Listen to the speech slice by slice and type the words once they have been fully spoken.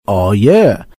Oh,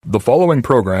 yeah. The following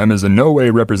program is in no way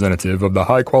representative of the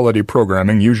high-quality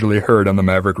programming usually heard on the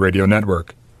Maverick Radio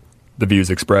Network. The views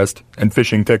expressed and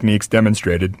fishing techniques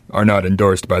demonstrated are not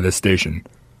endorsed by this station.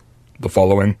 The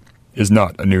following is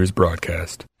not a news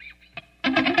broadcast.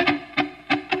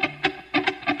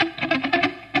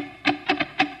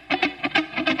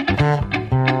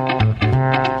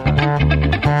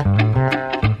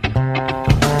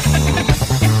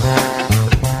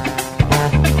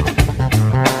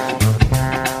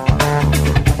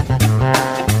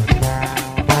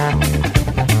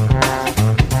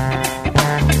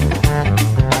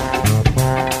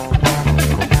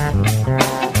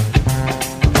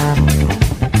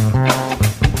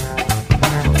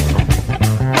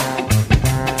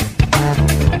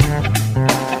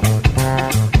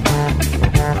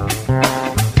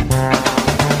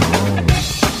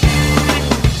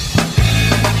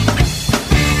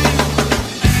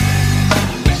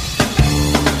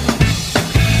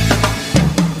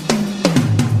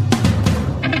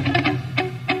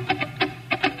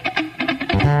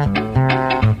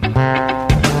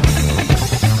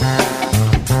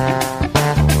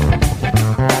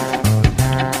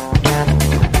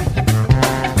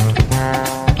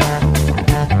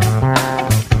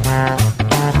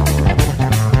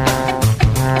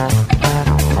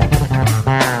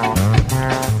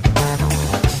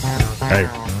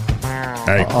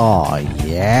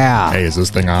 Is this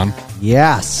thing on?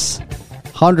 Yes.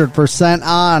 100%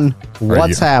 on.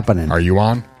 What's happening? Are you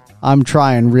on? I'm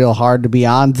trying real hard to be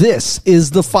on. This is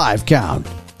the 5 count.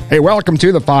 Hey, welcome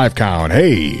to the 5 count.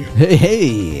 Hey.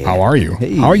 Hey. How are you?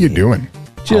 Hey. How are you doing?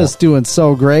 Just doing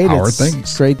so great. How are it's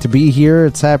things? Great to be here.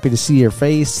 It's happy to see your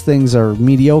face. Things are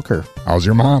mediocre. How's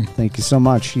your mom? Thank you so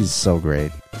much. She's so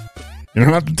great. You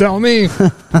don't have to tell me.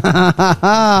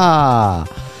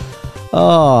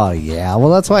 Oh, yeah. Well,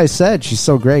 that's why I said she's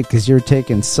so great, because you're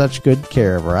taking such good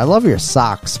care of her. I love your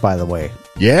socks, by the way.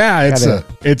 Yeah,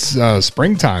 it's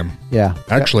springtime. Yeah.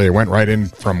 Actually, it went right in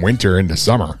from winter into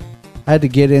summer. I had to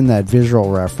get in that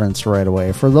visual reference right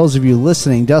away. For those of you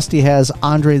listening, Dusty has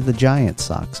Andre the Giant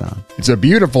socks on. It's a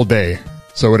beautiful day,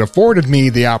 so it afforded me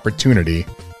the opportunity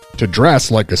to dress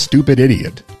like a stupid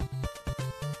idiot.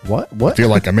 What? I feel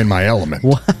like I'm in my element.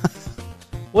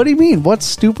 What do you mean? What's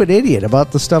stupid idiot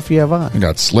about the stuff you have on? I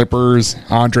got slippers,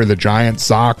 Andre the Giant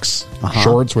socks,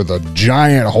 shorts with a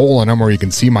giant hole in them where you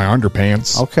can see my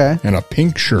underpants. Okay. And a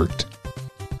pink shirt.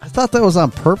 I thought that was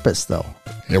on purpose, though.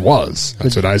 It was.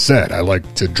 That's what I said. I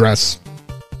like to dress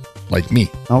like me.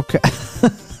 Okay.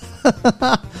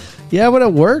 Yeah, but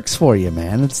it works for you,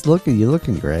 man. You're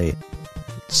looking great.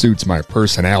 It suits my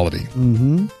personality.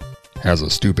 Mm-hmm. As a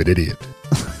stupid idiot.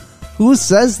 Who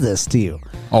says this to you?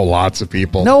 Oh, lots of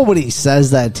people. Nobody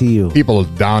says that to you. People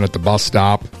down at the bus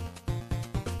stop,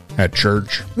 at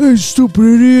church. Hey, stupid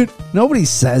idiot. Nobody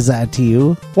says that to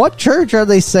you. What church are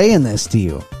they saying this to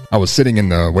you? I was sitting in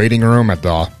the waiting room at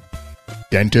the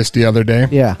dentist the other day.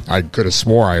 Yeah. I could have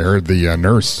swore I heard the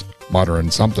nurse muttering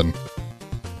something.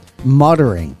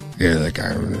 Muttering? Yeah, that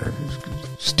guy,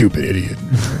 stupid idiot.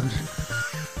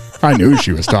 I knew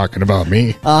she was talking about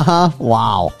me. Uh-huh.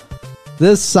 Wow.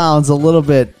 This sounds a little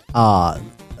bit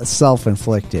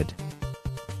self-inflicted,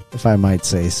 if I might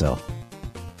say so.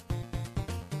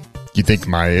 You think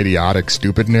my idiotic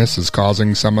stupidness is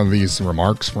causing some of these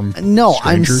remarks from No,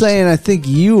 strangers? I'm saying I think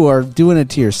you are doing it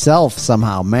to yourself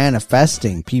somehow,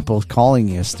 manifesting people calling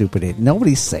you a stupid idiot.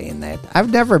 Nobody's saying that.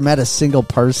 I've never met a single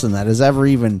person that has ever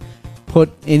even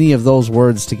put any of those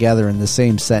words together in the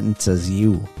same sentence as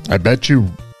you. I bet you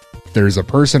there's a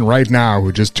person right now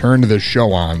who just turned this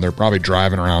show on. They're probably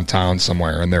driving around town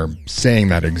somewhere, and they're saying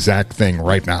that exact thing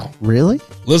right now. Really?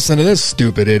 Listen to this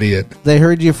stupid idiot. They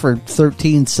heard you for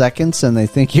 13 seconds, and they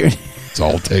think you're... It's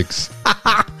all it takes.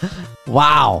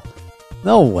 Wow.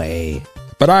 No way.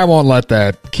 But I won't let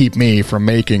that keep me from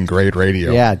making great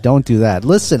radio. Yeah, don't do that.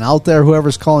 Listen, out there,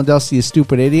 whoever's calling Dusty a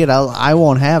stupid idiot, I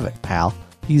won't have it, pal.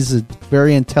 He's a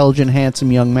very intelligent,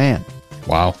 handsome young man.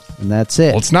 Wow. And that's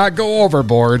it. Let's not go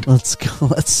overboard. Let's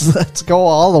go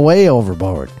all the way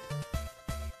overboard.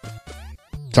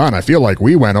 Ton, I feel like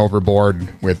we went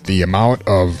overboard with the amount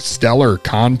of stellar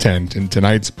content in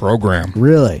tonight's program.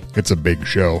 Really? It's a big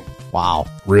show. Wow.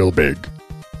 Real big.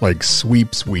 Like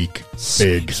sweeps week.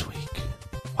 Big. Sweeps week.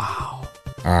 Wow.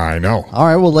 I know. All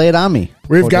right, well, lay it on me.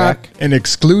 We've got an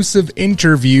exclusive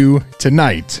interview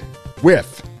tonight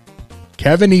with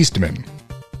Kevin Eastman,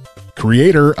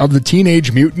 creator of the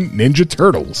Teenage Mutant Ninja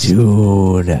Turtles.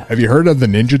 Dude. Have you heard of the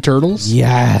Ninja Turtles?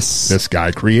 Yes. This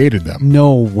guy created them.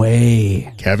 No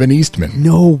way. Kevin Eastman.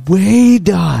 No way,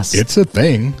 Dust. It's a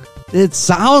thing. It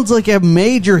sounds like a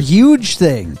major, huge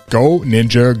thing. Go,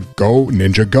 ninja,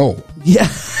 go. Yeah,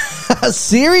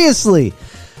 seriously.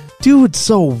 Dude,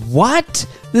 so what?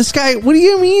 This guy, what do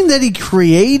you mean that he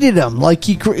created them? Like,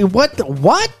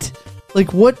 what?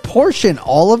 Like, what portion?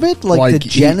 All of it? Like the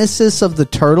genesis of the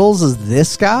Turtles is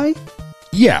this guy?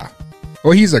 Yeah.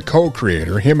 Well, he's a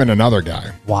co-creator, him and another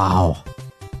guy. Wow.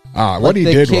 What he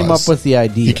did was... He came up with the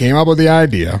idea. He came up with the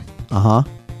idea. Uh-huh.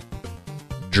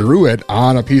 Drew it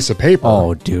on a piece of paper.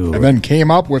 Oh, dude. And then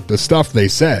came up with the stuff they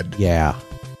said. Yeah.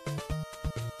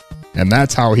 And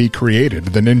that's how he created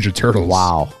the Ninja Turtles.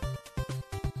 Wow.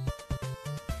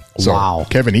 So, wow.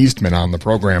 Kevin Eastman on the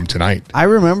program tonight. I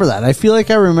remember that. I feel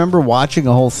like I remember watching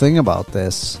a whole thing about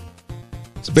this.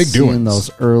 It's big doings.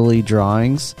 Those early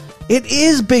drawings. It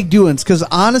is big doings because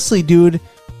honestly, dude,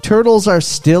 Turtles are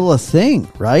still a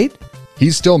thing, right?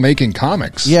 He's still making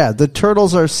comics. Yeah, the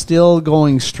Turtles are still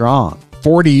going strong.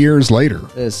 40 years later.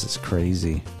 This is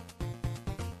crazy.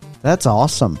 That's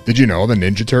awesome. Did you know the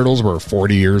Ninja Turtles were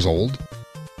 40 years old?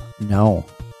 No.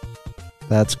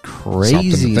 That's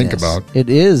crazy. Something to think about. It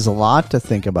is a lot to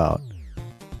think about.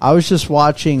 I was just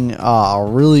watching a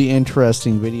really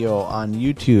interesting video on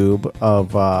YouTube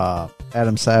of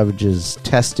Adam Savage's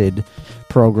Tested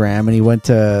program, and he went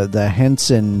to the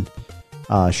Henson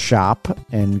shop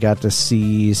and got to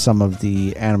see some of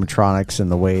the animatronics and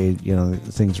the way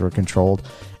things were controlled.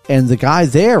 And the guy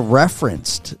there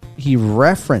referenced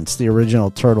the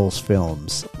original Turtles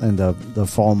films and the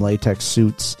foam latex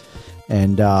suits.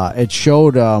 And it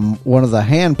showed one of the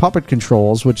hand puppet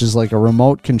controls, which is like a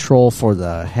remote control for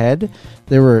the head.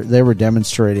 They were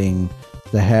demonstrating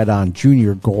the head on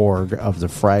Junior Gorg of the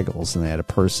Fraggles, and they had a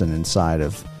person inside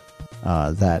of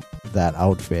that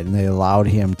outfit, and they allowed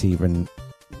him to even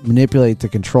manipulate the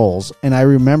controls. And I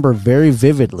remember very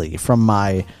vividly from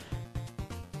my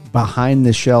Behind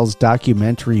the Shells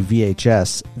documentary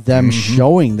VHS them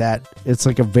showing that it's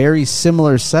like a very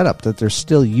similar setup that they're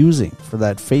still using for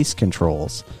that face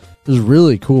controls. It was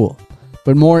really cool,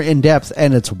 but more in depth,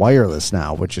 and it's wireless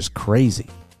now, which is crazy.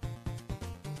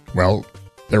 Well,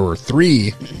 there were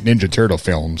 3 Ninja Turtle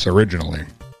films originally.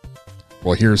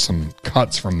 Well, here's some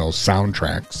cuts from those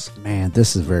soundtracks. Man,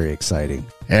 this is very exciting.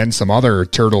 And some other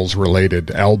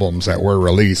Turtles-related albums that were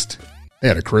released. They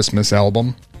had a Christmas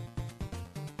album.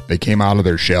 They came out of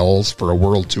their shells for a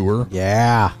world tour.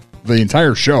 Yeah. The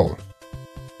entire show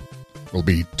will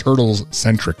be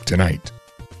Turtles-centric tonight.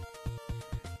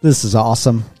 This is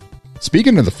awesome.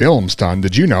 Speaking of the films, Ton,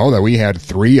 did you know that we had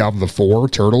 3 of the 4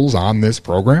 Turtles on this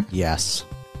program? Yes.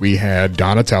 We had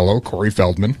Donatello, Corey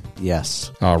Feldman.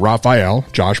 Yes. Raphael,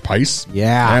 Josh Peiss.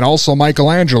 Yeah. And also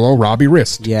Michelangelo, Robbie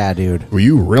Rist. Yeah, dude. Who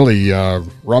you really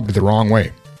rubbed the wrong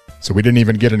way. So we didn't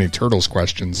even get any Turtles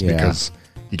questions because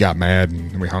he got mad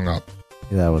and we hung up.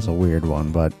 Yeah, that was a weird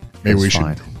one, but maybe we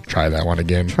should try that one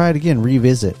again. Try it again.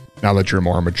 Revisit. Now that you're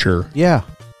more mature. Yeah.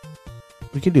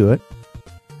 We could do it.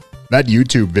 That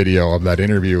YouTube video of that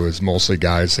interview is mostly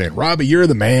guys saying, Robbie, you're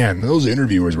the man. Those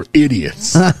interviewers were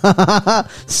idiots.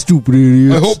 Stupid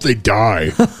idiots. I hope they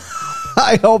die.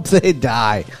 I hope they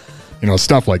die.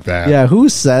 Stuff like that. Yeah, who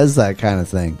says that kind of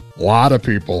thing? A lot of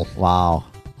people. Wow.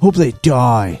 Hope they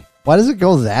die. Why does it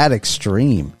go that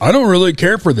extreme? I don't really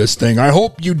care for this thing. I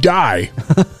hope you die.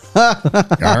 All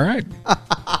right.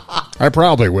 I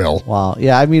probably will. Wow.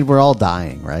 Yeah, I mean, we're all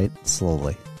dying, right?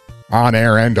 Slowly. On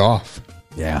air and off.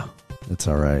 Yeah, it's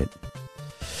all right.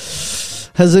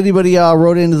 Has anybody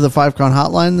wrote into the 5-Count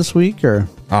hotline this week? Or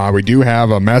we do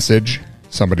have a message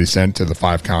somebody sent to the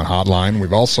 5-Count hotline.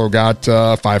 We've also got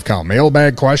 5-Count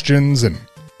mailbag questions, and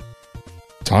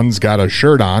Ton's got a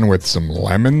shirt on with some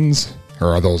lemons.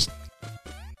 Or are those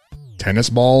tennis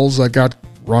balls that got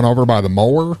run over by the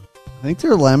mower? I think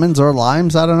they're lemons or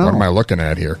limes. I don't know. What am I looking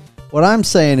at here? What I'm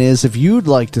saying is, if you'd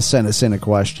like to send us in a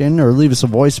question or leave us a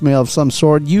voicemail of some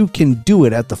sort, you can do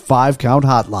it at the 5-Count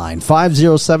hotline,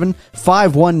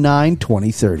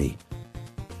 507-519-2030.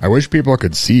 I wish people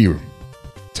could see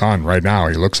Ton right now.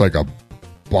 He looks like a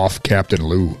buff Captain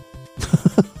Lou.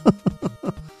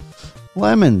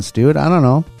 Lemons, dude. I don't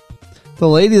know. The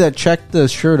lady that checked the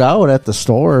shirt out at the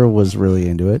store was really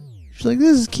into it. She's like,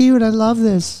 this is cute. I love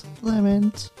this.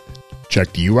 Lemons.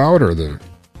 Checked you out or the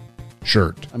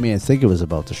shirt? I mean, I think it was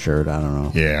about the shirt. I don't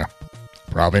know. Yeah,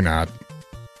 probably not.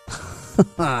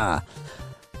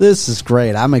 This is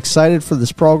great. I'm excited for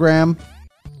this program.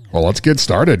 Well, let's get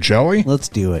started, shall we? Let's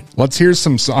do it. Let's hear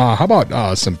some, how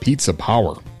about some Pizza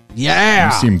Power? Yeah.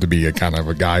 You seem to be a kind of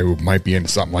a guy who might be into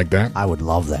something like that. I would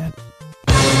love that.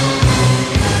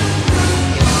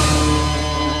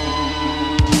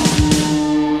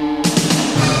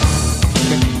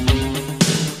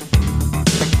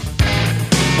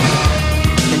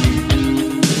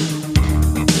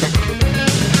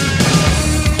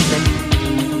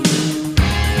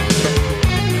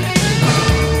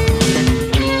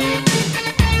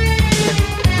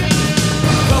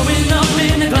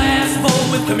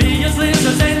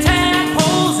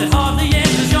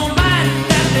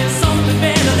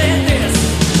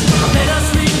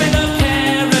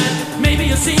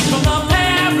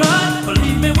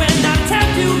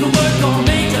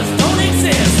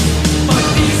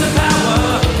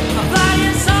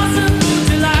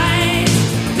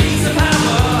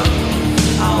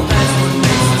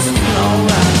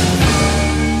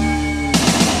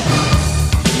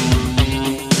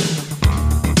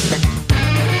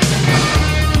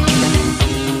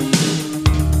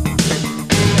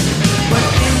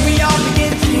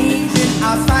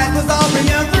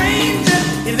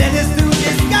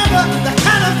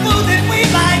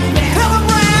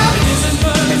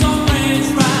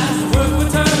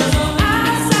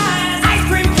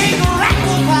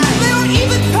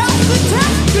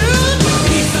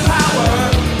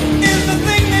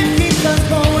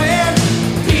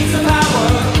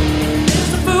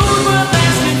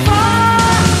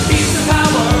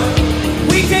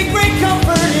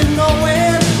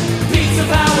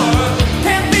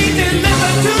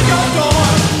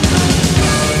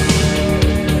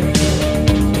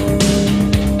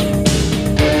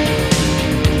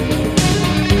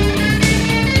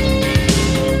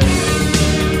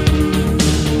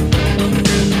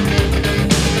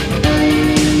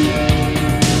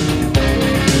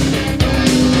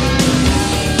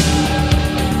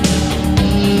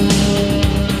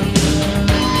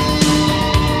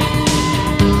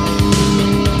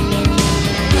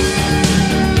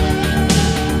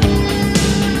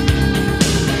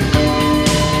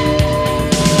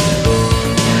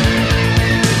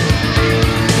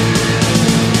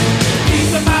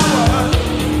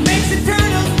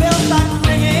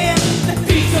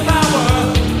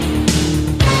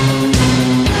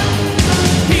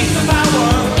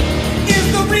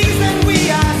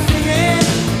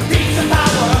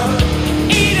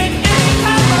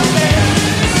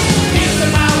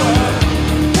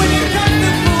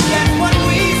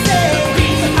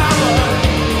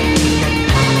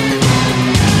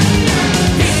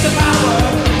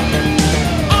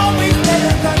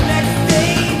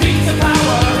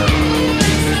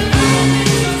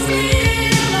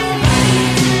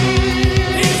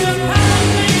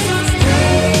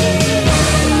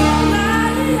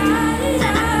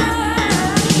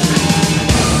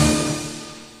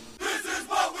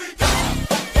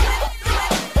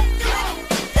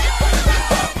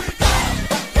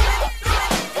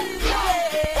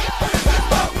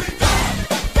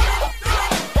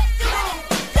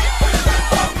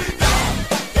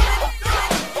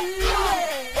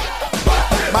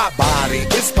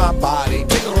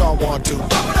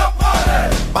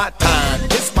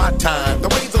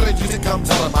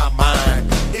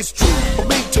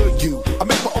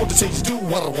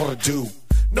 wanna do.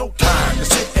 No time to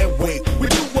sit and wait. We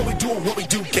do what we do and what we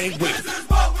do can't wait.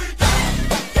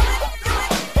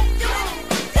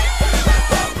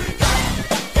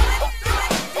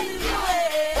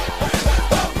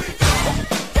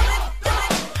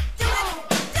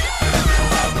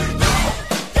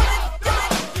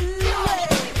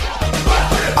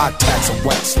 I tax and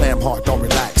wax, slam hard, don't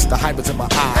relax. The hype is in my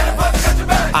eyes.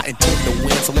 I intend to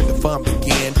win, so let the fun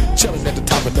begin. Chilling at the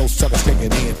top with no suckers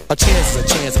kicking in. A chance is a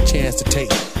chance, a chance to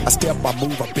take. I step, I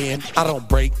move, I bend, I don't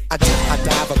break. I jump, I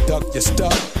dive, I duck, you're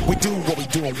stuck. We do what we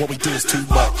do and what we do is too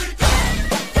much.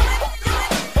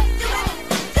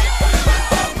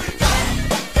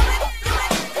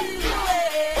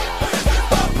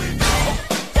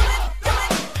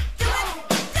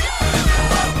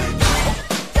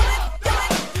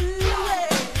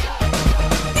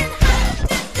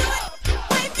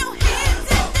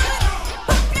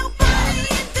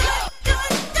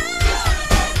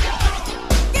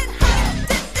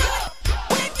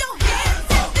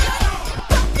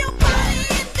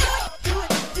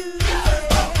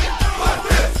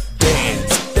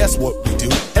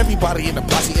 Everybody in the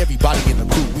posse, everybody in the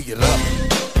crew, we get up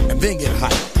and then get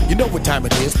hype. You know what time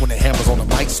it is when the hammer's on the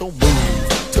mic, so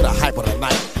move to the hype of the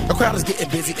night. The crowd is getting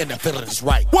busy and the feeling is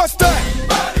right. What's that?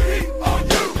 Body heat on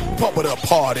you. Pump it up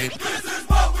hard and this is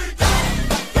what we got.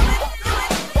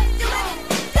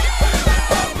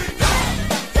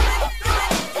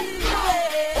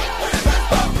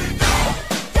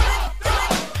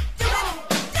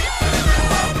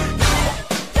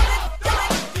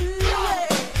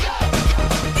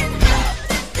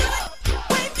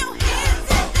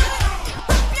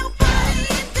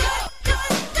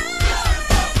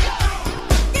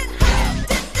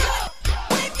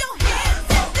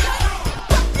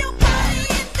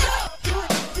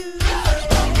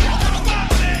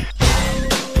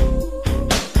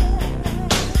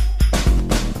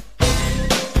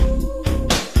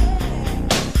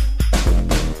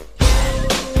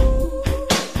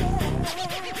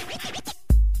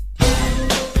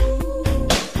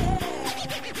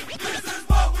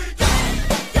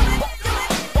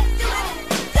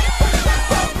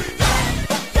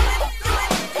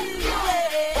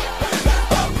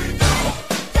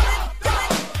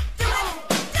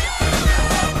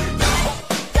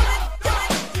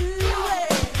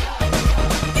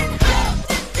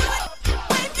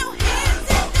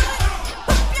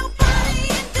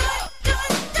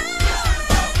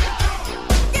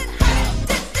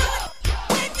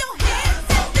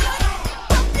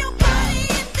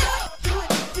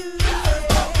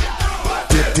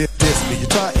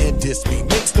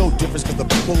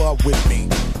 With me,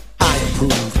 I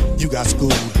improve, you got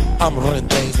schooled. I'm running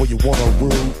things where you wanna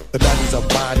rule. The 90s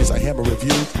of mine is a hammer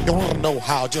review. You wanna know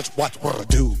how, just watch what I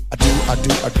do. I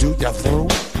do, you're through.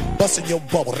 Busting your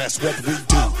bubble, that's what we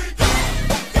do.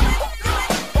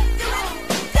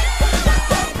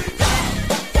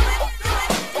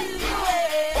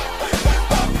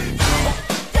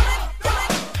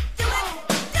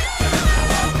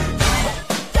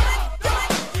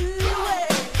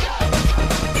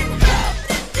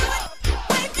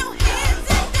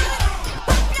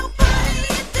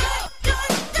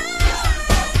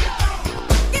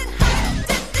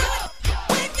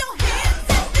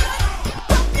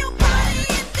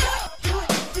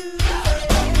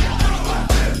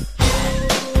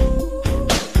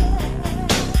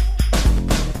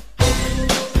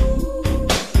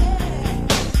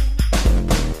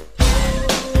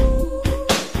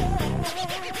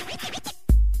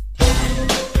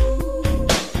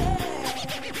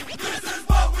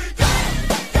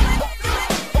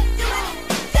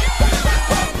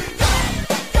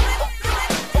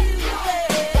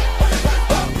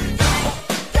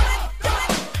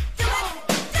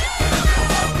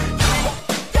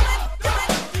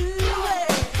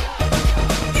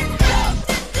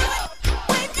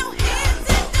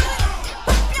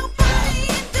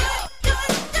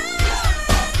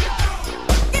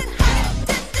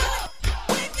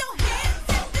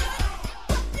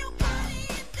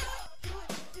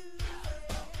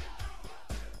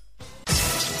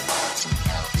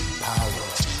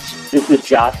 This is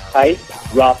Josh Pike,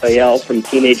 Raphael from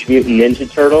Teenage Mutant Ninja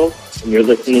Turtles, and you're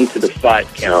listening to The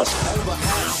 5 Count.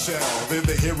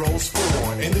 The heroes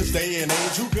for. In this day and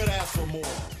age, who could ask for more?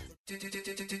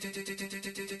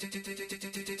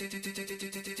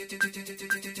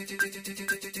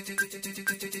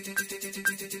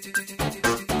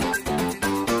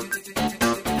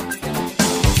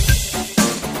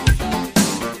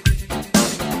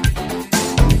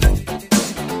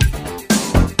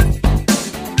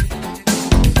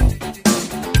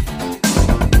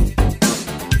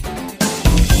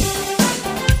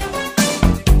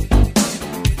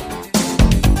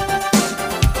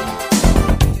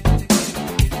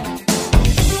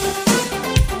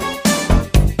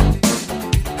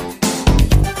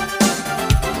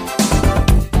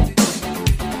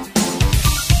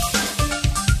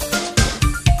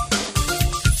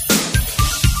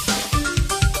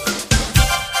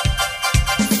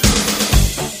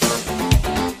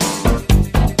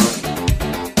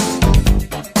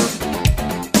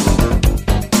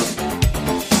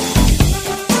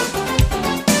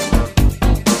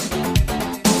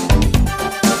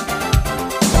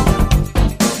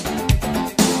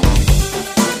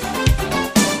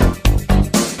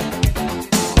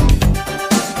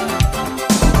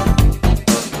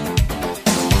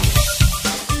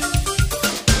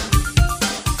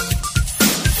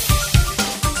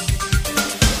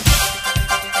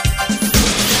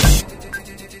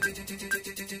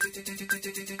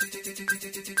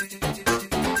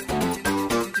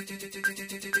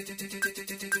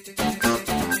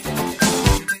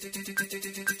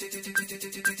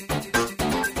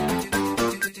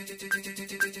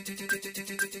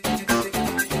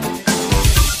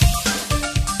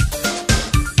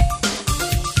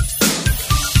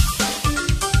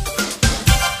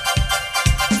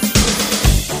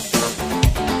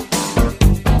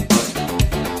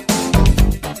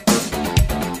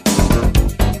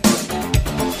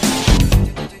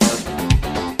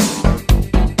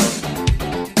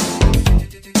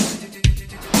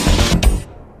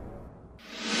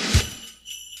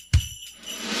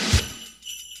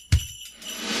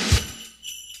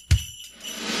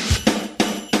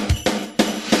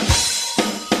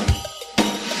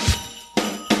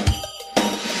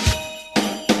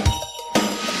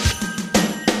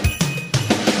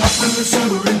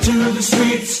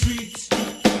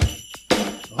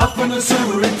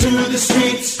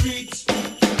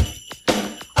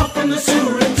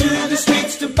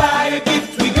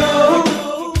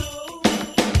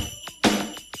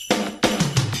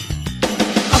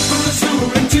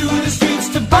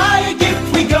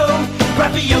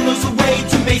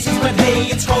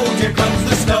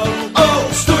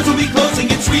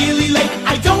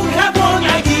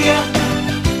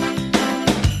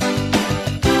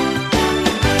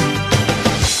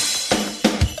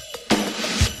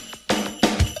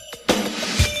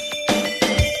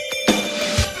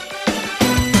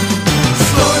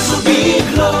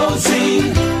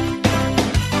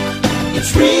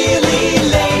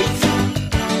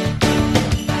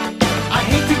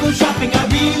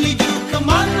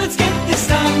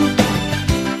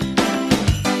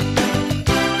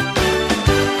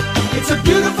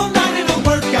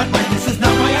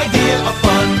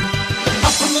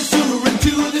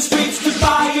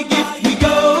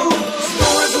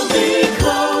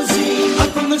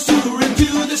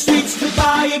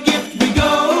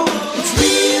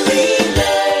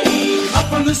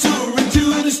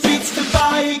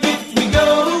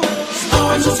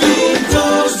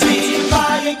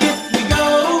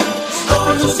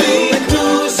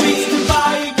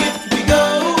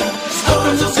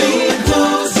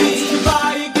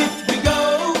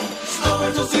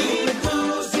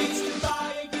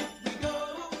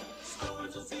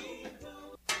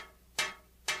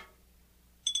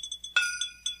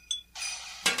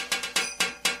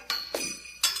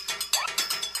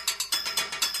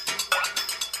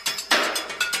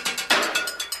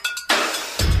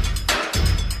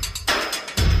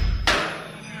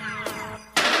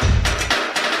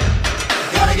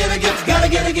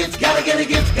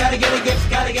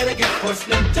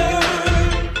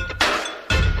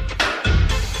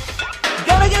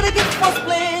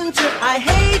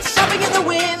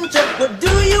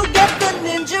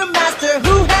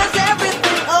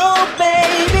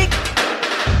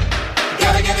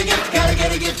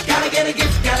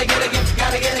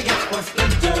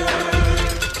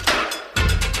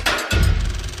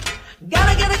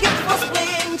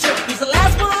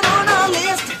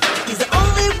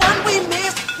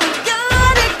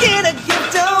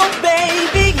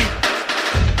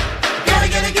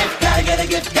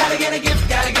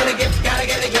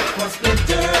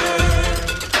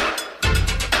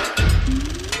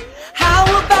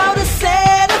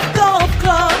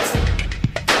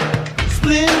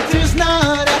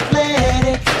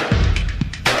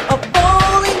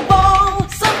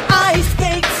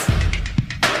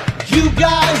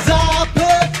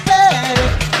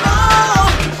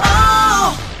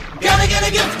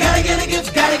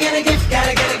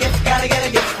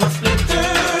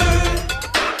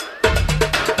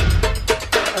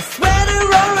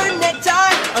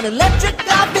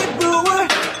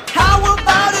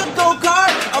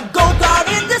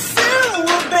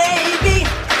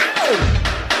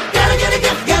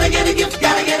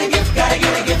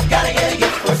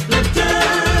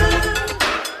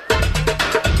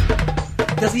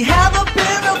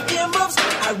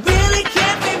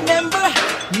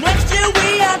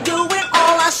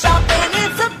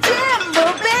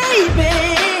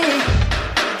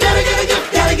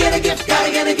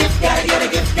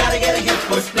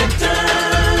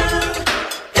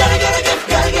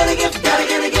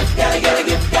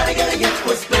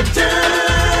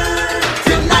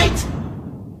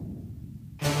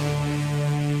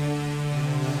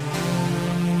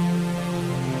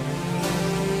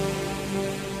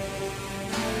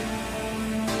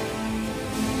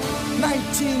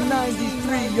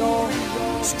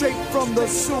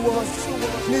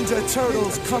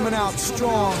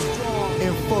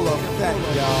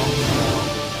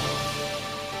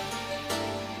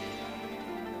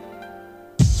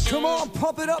 Come on,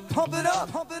 pump it up, pump it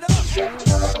up, pump it up.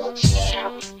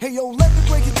 Hey yo, let me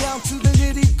break it down to the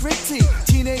nitty gritty.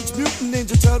 Teenage Mutant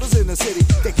Ninja Turtles in the city.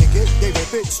 They kick it, they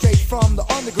rip it straight from the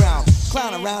underground.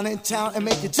 Clown around in town and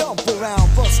make you jump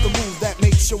around. Bust a move that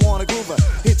makes you wanna groove her.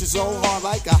 Hit you so hard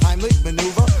like a Heimlich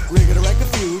maneuver. Rigger to wreck a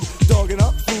feud, dogging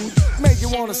up food. Make you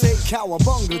wanna say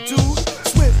cowabunga, dude.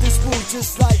 Swift and smooth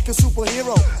just like a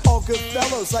superhero. All good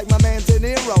fellows like my man De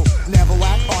Niro. Never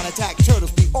whack on attack,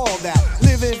 turtles be all that.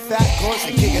 Living fat, course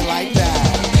and kick it like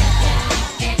that.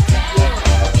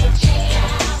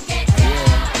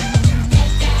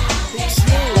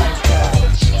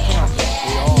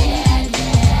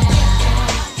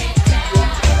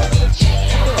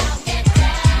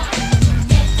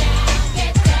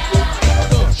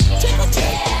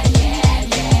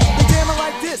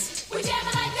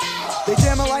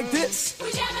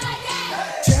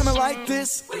 Like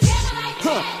this,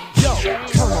 huh? Yo,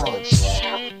 come on.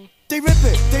 They rip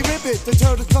it. The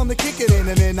turtles come to kick it in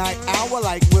the midnight hour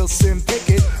like Wilson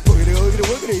Pickett. Boogity, oogity,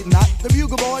 woogity, not the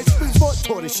Bugle Boys. Big sport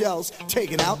tortoise shells,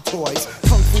 taking out toys.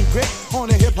 Kung Fu grip on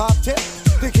a hip hop tip.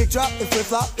 They kick drop and flip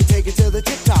flop and take it to the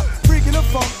tip top. Freaking the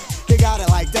funk, they got it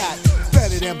like that.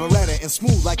 Better than Beretta and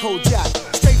smooth like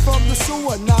Kojak. Straight from the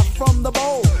sewer, not from the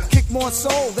bowl. Kick more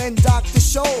soul than Dr.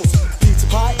 Scholl's. Pizza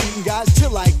pie eating guys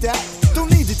chill like that. Don't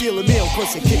need to deal a meal,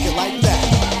 cause they kick it like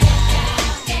that.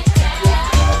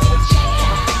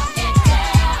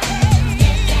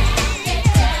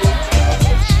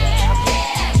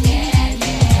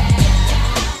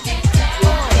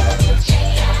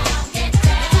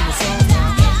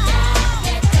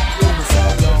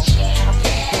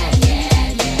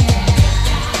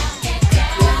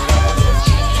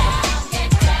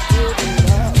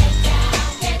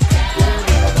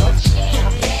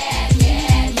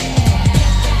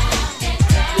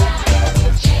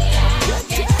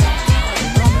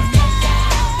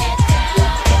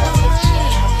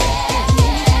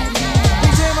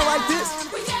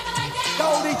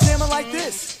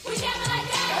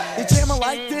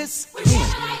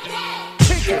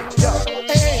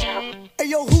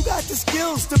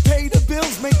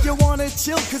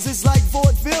 Cause it's like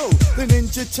vaudeville, the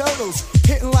Ninja Turtles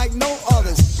hitting like no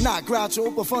others. Not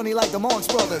Groucho, but funny like the Marx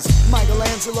Brothers.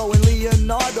 Michelangelo and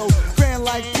Leonardo, grand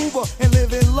like Cuba and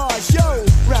living large. Yo,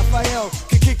 Raphael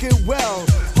can kick it well.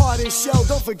 Hardest show,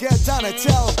 don't forget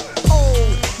Donatello.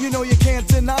 Oh, you know you can't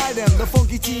deny them. The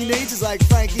funky teenagers like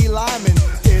Frankie Lyman.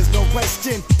 There's no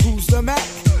question, who's the Mac?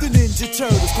 The Ninja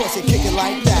Turtles, cause they kick it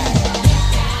like that.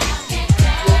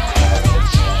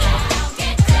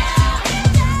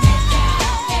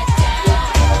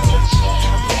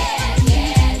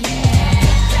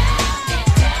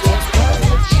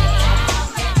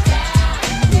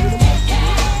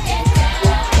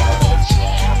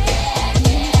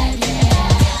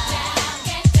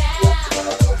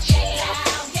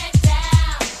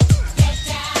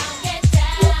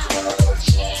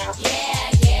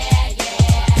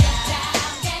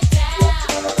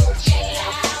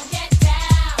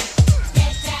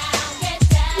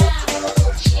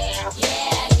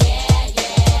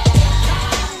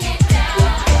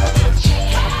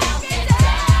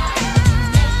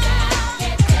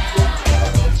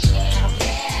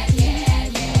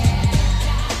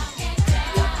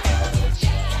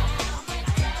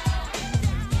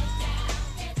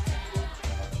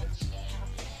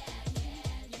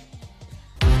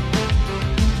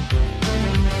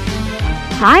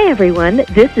 Hi, everyone.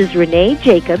 This is Renee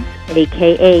Jacobs,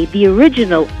 a.k.a. the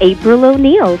original April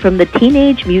O'Neil from the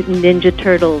Teenage Mutant Ninja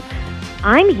Turtles.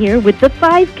 I'm here with the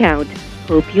 5 count.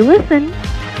 Hope you listen.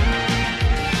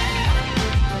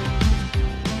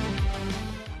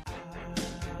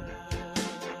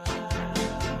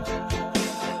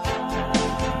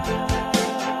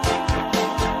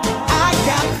 I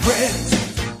got friends,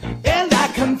 and I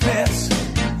confess,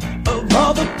 of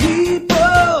all the people,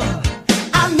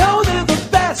 I know they're the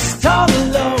best all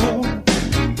alone.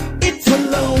 It's a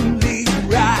lonely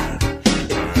ride.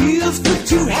 It feels good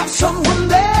to have someone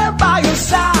there by your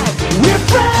side. We're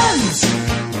friends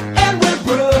and we're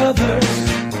brothers.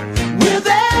 We're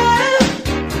there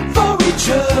for each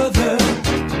other.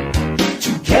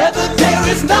 Together there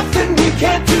is nothing we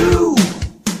can't do.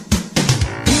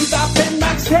 Bebop and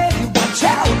Rocksteady, watch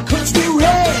out, 'cause we're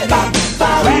ready.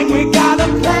 Bang, we got a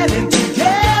plan, and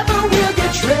together we'll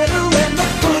get shredder and the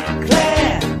Foot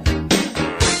Clan.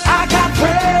 I got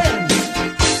friends.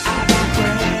 I got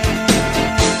friends.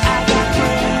 I got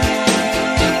friends.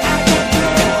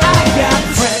 I got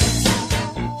friends.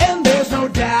 And there's no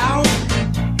doubt,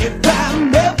 if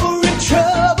I'm ever in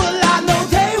trouble, I know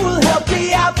they will help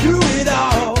me out through it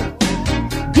all.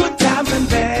 Good times and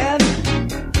bad.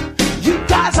 You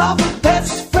guys are the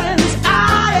best friends I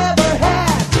ever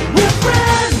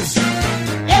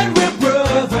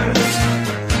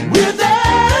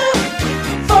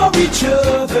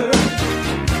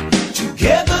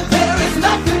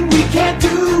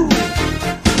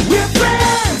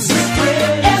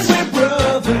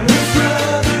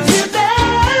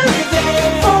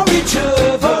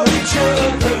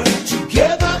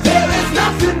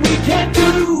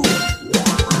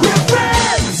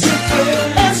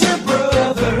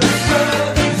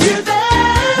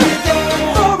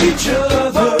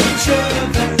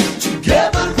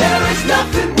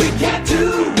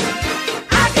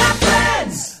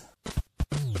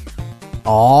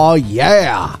Oh,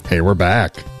 yeah. Hey, we're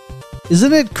back.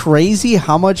 Isn't it crazy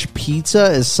how much pizza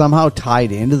is somehow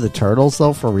tied into the Turtles,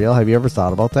 though, for real? Have you ever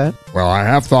thought about that? Well, I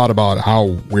have thought about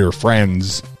how we're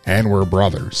friends and we're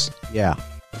brothers Yeah.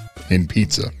 in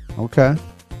pizza Okay.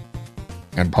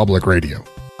 and public radio.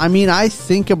 I mean, I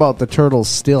think about the Turtles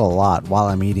still a lot while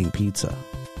I'm eating pizza.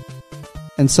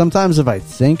 And sometimes if I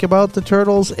think about the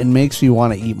Turtles, it makes me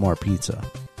want to eat more pizza.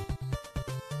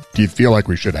 Do you feel like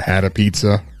we should have had a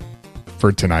pizza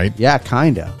for tonight? Yeah,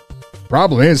 kind of.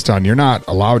 Problem is, Ton, you're not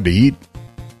allowed to eat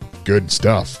good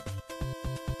stuff.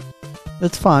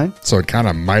 It's fine. So it kind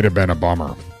of might have been a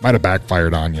bummer. Might have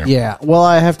backfired on you. Yeah, well,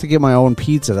 I have to get my own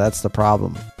pizza. That's the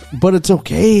problem. But it's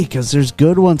okay, because there's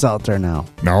good ones out there now.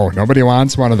 No, nobody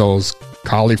wants one of those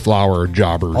cauliflower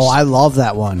jobbers. Oh, I love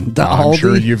that one. The I'm Aldi,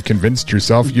 sure you've convinced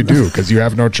yourself you do, because you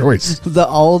have no choice. the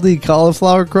Aldi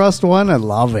cauliflower crust one, I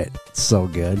love it. It's so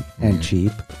good and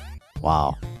cheap.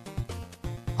 Wow.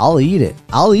 I'll eat it.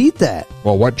 I'll eat that.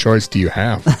 Well, what choice do you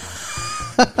have?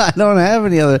 I don't have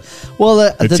any other. Well,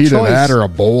 It's the either choice, that or a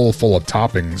bowl full of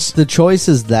toppings. the choice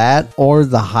is that or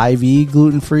the Hy-Vee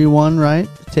gluten-free one, right?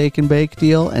 The take and bake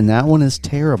deal, and that one is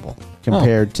terrible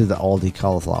compared to the Aldi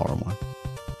cauliflower one.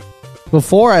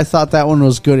 Before, I thought that one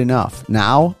was good enough.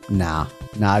 Now, nah,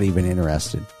 not even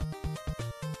interested.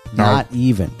 Now, Not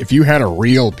even. If you had a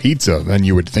real pizza, then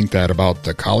you would think that about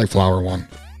the cauliflower one.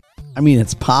 I mean,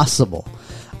 it's possible.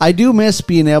 I do miss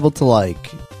being able to,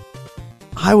 like,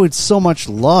 I would so much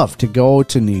love to go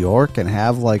to New York and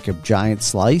have, like, a giant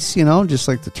slice, you know, just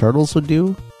like the Turtles would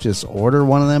do. Just order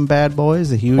one of them bad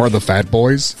boys, a huge Or the Fat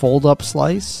Boys. fold-up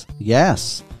slice.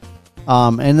 Yes.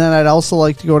 And then I'd also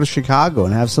like to go to Chicago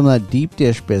and have some of that deep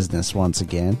dish business once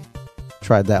again.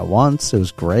 Tried that once. It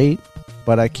was great.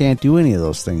 But I can't do any of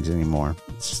those things anymore.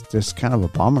 It's just kind of a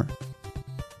bummer.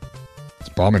 It's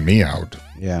bumming me out.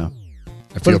 Yeah.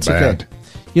 I feel it's bad. okay.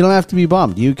 You don't have to be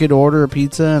bummed. You could order a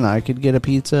pizza and I could get a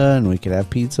pizza and we could have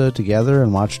pizza together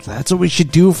and watch. That's what we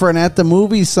should do for an At the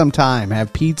Movies sometime.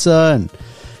 Have pizza and,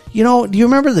 you know, do you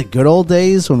remember the good old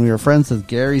days when we were friends with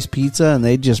Gary's Pizza and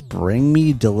they'd just bring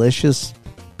me delicious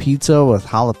pizza with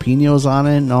jalapenos on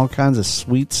it and all kinds of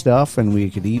sweet stuff and we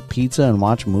could eat pizza and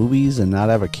watch movies and not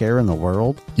have a care in the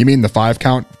world? You mean the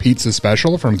 5-count pizza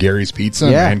special from Gary's Pizza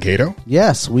in Mankato?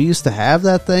 Yes, we used to have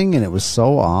that thing and it was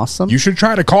so awesome. You should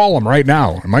try to call them right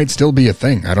now. It might still be a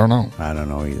thing. I don't know. I don't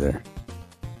know either.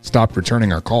 Stopped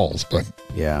returning our calls, but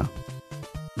Yeah.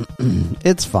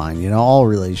 It's fine. You know, all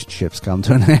relationships come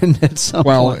to an end at some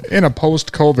point. in a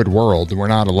post-COVID world, we're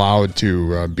not allowed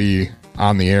to be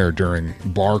on the air during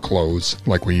bar close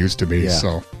like we used to be. Yeah.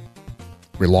 So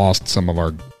we lost some of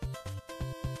our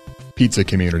pizza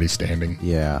community standing.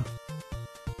 Yeah.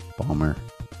 Bummer.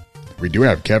 We do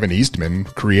have Kevin Eastman,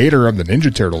 creator of the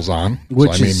Ninja Turtles, on.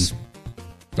 Which so, is...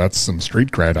 that's some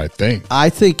street cred, I think. I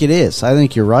think it is. I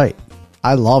think you're right.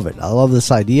 I love it. I love this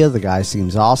idea. The guy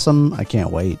seems awesome. I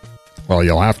can't wait. Well,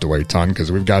 you'll have to wait, Ton,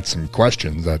 because we've got some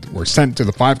questions that were sent to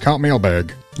the 5-count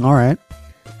mailbag. All right.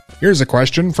 Here's a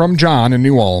question from John in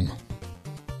New Ulm.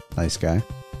 Nice guy.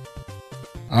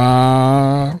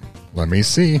 Let me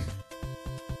see.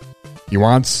 He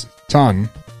wants Ton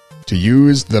to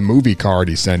use the movie card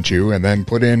he sent you and then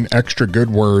put in extra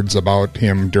good words about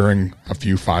him during a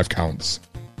few 5 counts.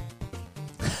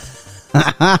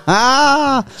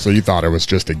 So you thought it was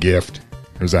just a gift.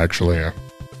 It was actually a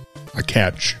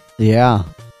catch. Yeah.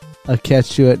 A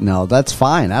catch to it? No, that's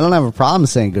fine. I don't have a problem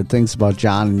saying good things about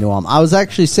John and New Ulm. I was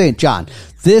actually saying, John,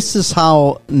 this is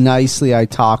how nicely I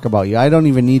talk about you. I don't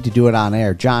even need to do it on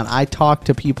air. John, I talk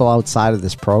to people outside of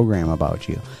this program about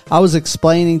you. I was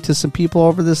explaining to some people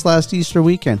over this last Easter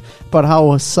weekend about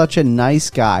how such a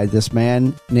nice guy this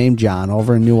man named John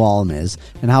over in New Ulm is,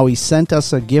 and how he sent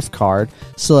us a gift card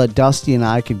so that Dusty and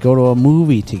I could go to a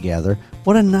movie together.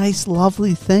 What a nice,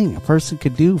 lovely thing a person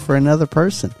could do for another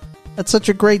person. That's such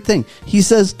a great thing. He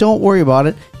says, don't worry about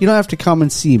it. You don't have to come and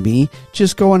see me.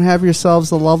 Just go and have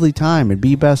yourselves a lovely time and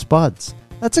be best buds.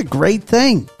 That's a great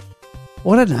thing.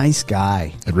 What a nice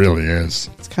guy. It really is.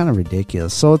 It's kind of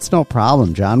ridiculous. So it's no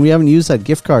problem, John. We haven't used that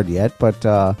gift card yet, but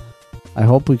I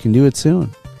hope we can do it soon.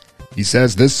 He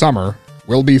says this summer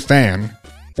we'll be fan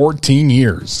 14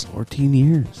 years. 14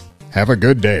 years. Have a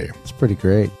good day. It's pretty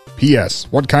great. P.S.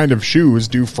 What kind of shoes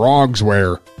do frogs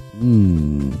wear?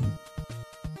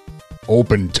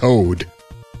 Open-toed.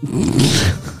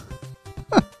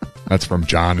 That's from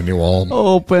John in New Ulm.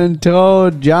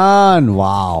 Open-toed John.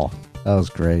 Wow. That was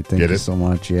great. Thank Get you it? so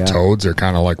much. Yeah. Toads are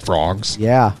kind of like frogs,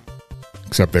 Yeah.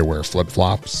 except they wear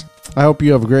flip-flops. I hope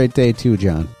you have a great day too,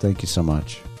 John. Thank you so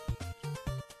much.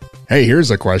 Hey,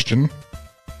 here's a question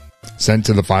sent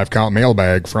to the 5-count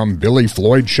mailbag from Billy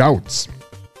Floyd Shouts.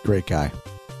 Great guy.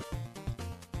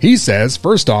 He says,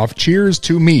 first off, cheers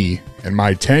to me and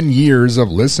my 10 years of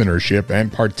listenership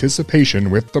and participation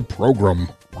with the program.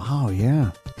 Wow,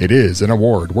 yeah. It is an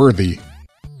award-worthy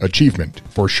achievement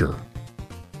for sure.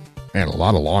 And a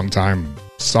lot of long-time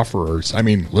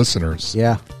listeners.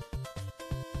 Yeah.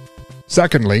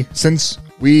 Secondly, since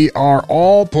we are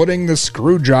all putting the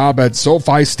screw job at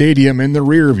SoFi Stadium in the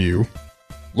rear view,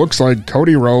 looks like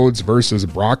Cody Rhodes versus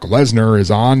Brock Lesnar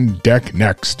is on deck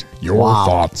next. Your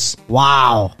thoughts?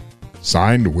 Wow.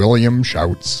 Signed, William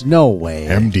Shouts. No way.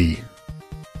 MD.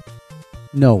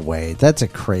 No way. That's a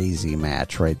crazy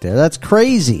match right there. That's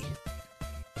crazy.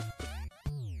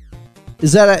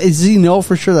 Does he know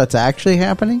for sure that's actually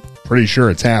happening? Pretty sure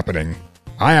it's happening.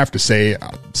 I have to say,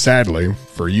 sadly,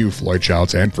 for you, Floyd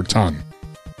Shouts, and for Ton,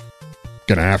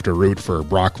 gonna have to root for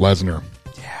Brock Lesnar.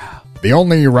 Yeah. The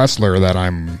only wrestler that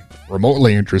I'm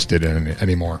remotely interested in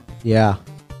anymore. Yeah.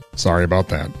 Sorry about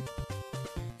that.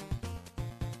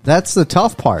 That's the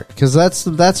tough part, because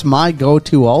that's my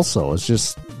go-to also, is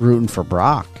just rooting for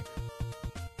Brock.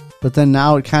 But then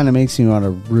now it kind of makes me want to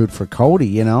root for Cody,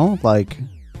 you know? Like,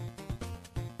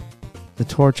 the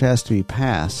torch has to be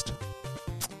passed.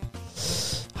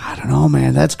 I don't know,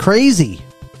 man. That's crazy.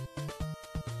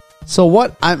 So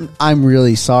what? I'm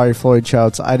really sorry, Floyd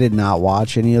Shouts. I did not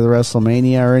watch any of the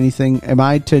WrestleMania or anything. Am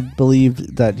I to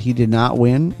believe that he did not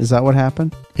win? Is that what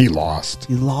happened? He lost.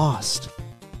 He lost.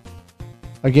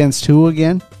 Against who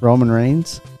again? Roman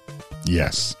Reigns?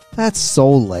 Yes. That's so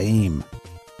lame.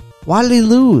 Why did he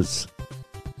lose?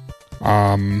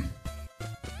 I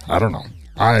don't know.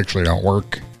 I actually don't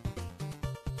work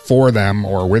for them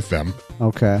or with them.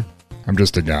 Okay. I'm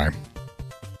just a guy.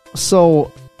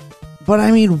 So, but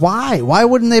I mean, why? Why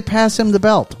wouldn't they pass him the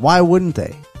belt? Why wouldn't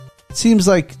they? It seems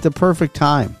like the perfect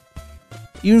time.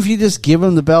 Even if you just give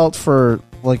him the belt for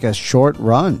like a short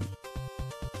run.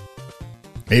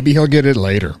 Maybe he'll get it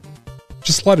later.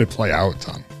 Just let it play out,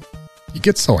 Tom. You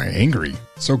get so angry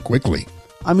so quickly.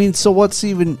 I mean, so what's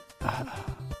even...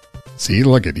 See,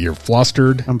 look at you. You're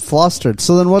flustered. I'm flustered.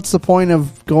 So then what's the point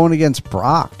of going against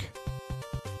Brock?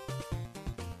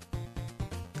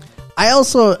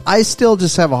 I still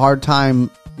just have a hard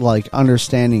time, like,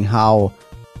 understanding how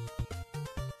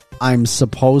I'm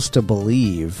supposed to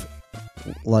believe,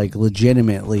 like,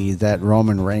 legitimately that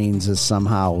Roman Reigns is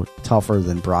somehow tougher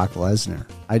than Brock Lesnar.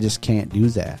 I just can't do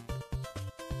that.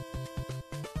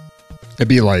 It'd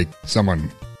be like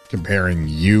someone comparing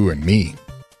you and me.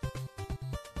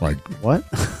 Like, what?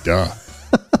 Duh.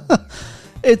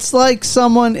 It's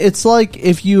like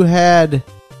if you had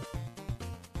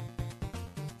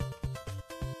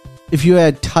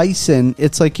Tyson,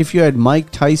 it's like if you had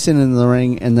Mike Tyson in the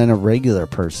ring and then a regular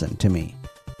person to me.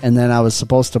 And then I was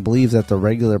supposed to believe that the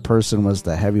regular person was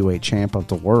the heavyweight champ of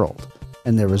the world.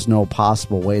 And there was no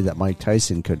possible way that Mike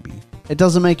Tyson could be. It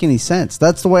doesn't make any sense.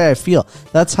 That's the way I feel.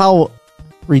 That's how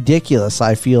ridiculous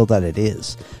I feel that it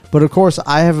is. But of course,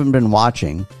 I haven't been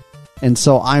watching. And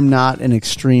so I'm not an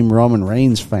extreme Roman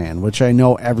Reigns fan, which I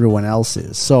know everyone else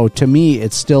is. So to me,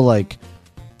 it's still like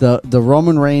the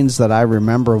Roman Reigns that I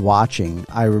remember watching,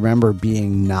 I remember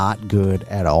being not good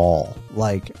at all.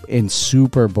 Like, and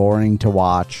super boring to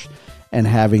watch and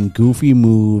having goofy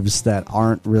moves that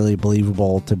aren't really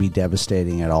believable to be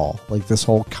devastating at all. Like this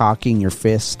whole cocking your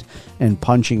fist and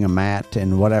punching a mat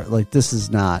and whatever. Like, this is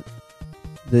not...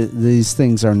 These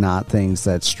things are not things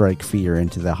that strike fear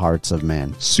into the hearts of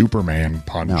men. Superman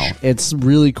punch. No, it's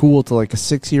really cool to like a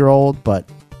 6-year-old, but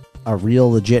a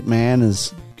real legit man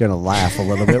is going to laugh a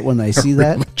little bit when they see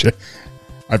that. Legit.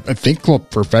 I think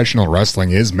professional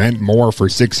wrestling is meant more for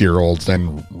 6-year-olds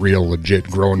than real legit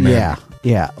grown men.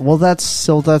 Yeah. Well,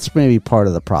 that's maybe part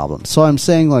of the problem. So I'm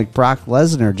saying like Brock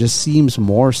Lesnar just seems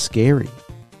more scary.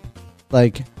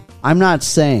 Like, I'm not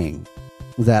saying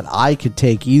that I could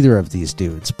take either of these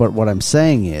dudes, but what I'm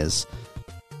saying is,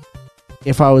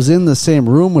 if I was in the same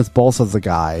room with both of the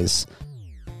guys,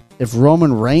 if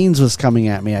Roman Reigns was coming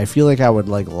at me, I feel like I would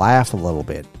like laugh a little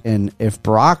bit, and if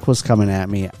Brock was coming at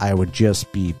me, I would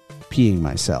just be peeing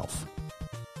myself.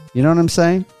 You know what I'm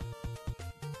saying?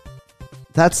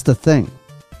 That's the thing.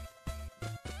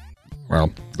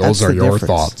 Well, those are your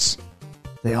thoughts.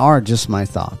 They are just my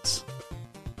thoughts.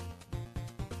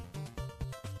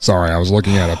 Sorry, I was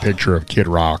looking at a picture of Kid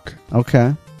Rock.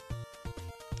 Okay.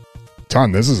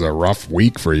 Ton, this is a rough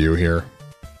week for you here.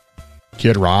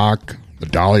 Kid Rock, the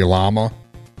Dalai Lama,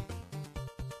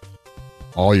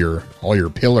 all your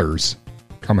pillars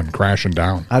coming crashing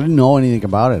down. I didn't know anything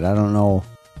about it. I don't know.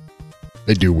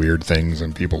 They do weird things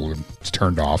and people are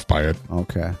turned off by it.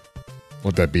 Okay.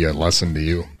 Let that be a lesson to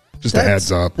you. Just a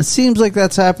heads up. It seems like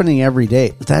that's happening every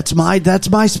day. That's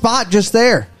my spot just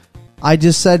there. I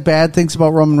just said bad things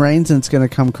about Roman Reigns, and it's going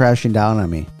to come crashing down on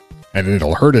me. And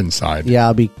it'll hurt inside. Yeah,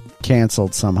 I'll be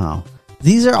canceled somehow.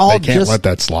 These are all they can't let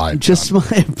that slide. Just John.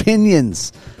 my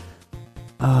opinions.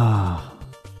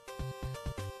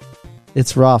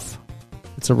 It's rough.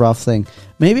 It's a rough thing.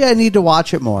 Maybe I need to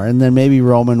watch it more, and then maybe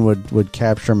Roman would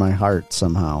capture my heart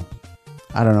somehow.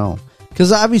 I don't know,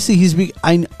 because obviously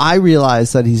I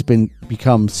realize that he's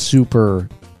become super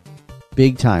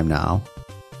big time now,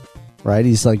 right?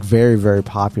 He's like very, very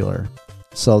popular.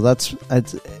 So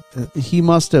he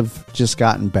must have just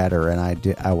gotten better, and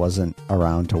I wasn't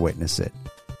around to witness it.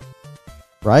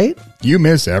 Right? You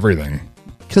miss everything.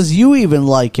 Because you even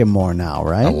like him more now,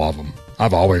 right? I love him.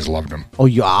 I've always loved him. Oh,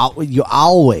 you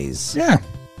always? Yeah.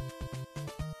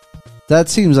 That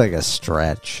seems like a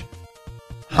stretch.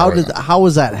 How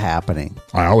was that happening?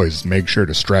 I always make sure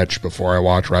to stretch before I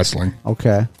watch wrestling.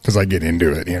 Okay. Because I get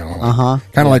into it, Uh-huh.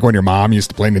 Kind of like when your mom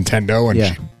used to play Nintendo and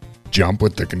she'd jump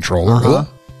with the controller.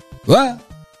 Uh-huh.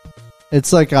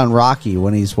 It's like on Rocky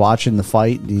when he's watching the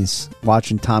fight and he's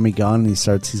watching Tommy Gunn and he's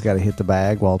got to hit the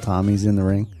bag while Tommy's in the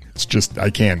ring. It's just, I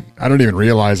don't even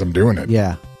realize I'm doing it.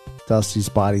 Yeah. Dusty's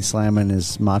body slamming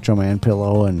his Macho Man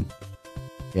pillow and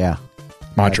yeah.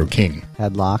 Macho King.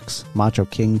 Headlocks. Macho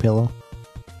King pillow.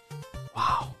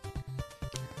 Wow.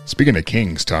 Speaking of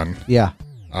kings, Ton. Yeah.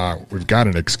 We've got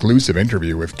an exclusive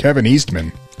interview with Kevin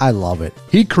Eastman. I love it.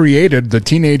 He created the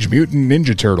Teenage Mutant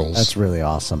Ninja Turtles. That's really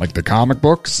awesome. Like the comic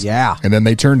books. Yeah. And then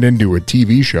they turned into a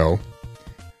TV show.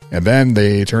 And then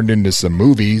they turned into some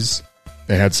movies.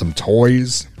 They had some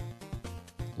toys.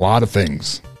 A lot of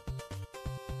things.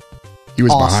 He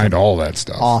was behind all that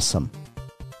stuff. Awesome.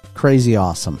 Crazy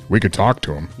awesome. We could talk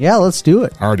to him. Yeah, let's do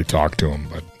it. I already talked to him,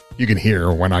 but you can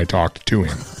hear when I talked to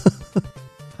him.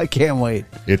 I can't wait.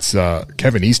 It's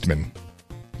Kevin Eastman,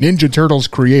 Ninja Turtles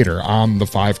creator, on the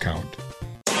 5 Count.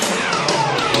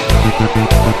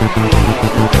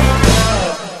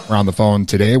 We're on the phone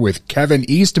today with Kevin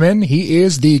Eastman. He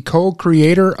is the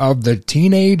co-creator of the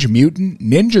Teenage Mutant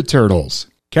Ninja Turtles.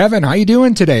 Kevin, how you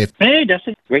doing today? Hey,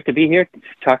 Dustin. Great to be here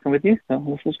talking with you. So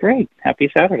this is great.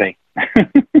 Happy Saturday.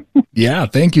 Yeah,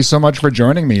 thank you so much for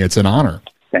joining me. It's an honor.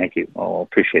 Thank you. Oh,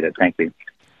 appreciate it. Thank you.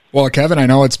 Well, Kevin, I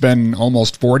know it's been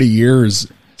almost 40 years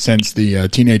since the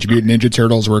Teenage Mutant Ninja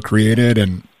Turtles were created,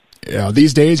 and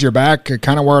these days you're back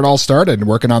kind of where it all started,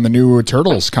 working on the new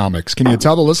Turtles comics. Can you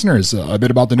tell the listeners a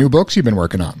bit about the new books you've been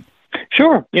working on?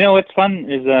 Sure. What's fun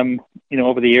is,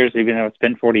 over the years, even though it's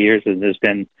been 40 years, there's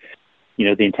been,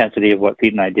 the intensity of what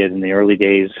Pete and I did in the early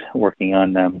days, working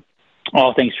on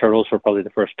all things Turtles for probably the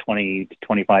first 20 to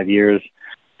 25 years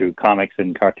through comics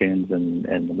and cartoons and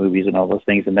the movies and all those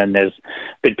things. And then there's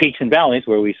been peaks and valleys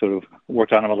where we sort of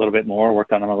worked on them a little bit more,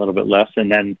 worked on them a little bit less.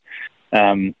 And then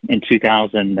in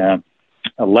 2011,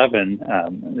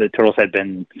 the Turtles had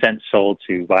been sold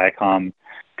to Viacom.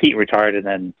 Pete retired, and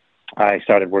then I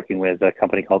started working with a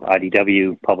company called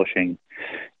IDW Publishing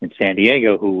in San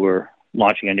Diego, who were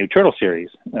launching a new Turtle series.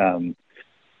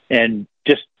 And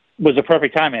just was a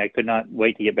perfect timing. I could not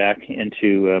wait to get back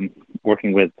into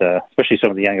working with especially some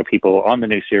of the younger people on the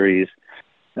new series.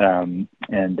 And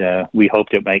we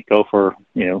hoped it might go for,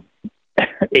 8,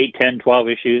 10, 12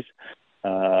 issues.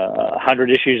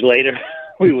 100 issues later,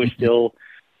 we were still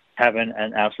having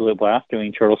an absolute blast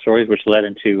doing Turtle stories, which led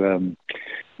into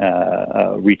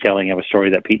a retelling of a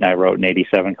story that Pete and I wrote in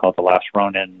 '87 called The Last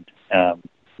Ronin,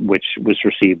 which was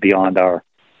received beyond our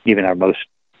most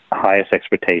highest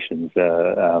expectations.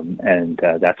 And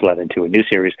that's led into a new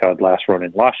series called Last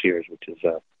Ronin Lost Years, which is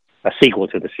a sequel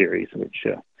to the series, which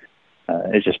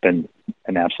has just been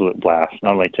an absolute blast,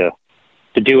 not only to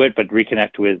do it, but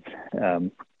reconnect with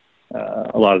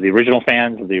a lot of the original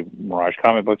fans of the Mirage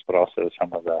comic books, but also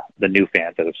some of the new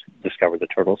fans that have discovered the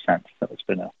Turtles since. So it's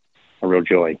been a real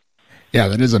joy. Yeah,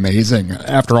 that is amazing.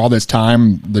 After all this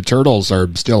time, the Turtles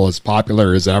are still as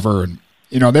popular as ever. And,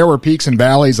 there were peaks and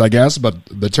valleys, I guess, but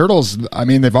the Turtles,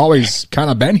 they've always kind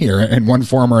of been here in one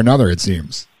form or another, it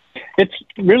seems. It's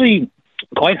really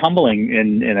quite humbling,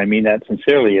 and I mean that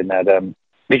sincerely, in that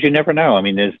because you never know.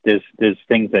 There's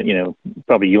things that,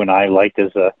 probably you and I liked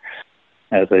as a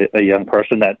young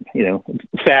person, that,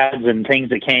 fads and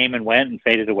things that came and went and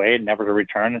faded away and never to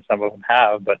return, and some of them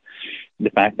have. But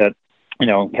the fact that,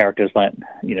 characters that,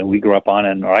 we grew up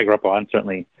on, or I grew up on,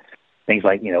 certainly things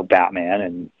like, Batman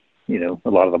and, a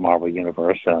lot of the Marvel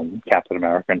Universe, Captain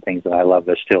America, and things that I love,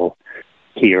 are still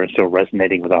here and still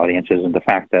resonating with audiences. And the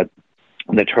fact that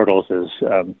the Turtles is,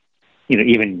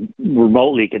 even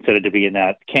remotely considered to be in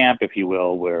that camp, if you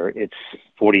will, where it's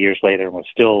 40 years later and we're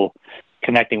still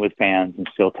connecting with fans and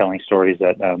still telling stories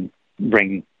that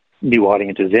bring new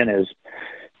audiences in, is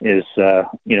is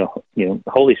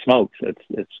holy smokes,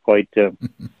 it's quite I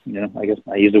guess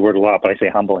I use the word a lot, but I say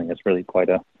humbling. It's really quite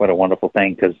a wonderful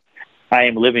thing, because I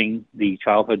am living the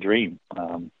childhood dream.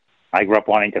 I grew up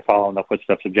wanting to follow in the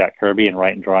footsteps of Jack Kirby and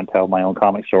write and draw and tell my own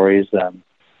comic stories,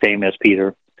 same as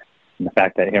Peter. And the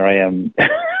fact that here I am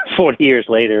 40 years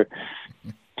later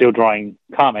still drawing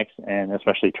comics, and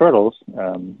especially Turtles,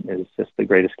 is just the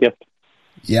greatest gift.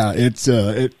 Yeah,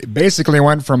 it basically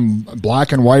went from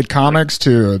black and white comics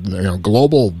to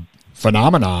global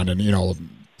phenomenon, and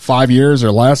 5 years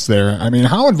or less there. I mean,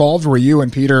 how involved were you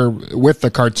and Peter with the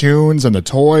cartoons and the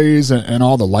toys and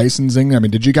all the licensing? I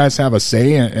mean, did you guys have a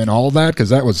say in all that?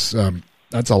 Because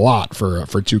that's a lot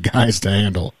for two guys to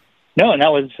handle. No, and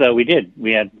that was we did.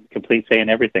 We had complete say in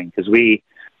everything, because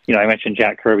I mentioned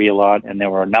Jack Kirby a lot, and there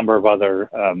were a number of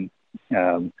other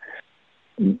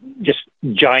just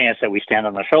giants that we stand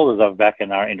on the shoulders of back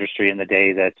in our industry in the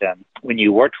day, that when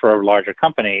you worked for a larger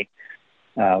company,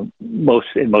 in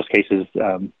most cases,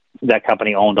 that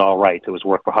company owned all rights. It was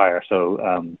work for hire.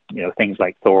 So, things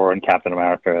like Thor and Captain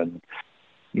America and,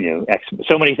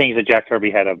 so many things that Jack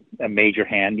Kirby had a major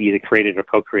hand, either created or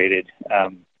co-created.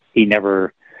 He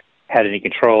never had any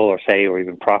control or say or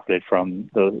even profited from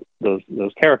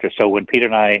those characters. So when Peter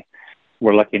and I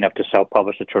were lucky enough to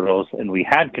self-publish the Turtles, and we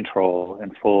had control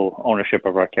and full ownership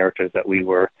of our characters, that we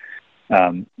were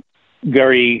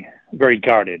very, very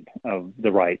guarded of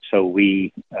the rights. So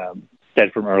we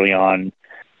said from early on,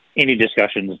 any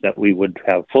discussions, that we would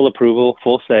have full approval,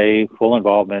 full say, full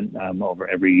involvement over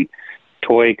every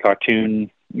toy,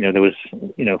 cartoon. There was,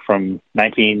 from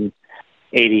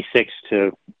 1986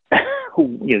 to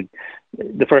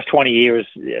the first 20 years,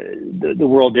 the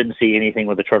world didn't see anything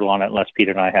with a turtle on it unless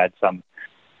Peter and I had some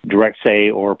direct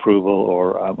say or approval,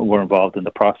 or were involved in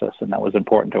the process. And that was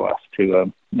important to us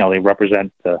to not only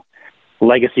represent the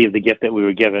legacy of the gift that we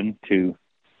were given, to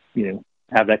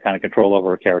have that kind of control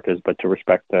over our characters, but to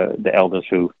respect the elders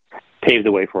who paved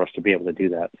the way for us to be able to do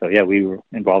that. So yeah, we were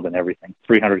involved in everything.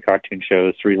 300 cartoon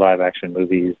shows, 3 live action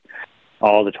movies,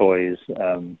 all the toys,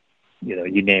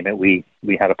 you name it, we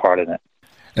had a part in it.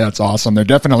 That's awesome. There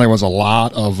definitely was a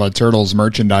lot of Turtles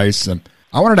merchandise. And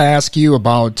I wanted to ask you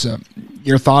about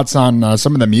your thoughts on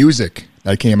some of the music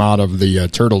that came out of the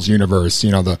Turtles universe,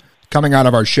 the Coming Out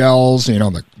of Our Shells,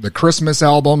 the Christmas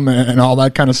album and all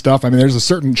that kind of stuff. I mean, there's a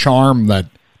certain charm that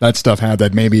stuff had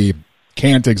that maybe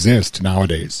can't exist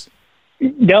nowadays.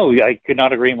 No, I could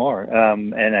not agree more.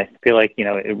 And I feel like,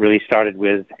 it really started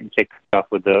with and kicked off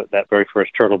with that very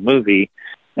first Turtle movie.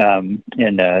 We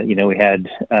had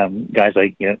guys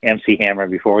like MC Hammer.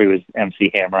 Before he was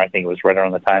MC Hammer, I think it was right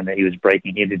around the time that he was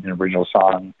breaking. He did an original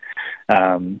song.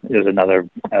 There's another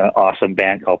awesome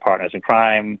band called Partners in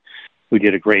Crime, who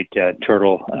did a great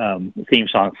Turtle theme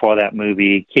song for that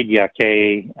movie. Kid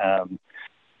Yake,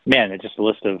 it's just a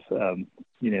list of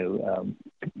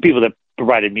people that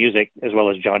provided music, as well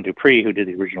as John Dupree, who did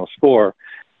the original score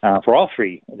for all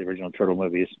 3 of the original Turtle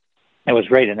movies. It was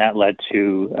great, and that led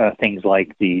to things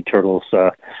like the Turtles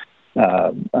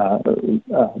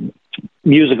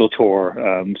musical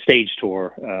tour, stage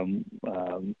tour,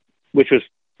 which was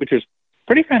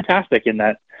pretty fantastic. In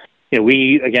that,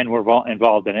 we again were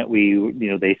involved in it.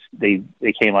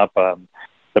 They came up,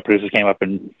 the producers came up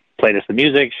and played us the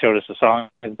music, showed us the song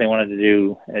that they wanted to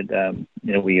do, and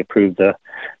we approved the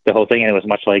whole thing. And it was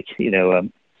much like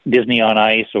Disney on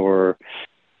Ice, or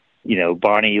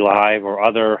Barney Live, or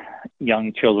other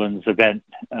young children's event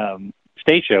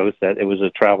stage shows, that it was a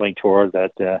traveling tour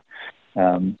that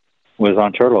was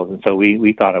on Turtles. And so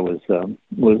we thought it was a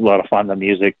lot of fun. The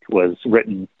music was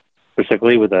written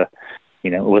specifically with it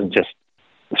wasn't just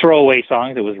throwaway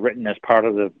songs. It was written as part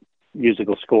of the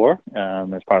musical score,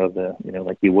 as part of the,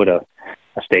 like you would a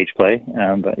stage play.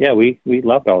 But yeah, we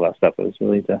loved all that stuff. It was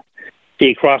really to see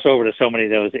it cross over to so many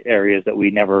of those areas that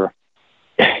we never,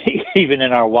 even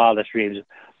in our wildest dreams,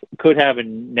 could have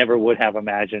and never would have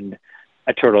imagined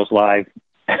a Turtles live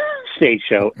stage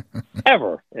show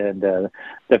ever. And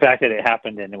the fact that it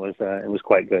happened, and it was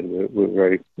quite good.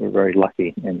 We're very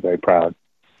lucky and very proud.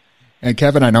 And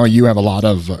Kevin, I know you have a lot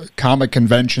of comic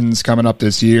conventions coming up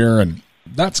this year, and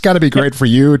that's got to be great for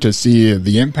you to see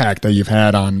the impact that you've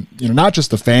had on not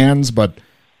just the fans, but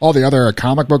all the other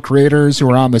comic book creators who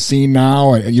are on the scene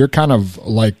now. And you're kind of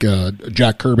like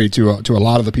Jack Kirby to a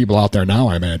lot of the people out there now,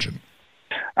 I imagine.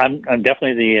 I'm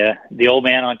definitely the old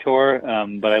man on tour,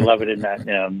 but I love it in that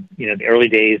the early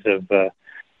days of the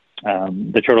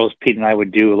Turtles. Pete and I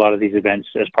would do a lot of these events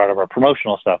as part of our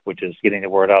promotional stuff, which is getting the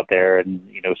word out there and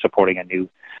supporting a new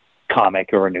comic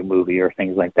or a new movie or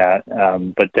things like that.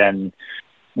 But then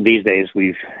these days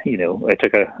I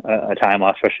took a time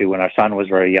off, especially when our son was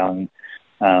very young,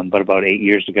 But about 8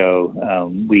 years ago,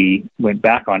 we went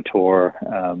back on tour,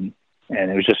 and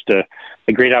it was just a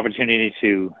great opportunity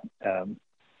to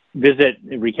visit,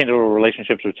 rekindle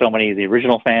relationships with so many of the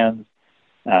original fans,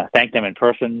 thank them in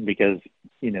person because,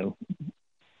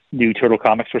 new Turtle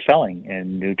comics were selling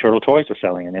and new Turtle toys were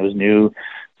selling, and there was new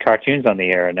cartoons on the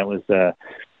air, and it was,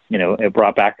 it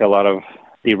brought back a lot of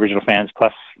the original fans,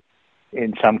 plus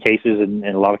in some cases, and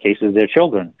in a lot of cases, their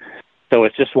children. So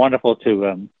it's just wonderful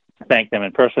to thank them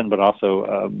in person, but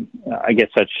also I get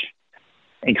such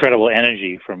incredible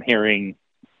energy from hearing,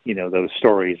 those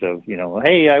stories of,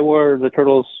 hey, I wore the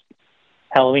Turtles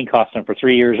Halloween costume for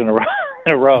 3 years in a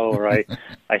row, or I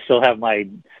still have my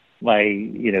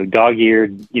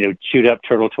dog-eared, chewed up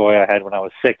turtle toy I had when I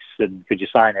was 6, and could you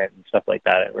sign it and stuff like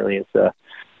that. It really is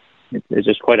it's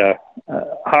just quite a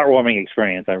heartwarming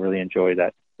experience. I really enjoy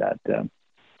that, and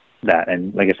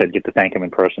like I said, get to thank him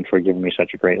in person for giving me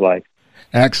such a great life.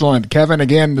 Excellent. Kevin,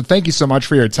 again, thank you so much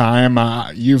for your time.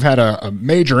 You've had a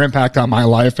major impact on my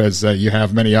life, as you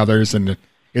have many others, and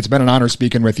it's been an honor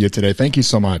speaking with you today. Thank you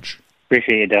so much.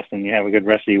 Appreciate you, Dustin. You have a good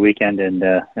rest of your weekend, and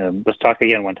let's talk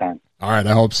again one time. All right,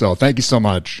 I hope so. Thank you so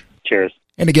much. Cheers.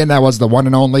 And again, that was the one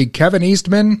and only Kevin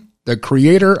Eastman, the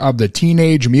creator of the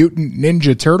Teenage Mutant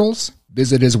Ninja Turtles.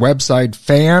 Visit his website,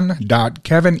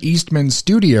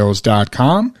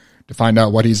 fan.kevineastmanstudios.com, to find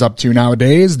out what he's up to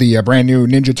nowadays. The brand new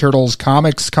Ninja Turtles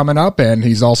comics coming up, and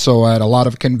he's also at a lot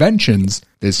of conventions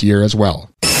this year as well.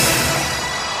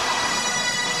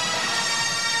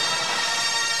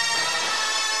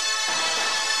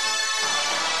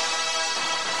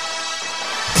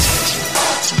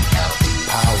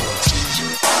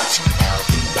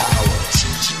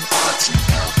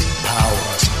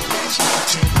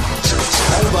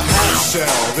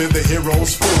 They're the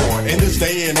heroes for. In this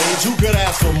day and age, who could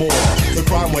ask for more? The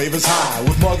crime wave is high,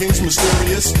 with muggings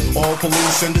mysterious. All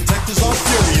police and detectives are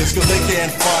furious, cause they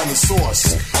can't find the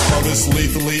source of this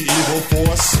lethally evil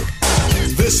force.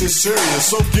 This is serious,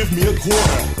 so give me a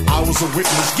quarter. I was a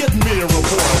witness, get me a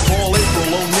reporter. Call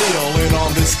April O'Neil in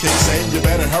on this case, and you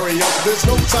better hurry up, there's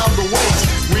no time to wait.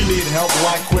 We need help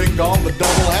like quick on the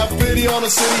double. Have pity on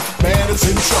the city, man is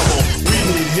in trouble. We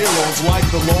need heroes like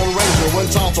the Lone Ranger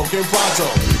when Tonto came pronto,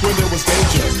 when there was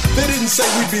danger. They didn't say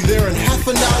we'd be there in half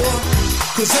an hour,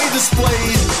 cause they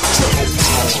displayed turtle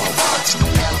power.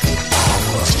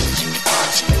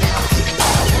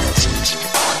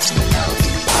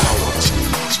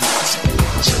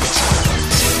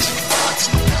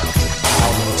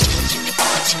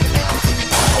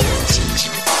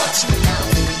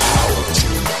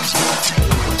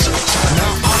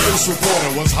 This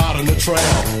reporter was hot on the trail,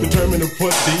 determined to put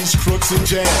these crooks in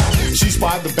jail. She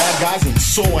spied the bad guys and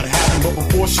saw what happened, but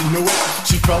before she knew it,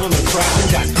 she fell in the trap and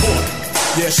got caught.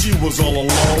 Yeah, she was all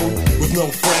alone, with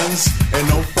no friends and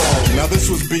no phone. Now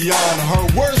this was beyond her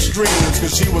worst dreams,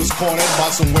 cause she was cornered by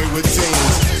some wayward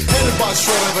teens. Headed by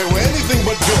Shredder, they were anything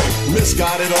but good.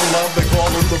 Misguided on love, they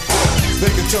called them the Foot. They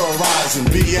could terrorize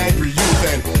and be angry youth,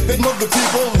 and they'd mug the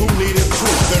people who needed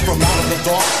proof. Then from out of the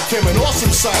dark came an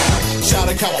awesome sound,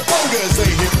 shouting cowabunga as they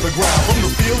hit the ground. From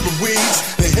the field of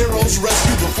weeds, the heroes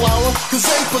rescued the flower, cause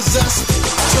they possessed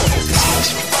turtle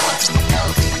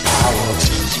power.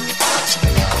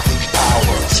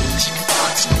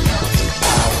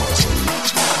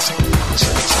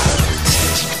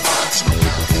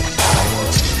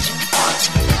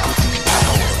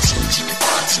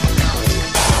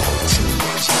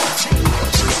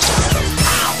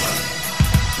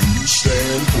 When you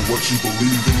stand for what you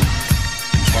believe in,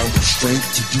 you find the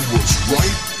strength to do what's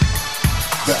right.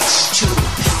 That's turtle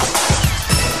power.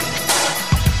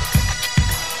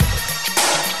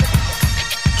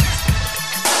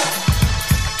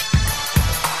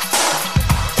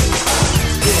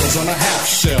 On a half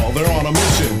shell, they're on a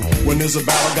mission. When there's a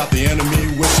battle, got the enemy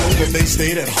wishing that they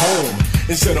stayed at home.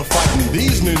 Instead of fighting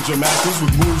these ninja masters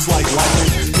with moves like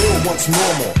lightning, they were once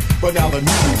normal, but now the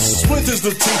mutants. Splinter's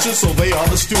the teacher, so they are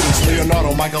the students.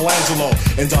 Leonardo, Michelangelo,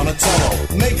 and Donatello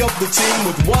make up the team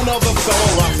with one other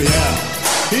fellow, Raphael.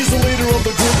 He's the leader of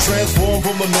the group, transformed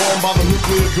from the norm by the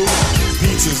nuclear goop.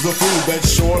 Pizza's the food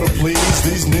that's sure to please.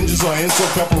 These ninjas are into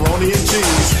pepperoni and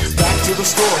cheese. Back to the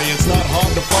story, it's not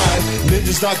hard to find.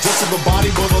 Ninjas not just of the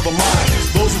body, but of the mind.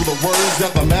 Those were the words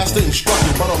that the master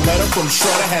instructed, but a letter from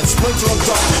Shredder had Splinter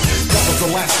abducted. That was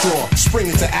the last straw,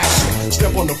 spring into action.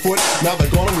 Step on the foot, now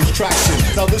they're gonna lose traction.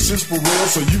 Now this is for real,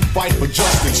 so you fight for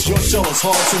justice. Your shell is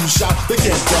hard, so you shout, they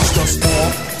can't dust us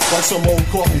off. like some old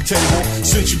coffee table.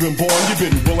 Since you've been born, you've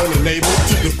been willing and able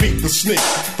to defeat the sneak,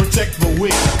 protect the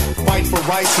weak, fight for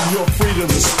rights and your freedom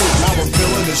to speak. Now the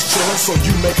villain is chilling, so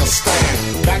you make a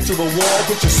stand. Back to the wall,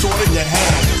 put your sword in your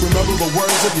hand. Remember the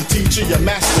words of your teacher, your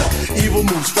master. Evil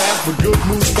moves fast, but good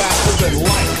moves faster than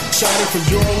light. Shining for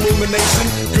your illumination.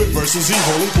 Good versus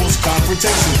evil equals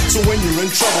confrontation. So when you're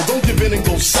in trouble, don't give in and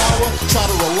go sour. Try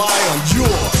to rely on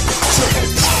your triple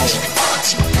power.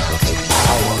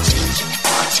 Power.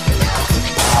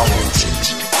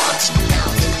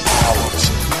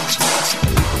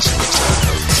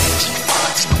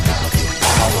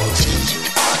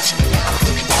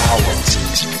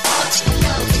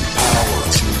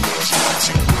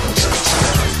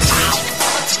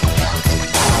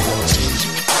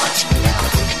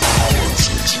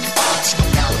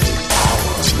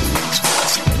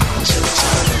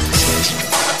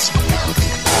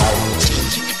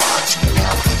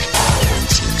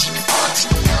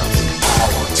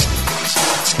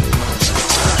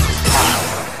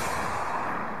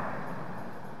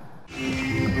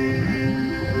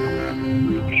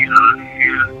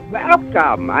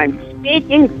 Welcome. I'm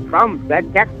speaking from the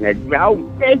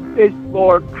Technodrome. This is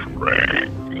for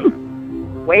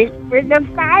wait for the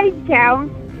 5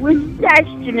 count with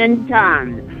Dustin and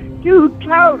Tom. 2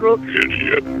 total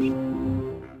idiots.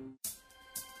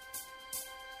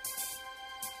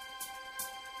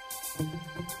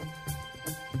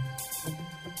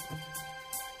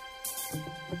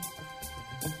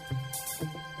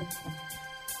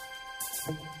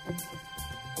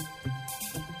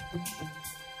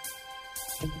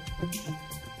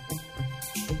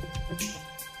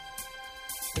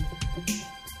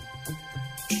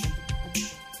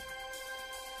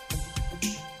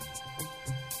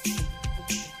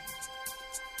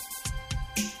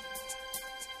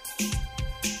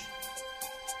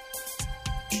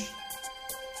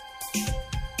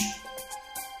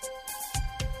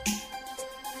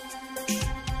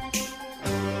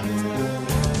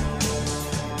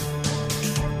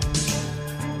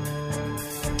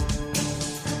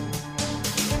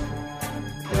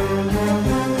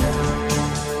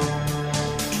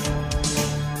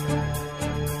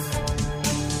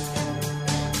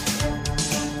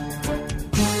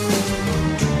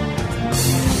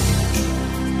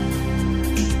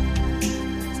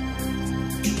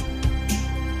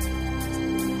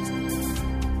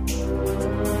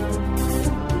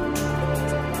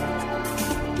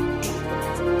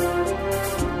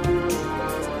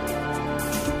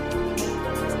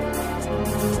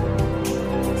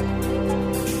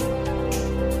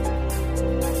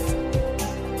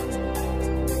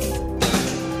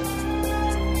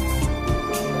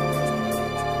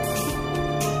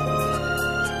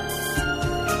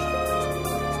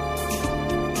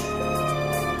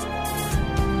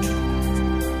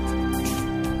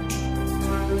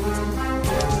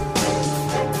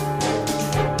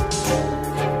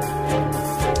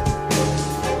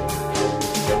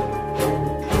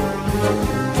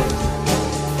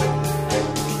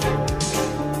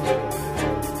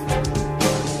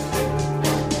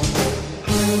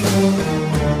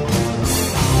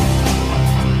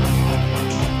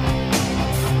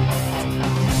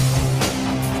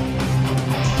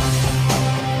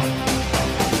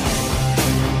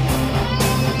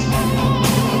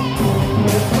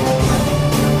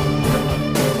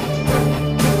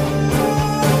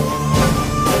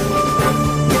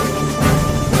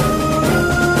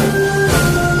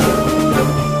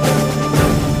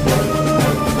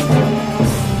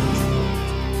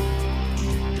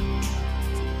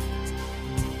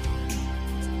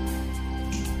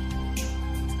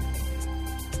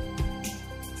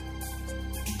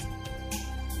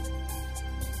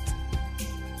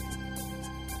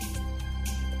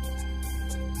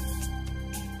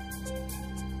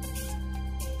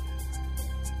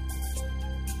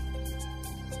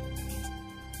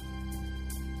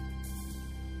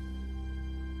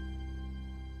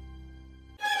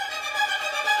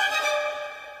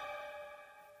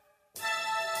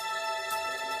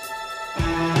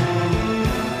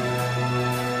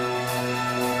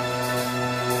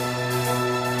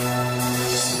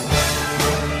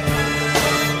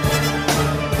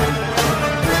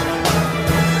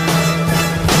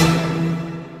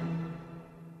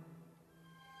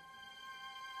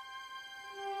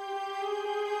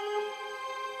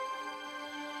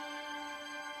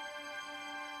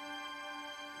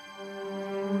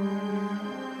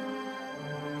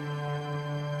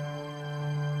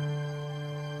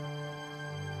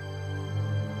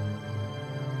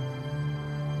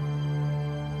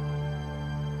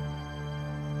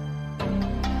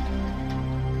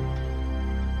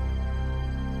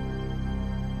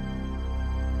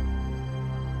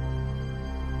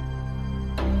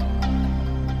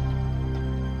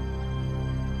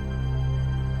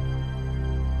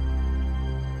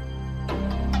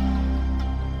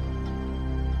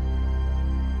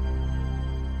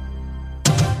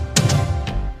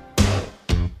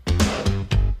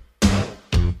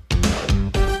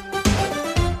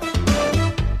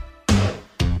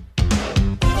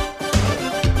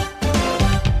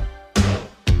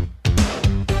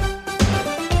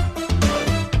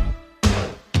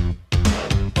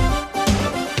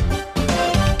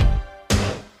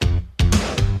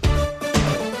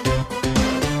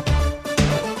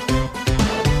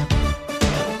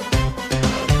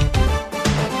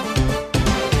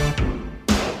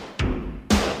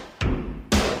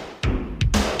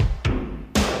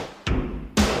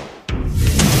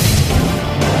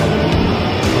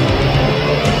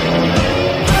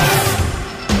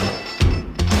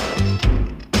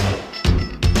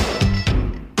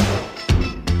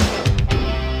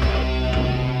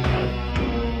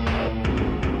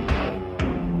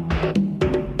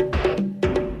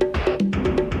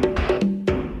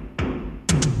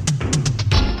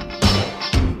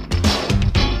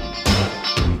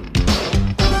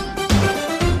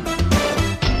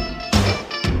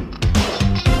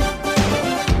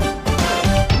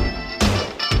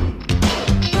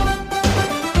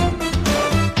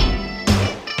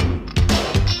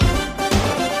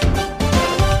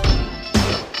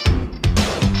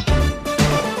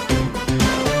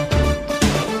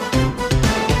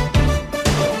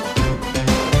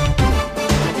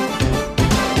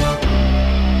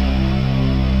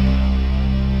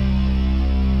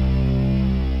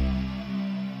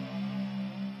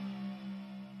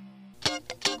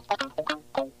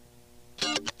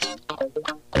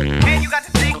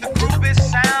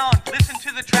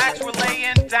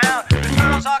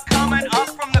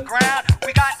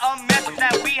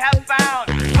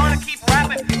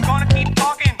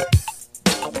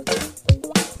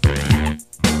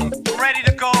 ready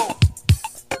to go.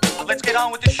 So let's get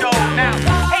on with the show now.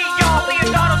 Hey y'all,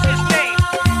 Leonardo's his name.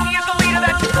 He is the leader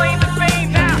that you claim the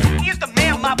fame. Now, he is the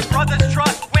man my brothers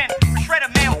trust. When we shred a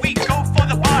man, we go for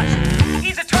the bus.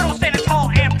 He's a turtle standing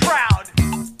tall and proud.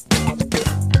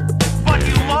 But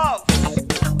he loves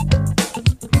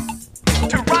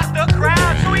to rock the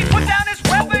crowd. So he put down his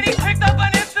weapon, he picked up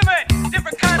an instrument.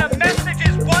 Different kind of message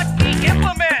is what he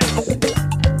implements.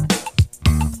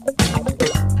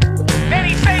 Then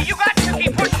he say, you got to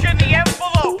keep pushing the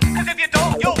envelope. Cause if you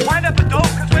don't, you'll wind up a dope.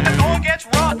 Cause when the going gets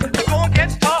rough, the going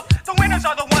gets tough, the winners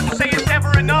are the ones who say it's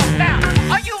never enough. Now,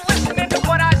 are you listening to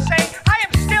what I say? I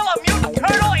am still a mutant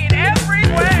turtle in every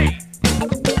way.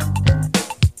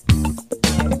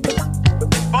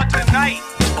 But tonight,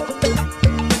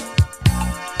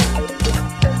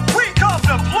 we come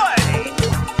to play.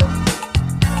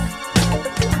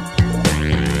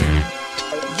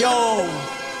 Yo,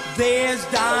 there's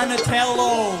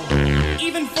Donatello.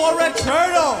 Even for a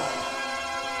turtle,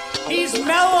 he's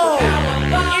mellow.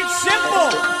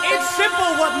 It's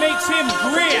simple what makes him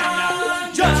grin.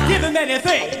 Just give him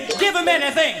anything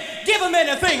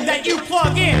that you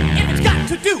plug in. If it's got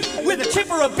to do with a chip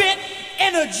or a bit,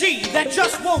 energy that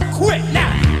just won't quit.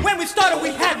 Now, when we started, we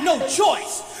had no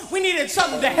choice. We needed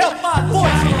something to help our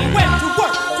voice, and we went to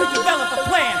work to develop a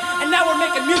plan. And now we're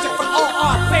making music for all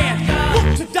our fans.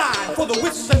 Look to die for the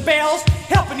whistles and bells,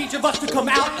 helping each of us to come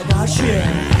out of our shell.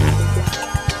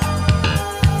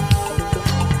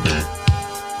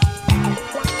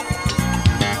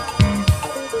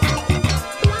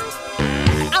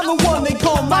 I'm the one they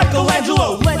call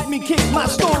Michelangelo. Let me kick my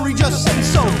story, just say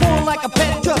so. Born like a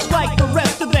pet, just like the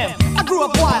rest of them. I grew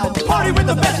up wild, party with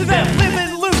the best of them.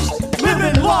 Living loose,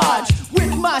 living large.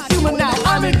 With my humor now,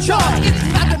 I'm in charge.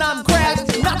 It's not that I'm crass,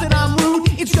 not that I'm rude.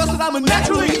 It's just that I'm a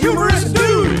naturally humorous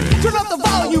dude. Turn up the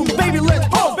volume, baby, let's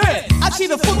pump it. I see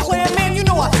the Foot Clan, man, you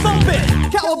know I thump it.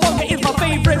 Cowabunga is my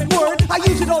favorite word. I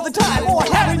use it all the time, or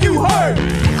haven't you heard?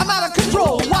 I'm out of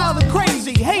control, wild and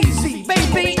crazy, hazy,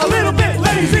 baby, a little bit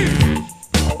lazy.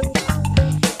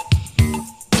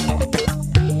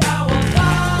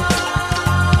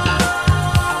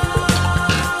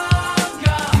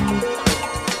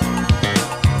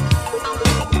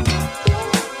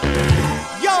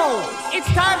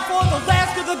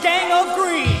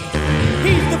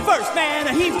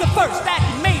 He's the first that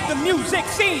made the music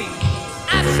scene.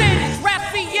 I said it's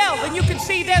Raphael, and you can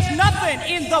see there's nothing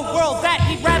in the world that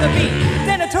he'd rather be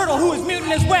than a turtle who is mutant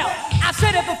as well. I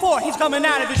said it before, he's coming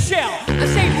out of his shell. I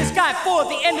saved this guy for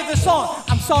the end of the song.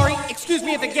 I'm sorry, excuse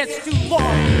me if it gets too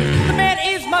long. The man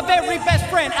is my very best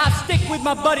friend. I stick with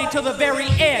my buddy till the very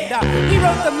end. He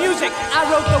wrote the music, I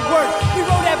wrote the words. We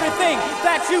wrote everything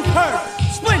that you've heard.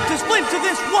 Splinter,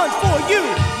 this one's for you.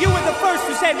 You were the first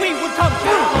who said we would come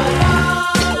through.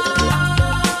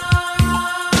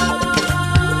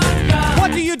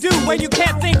 What do you do when you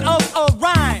can't think of a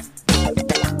rhyme?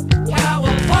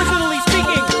 Personally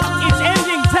speaking, it's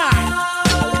ending time.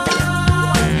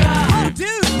 Oh,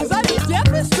 dude, was I the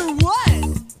deafest or what?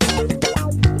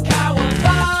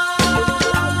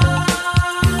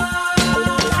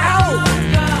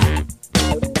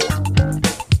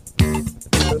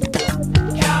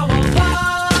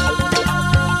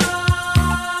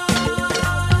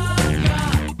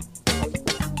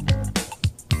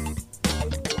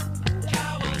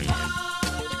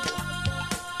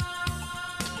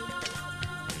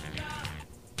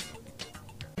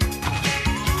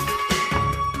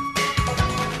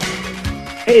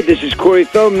 Hey, this is Corey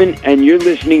Feldman, and you're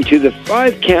listening to The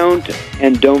 5 Count,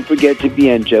 and don't forget to be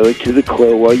angelic to the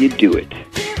core while you do it.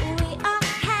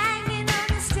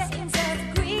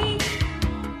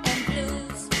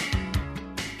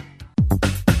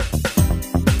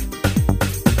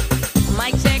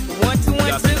 Mic check, 1, 2,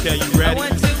 1, 2. Okay, you ready? 1,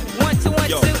 2, 1, 2, 1,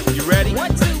 2. Yo, you ready?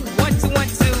 1, 2, 1, 2, 1,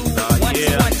 2. 1, 2,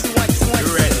 1, 2, 1, 2, 1, 2.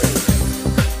 You ready?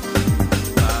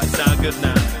 Sound good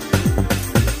now.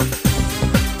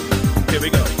 Here we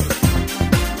go.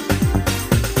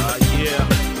 Yeah.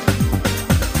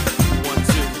 1,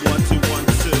 2, 1, 2, 1,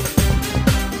 2.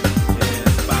 Yeah,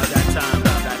 it's about that time,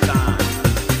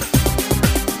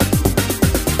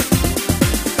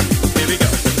 Here we go.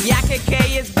 Yaka K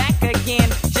is back again.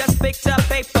 Just picked up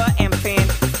paper and pen.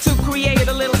 2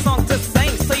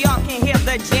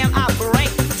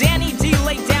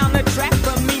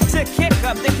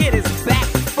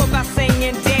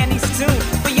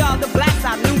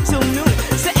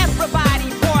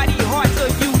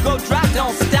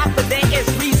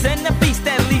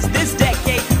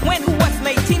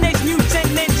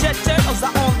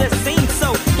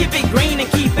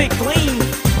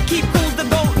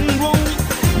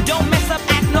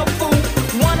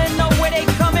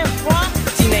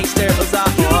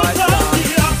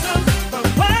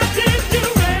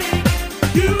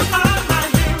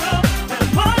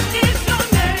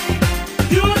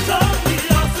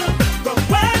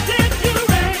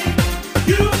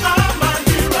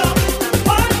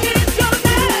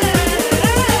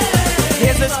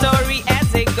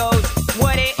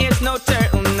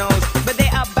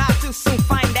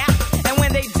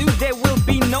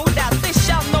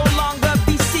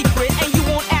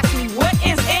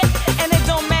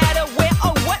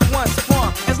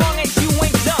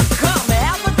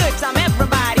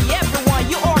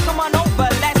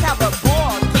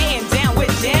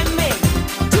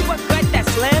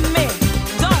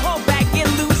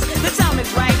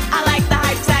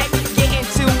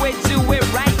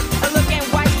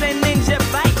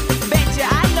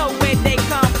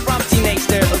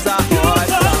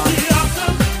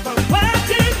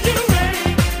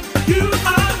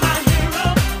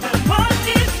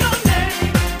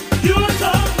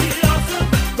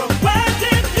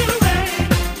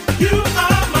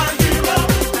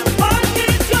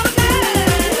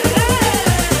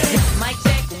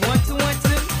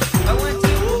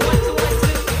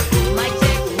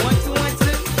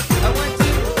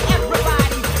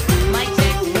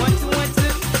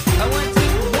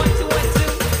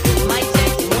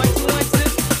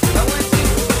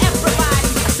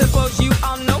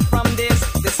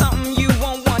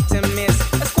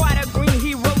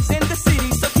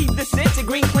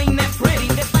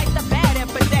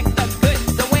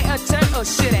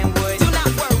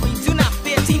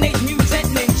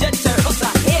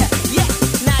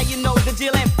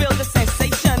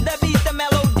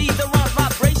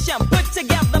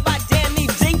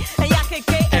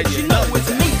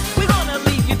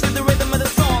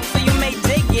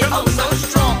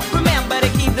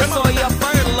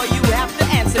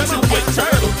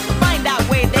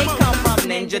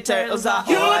 Ninja Turtles are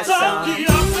You are awesome. totally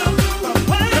awesome. From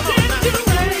where did you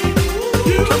reign?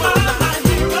 You are my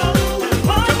hero. And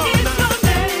what is your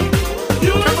name?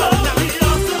 You are totally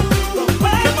awesome. From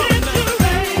where did you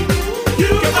reign?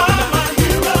 You are my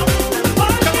hero. And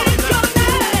what is your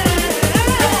name?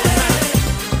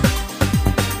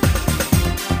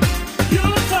 You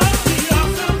are totally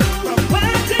awesome. From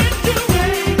where did you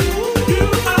reign? You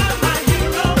are my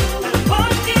hero. And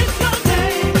what is your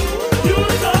name? You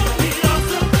are totally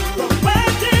awesome. From where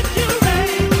did you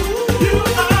reign? You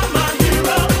are my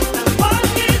hero. And what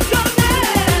is your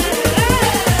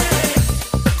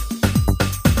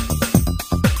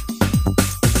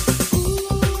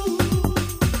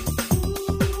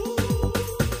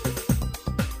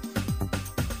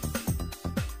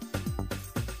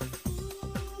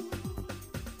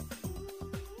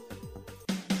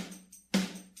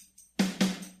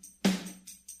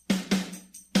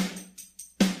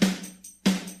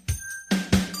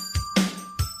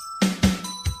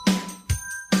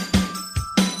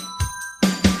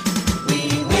We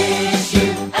wish you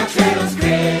a Turtles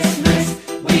Christmas.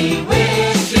 We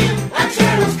wish you a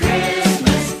Turtles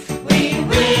Christmas. We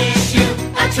wish you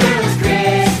a Turtles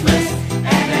Christmas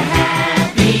and a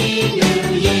Happy New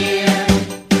Year.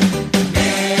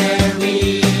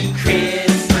 Merry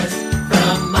Christmas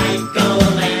from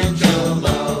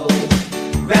Michelangelo,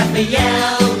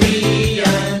 Raphael,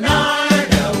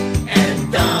 Leonardo, and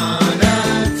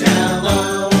Donatello.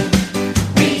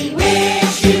 We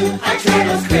wish you a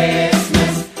Turtles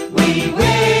Christmas. We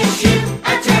wish you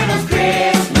a Turtles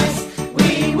Christmas.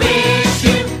 We wish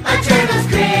you a Turtles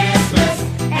Christmas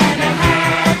and a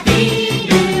Happy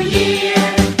New Year.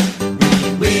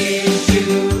 We wish you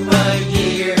a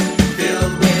year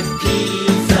filled with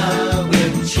pizza,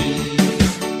 with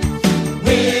cheese,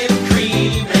 with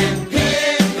cream and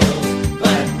pickles,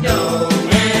 but no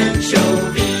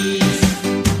anchovies.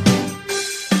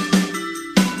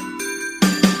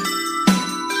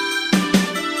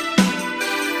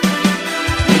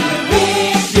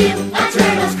 Wish you a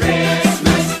Turtles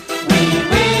Christmas. We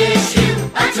wish you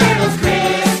a Turtles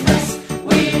Christmas.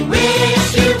 We wish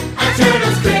you a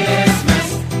Turtles Christmas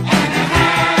and a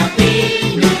Happy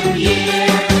New Year.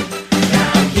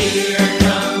 Now here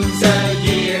comes a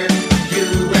year you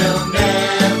will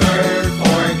never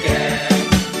forget.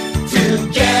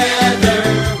 Together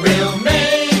we'll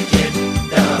make it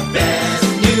the best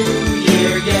New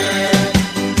Year yet.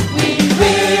 We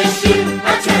wish you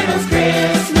a Turtles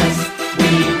Christmas.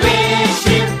 We wish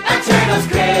you a Turtles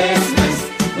Christmas.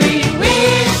 We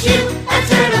wish you a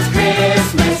Turtles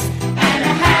Christmas and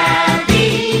a Happy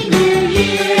New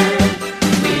Year.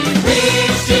 We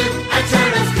wish you a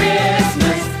Turtles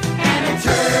Christmas and a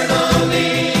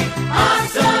totally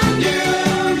awesome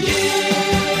New Year.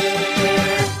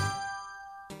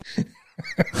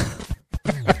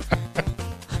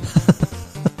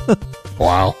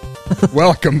 Wow.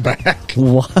 Welcome back.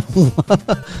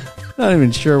 Not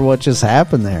even sure what just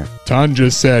happened there. Ton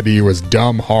just said he was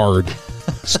dumb hard,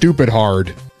 stupid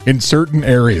hard in certain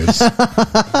areas.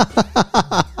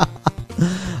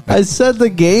 I said the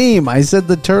game. I said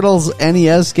the Turtles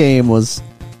NES game was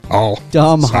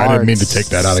dumb so hard. I didn't mean to take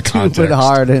that out of context. Stupid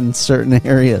hard in certain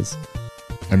areas.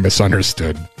 I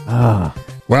misunderstood. Ah.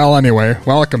 Well, anyway,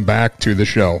 welcome back to the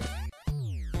show.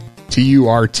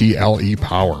 TURTLE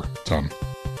Power, Tom.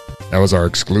 That was our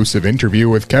exclusive interview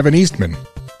with Kevin Eastman.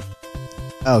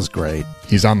 That was great.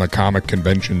 He's on the comic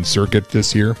convention circuit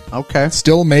this year. Okay.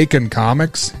 Still making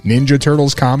comics, Ninja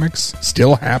Turtles comics,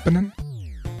 still happening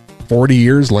 40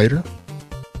 years later.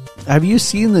 Have you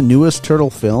seen the newest Turtle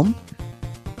film?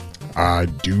 I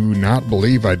do not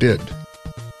believe I did.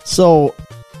 So,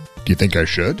 do you think I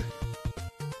should?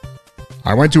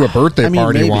 I went to a birthday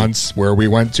party maybe. once where we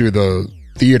went to the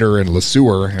theater in Le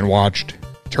Sueur and watched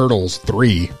Turtles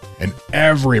 3, and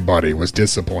everybody was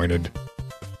disappointed.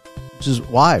 Just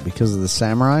why? Because of the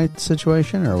samurai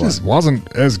situation, or what? Just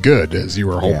wasn't as good as you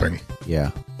were hoping. Yeah.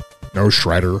 No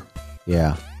Shredder.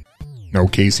 Yeah. No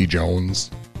Casey Jones.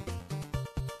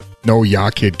 No Ya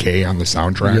Kid K on the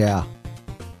soundtrack. Yeah.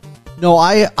 No,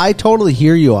 I totally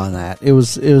hear you on that. It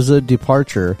was a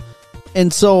departure.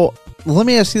 And so let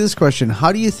me ask you this question.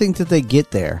 How do you think that they get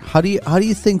there? How do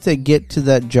you think they get to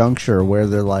that juncture where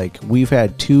they're like, we've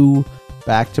had 2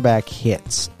 back-to-back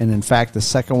hits, and in fact the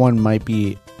second one might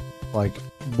be like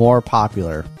more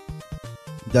popular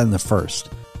than the first.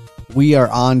 We are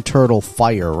on Turtle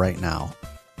Fire right now.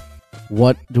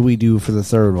 What do we do for the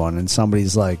third one? And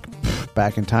somebody's like,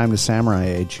 Back in Time to Samurai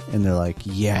Age, and they're like,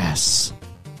 yes.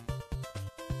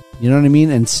 You know what I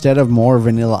mean? Instead of more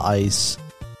Vanilla Ice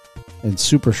and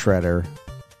Super Shredder,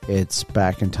 it's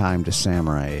Back in Time to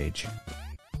Samurai Age.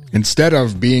 Instead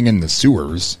of being in the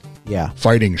sewers, Yeah.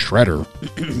 fighting Shredder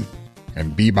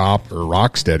and Bebop or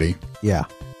Rocksteady, Yeah.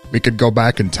 we could go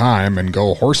back in time and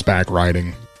go horseback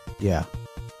riding. Yeah.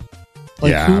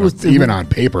 Even on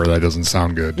paper, that doesn't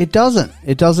sound good. It doesn't.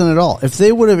 It doesn't at all. If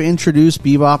they would have introduced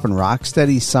Bebop and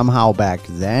Rocksteady somehow back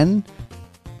then,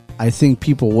 I think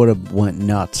people would have went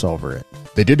nuts over it.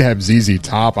 They did have ZZ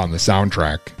Top on the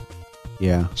soundtrack.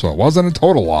 Yeah. So it wasn't a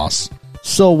total loss.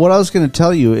 So what I was going to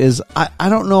tell you is I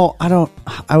don't know.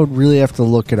 I would really have to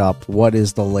look it up. What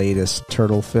is the latest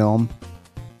Turtle film?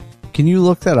 Can you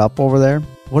look that up over there?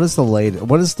 What is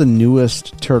the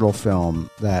newest Turtle film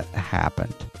that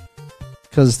happened?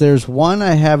 Because there's one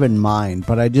I have in mind,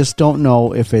 but I just don't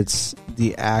know if it's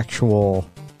the actual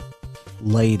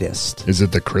latest. Is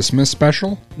it the Christmas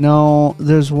special? No,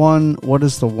 there's one. What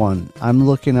is the one? I'm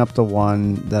looking up the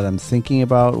one that I'm thinking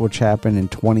about, which happened in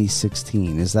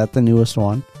 2016. Is that the newest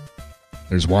one?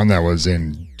 There's one that was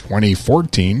in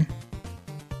 2014.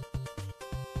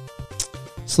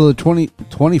 So the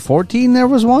 2014 there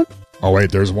was one? Oh,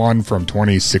 wait, there's one from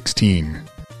 2016.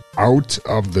 Out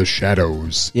of the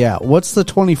Shadows. Yeah, what's the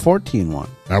 2014 one?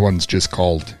 That one's just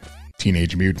called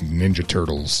Teenage Mutant Ninja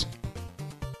Turtles.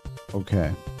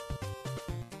 Okay.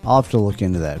 I'll have to look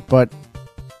into that. But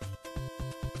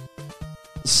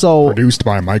so produced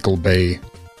by Michael Bay.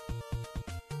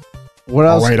 What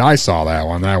else? Oh, wait, I saw that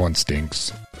one. That one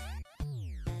stinks.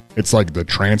 It's like the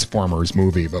Transformers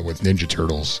movie, but with Ninja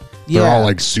Turtles. They're Yeah. all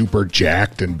like super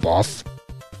jacked and buff.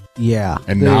 Yeah.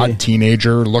 And not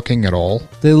teenager looking at all.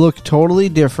 They look totally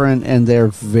different, and they're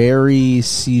very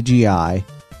CGI.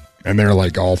 And they're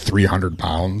like all 300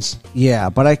 pounds. Yeah,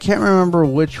 but I can't remember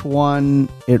which one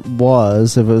it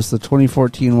was, if it was the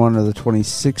 2014 one or the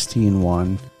 2016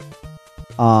 one.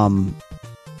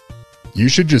 You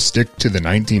should just stick to the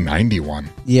 1990 one.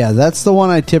 Yeah, that's the one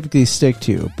I typically stick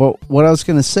to. But what I was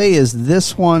going to say is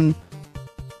this one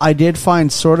I did find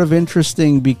sort of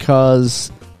interesting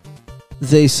because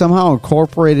they somehow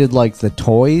incorporated like the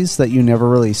toys that you never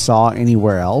really saw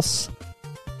anywhere else.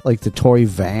 Like the toy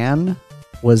van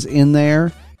was in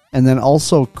there, and then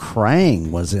also Krang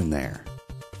was in there.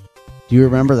 Do you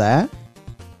remember that?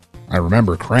 I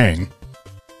remember Krang.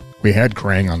 We had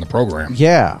Krang on the program.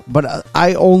 Yeah, but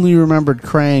I only remembered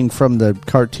Krang from the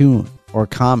cartoon or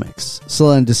comics. So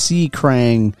then to see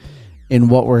Krang in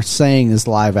what we're saying is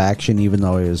live action, even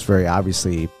though it was very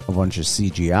obviously a bunch of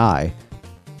CGI,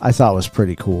 I thought was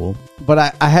pretty cool.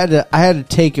 But I had to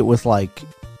take it with like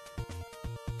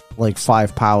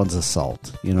 5 pounds of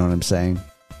salt. You know what I'm saying?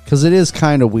 Because it is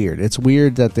kind of weird. It's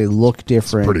weird that they look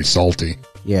different. It's pretty salty.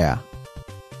 Yeah.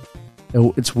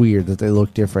 It's weird that they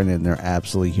look different and they're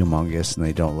absolutely humongous and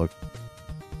they don't look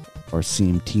or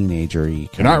seem teenager-y.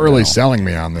 You're not really selling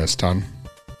me on this, Ton.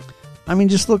 I mean,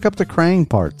 just look up the Krang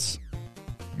parts.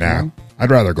 Nah, I'd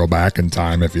rather go back in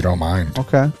time if you don't mind.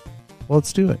 Okay. Well,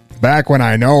 let's do it. Back when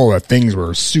I know that things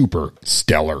were super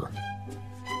stellar.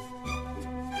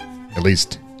 At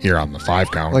least here on the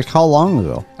 5 count. Like how long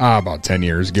ago? About 10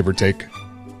 years, give or take.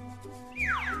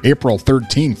 April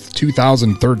 13th,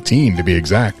 2013 to be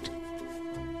exact.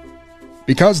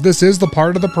 Because this is the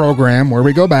part of the program where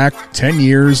we go back 10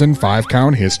 years in 5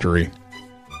 count history.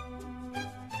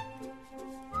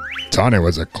 Ton, it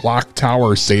was a clock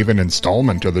tower saving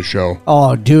installment of the show.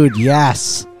 Oh, dude,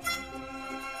 yes.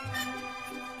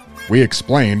 We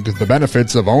explained the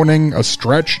benefits of owning a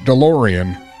stretch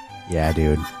DeLorean. Yeah,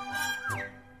 dude.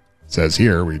 Says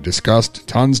here, we discussed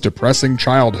Ton's depressing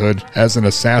childhood as an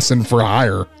assassin for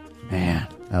hire. Man,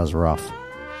 that was rough.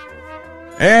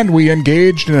 And we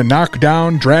engaged in a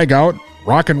knockdown, drag-out,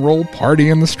 rock and roll party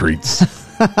in the streets.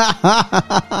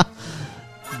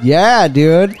 Yeah,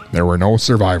 dude. There were no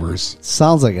survivors.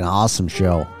 Sounds like an awesome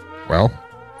show. Well,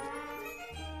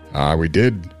 we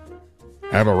did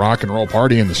have a rock and roll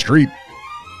party in the street,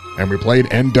 and we played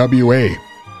NWA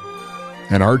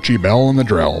and Archie Bell and the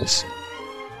Drells.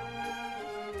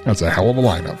 That's a hell of a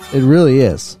lineup. It really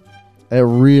is. It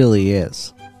really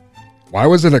is. Why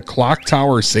was it a clock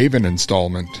tower saving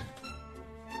installment?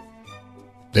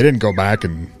 They didn't go back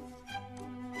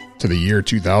to the year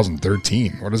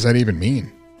 2013. What does that even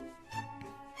mean?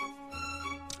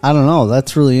 I don't know.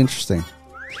 That's really interesting.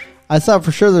 I thought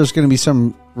for sure there's going to be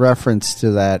some reference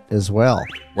to that as well.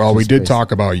 Well, we did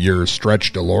talk about your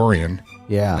stretch DeLorean.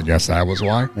 Yeah. I guess that was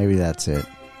why. Maybe that's it.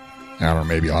 I don't know.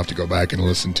 Maybe I'll have to go back and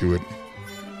listen to it.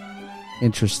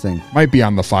 Interesting. Might be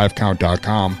on the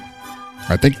 5count.com.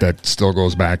 I think that still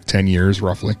goes back 10 years,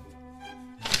 roughly.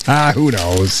 Who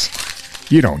knows?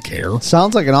 You don't care.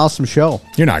 Sounds like an awesome show.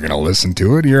 You're not going to listen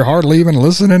to it. You're hardly even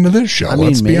listening to this show. I mean,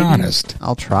 Let's be maybe. honest.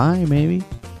 I'll try, maybe.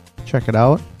 Check it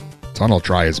out. Ton will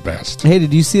try his best. Hey,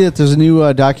 did you see that there's a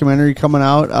new documentary coming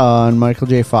out on Michael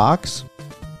J. Fox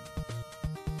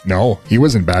No, he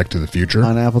was in Back to the Future.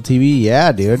 on Apple TV?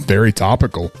 Yeah, dude. Very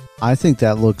topical. I think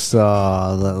that looks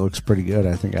pretty good.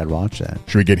 I think I'd watch that.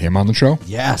 Should we get him on the show?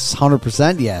 Yes,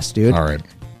 100% yes, dude. All right.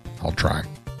 I'll try.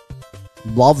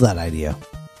 Love that idea.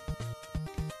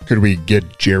 Could we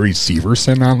get Jerry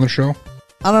Severson on the show?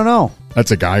 I don't know. That's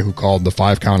a guy who called the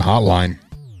 5-count hotline.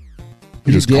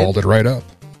 He just did? called it right up.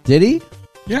 Did he?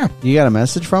 Yeah. You got a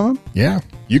message from him? Yeah.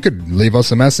 You could leave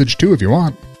us a message too if you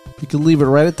want. You can leave it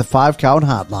right at the 5-count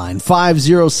hotline,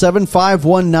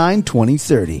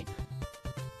 507-519-2030.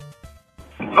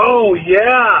 Oh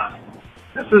yeah,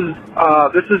 this is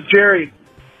Jerry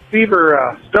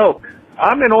Fever Stoke.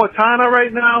 I'm in Owatonna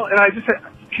right now, and I just had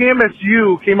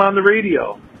KMSU came on the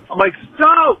radio. I'm like,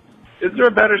 Stoke, is there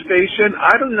a better station?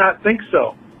 I do not think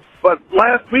so. But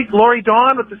last week, Lori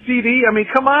Dawn with the CD. I mean,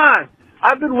 come on.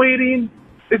 I've been waiting.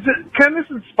 Can this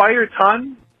inspire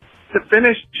Ton to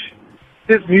finish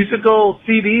his musical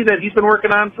CD that he's been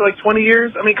working on for like 20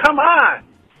 years? I mean, come on.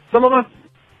 Some of us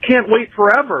can't wait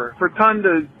forever for Ton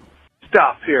to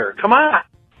stuff here. Come on.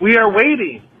 We are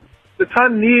waiting. The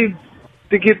Ton needs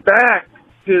to get back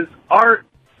his art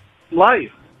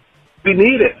life. We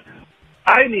need it.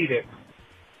 I need it.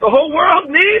 The whole world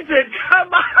needs it.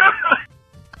 Come on.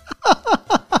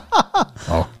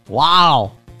 Oh.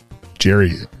 Wow.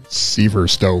 Jerry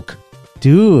Severstoke.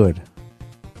 Dude.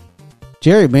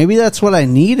 Jerry, maybe that's what I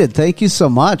needed. Thank you so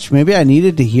much. Maybe I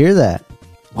needed to hear that.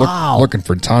 Wow. Looking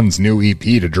for Ton's new EP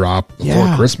to drop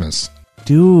before Christmas.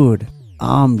 Dude.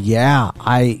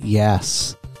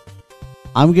 Yes.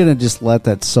 I'm going to just let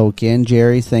that soak in,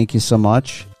 Jerry. Thank you so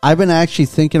much. I've been actually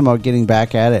thinking about getting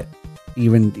back at it.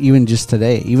 Even just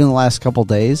today, even the last couple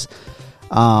days.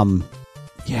 I'm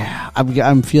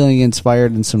feeling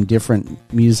inspired in some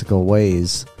different musical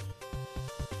ways.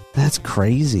 That's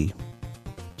crazy.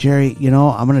 Jerry,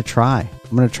 I'm going to try.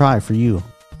 I'm going to try for you.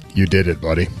 You did it,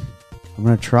 buddy. I'm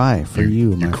going to try for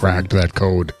you. You cracked that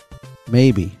code.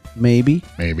 Maybe.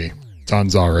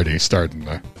 Ton's already starting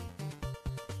to...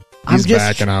 He's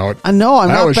backing out. I know, I'm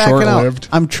not backing short-lived.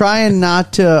 out. I'm trying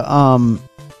not to,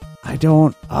 I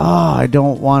don't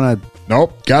want to...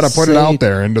 Nope, got to put it out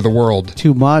there into the world.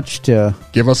 Too much to...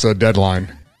 Give us a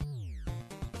deadline.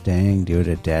 Dang, dude,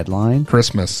 a deadline?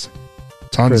 Christmas.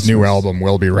 Ton's new album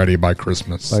will be ready by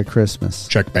Christmas. By Christmas.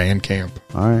 Check Bandcamp.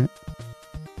 All right.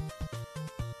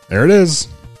 There it is.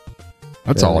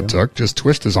 That's all it took. Just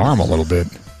twist his arm a little bit.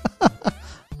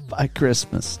 By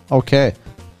Christmas. Okay.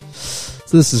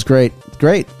 So this is great.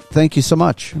 Great. Thank you so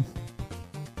much.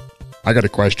 I got a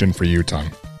question for you,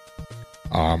 Ton.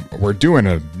 We're doing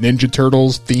a Ninja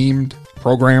Turtles themed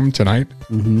program tonight.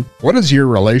 Mm-hmm. What is your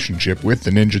relationship with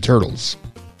the Ninja Turtles?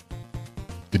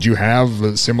 Did you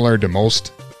have similar to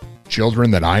most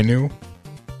children that I knew?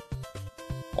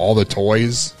 All the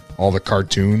toys, all the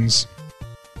cartoons,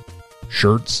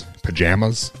 shirts,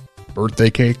 pajamas, birthday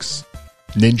cakes,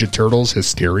 Ninja Turtles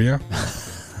hysteria?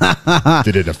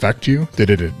 Did it affect you? Did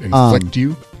it inflict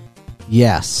you?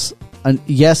 Yes.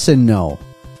 Yes and no.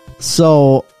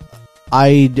 So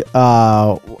I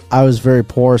was very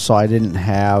poor, so I didn't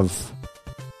have...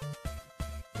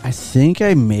 I think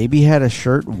I maybe had a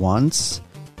shirt once,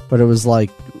 but it was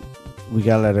like we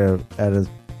got it at a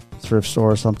thrift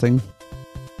store or something,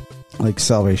 like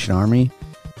Salvation Army.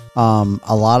 A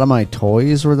lot of my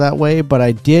toys were that way, but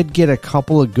I did get a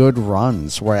couple of good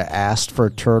runs where I asked for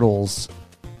turtles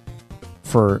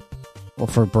for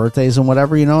birthdays and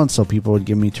whatever, and so people would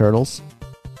give me turtles.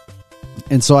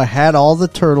 And so I had all the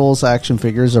Turtles action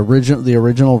figures, the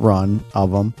original run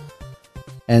of them.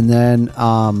 And then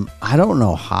I don't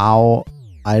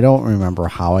remember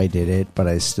how I did it, but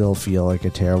I still feel like a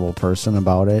terrible person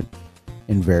about it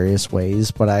in various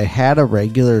ways. But I had a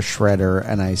regular shredder,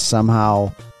 and I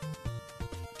somehow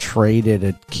traded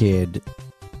a kid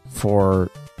for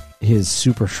his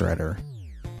super shredder.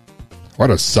 What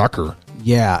a sucker.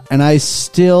 Yeah, and I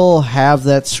still have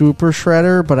that super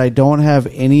shredder, but I don't have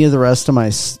any of the rest of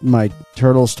my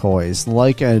Turtles toys.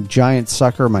 Like a giant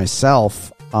sucker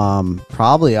myself,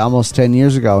 probably almost 10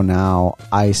 years ago now,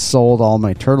 I sold all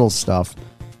my Turtles stuff.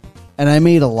 And I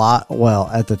made a lot. Well,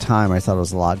 at the time, I thought it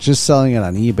was a lot. Just selling it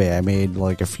on eBay, I made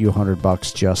like a few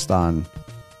 $100 just on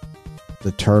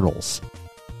the Turtles.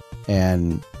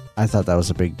 And I thought that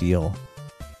was a big deal.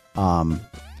 Now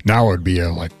it would be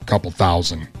like a couple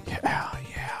thousand. Yeah.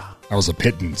 That was a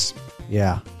pittance.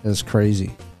 Yeah, it was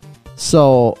crazy.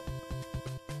 So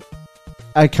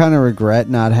I kind of regret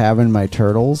not having my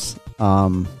Turtles.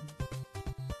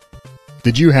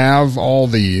 Did you have all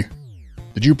the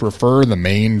Did you prefer the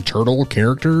main turtle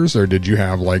characters, or did you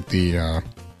have like the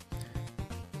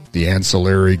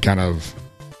ancillary kind of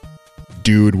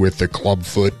dude with the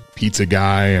clubfoot pizza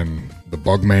guy and the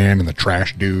bug man and the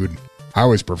trash dude? I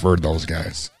always preferred those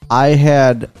guys. I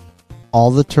had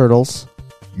all the turtles.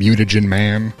 Mutagen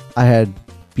Man. I had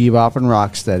Bebop and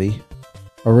Rocksteady.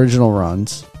 Original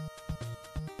runs.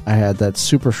 I had that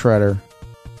Super Shredder.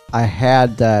 I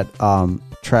had that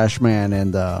Trash Man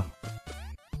and the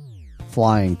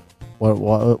flying. What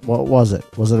was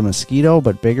it? Was it a mosquito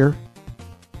but bigger?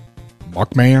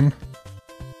 Muckman.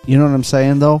 You know what I'm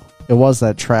saying though? It was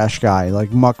that trash guy,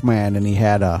 like Muckman, and he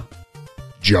had a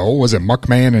Joe. Was it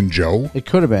Muckman and Joe? It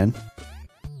could have been.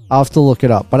 I'll have to look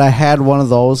it up. But I had one of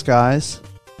those guys.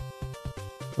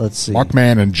 Let's see.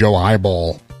 Muckman and Joe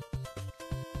Eyeball.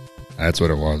 That's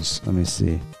what it was. Let me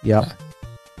see. Yep.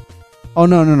 Oh,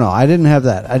 no. I didn't have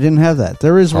that.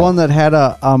 There is one that had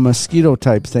a mosquito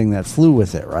type thing that flew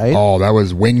with it, right? Oh, that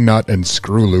was Wingnut and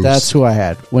Screwloose. That's who I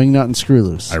had. Wingnut and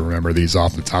Screwloose. I remember these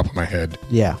off the top of my head.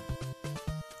 Yeah.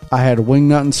 I had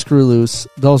Wingnut and Screwloose.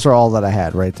 Those are all that I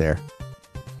had right there.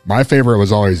 My favorite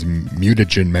was always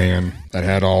Mutagen Man. That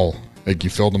had all, like you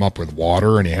filled them up with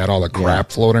water and he had all the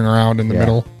crap floating around in the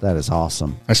middle. That is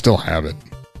awesome. I still have it.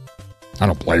 I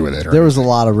don't play with it. There was a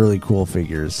lot of really cool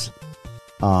figures.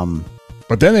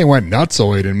 But then they went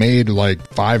nutsoid and made like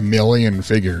 5 million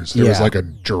figures. There was like a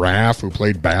giraffe who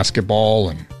played basketball,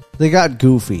 and they got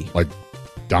goofy. Like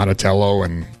Donatello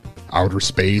and Outer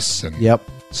Space and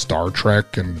Star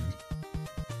Trek. And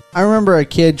I remember a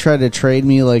kid tried to trade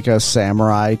me like a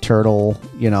samurai turtle.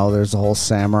 You know, there's a whole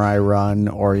samurai run,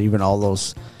 or even all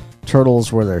those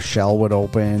turtles where their shell would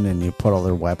open and you put all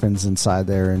their weapons inside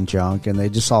there and junk, and they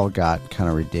just all got kind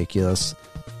of ridiculous.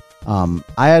 I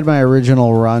had my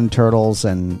original run turtles,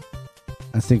 and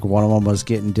I think one of them was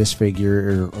getting disfigured,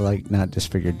 or like not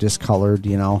disfigured, discolored.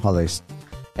 You know how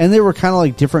and they were kind of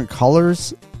like different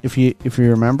colors. If you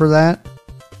remember that,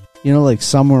 you know, like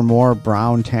some were more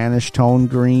brown tannish tone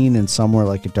green, and some were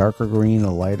like a darker green,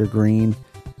 a lighter green.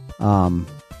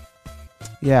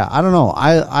 Yeah, I don't know.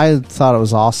 I thought it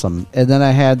was awesome. And then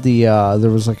I had the there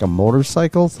was like a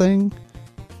motorcycle thing,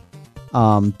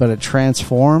 but it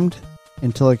transformed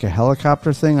into like a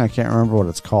helicopter thing. I can't remember what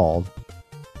it's called.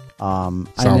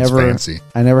 Sounds fancy.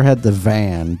 I never had the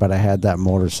van, but I had that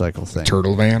motorcycle thing.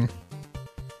 Turtle van.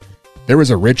 There was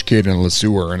a rich kid in Le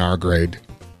Sueur in our grade.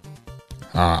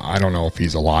 I don't know if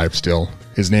he's alive still.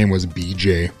 His name was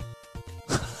BJ.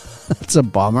 That's a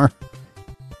bummer.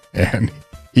 And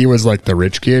he was like the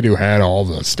rich kid who had all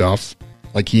the stuff.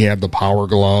 Like he had the power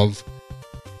glove.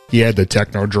 He had the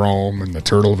Technodrome and the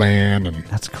turtle van. And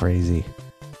that's crazy.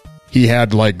 He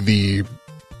had like the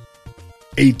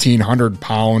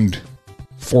 1,800-pound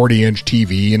 40-inch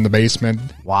TV in the basement.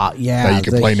 Wow, yeah. That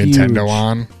you could play Nintendo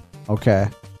on. Okay.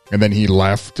 And then he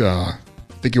left, I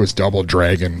think it was Double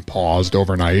Dragon, paused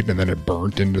overnight, and then it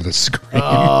burnt into the screen.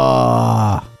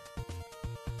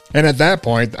 And at that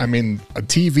point, I mean, a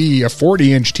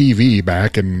 40-inch TV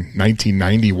back in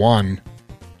 1991,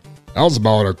 that was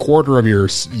about a quarter of your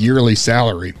yearly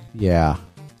salary. Yeah.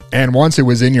 And once it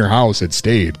was in your house, it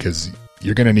stayed, because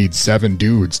you're going to need 7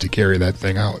 dudes to carry that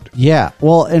thing out. Yeah.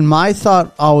 Well, and my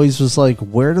thought always was like,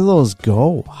 where do those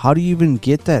go? How do you even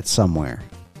get that somewhere?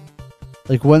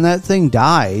 Like, when that thing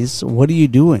dies, what are you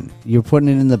doing? You're putting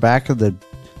it in the back of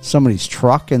somebody's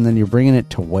truck, and then you're bringing it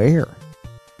to where?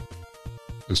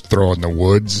 Just throw it in the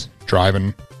woods,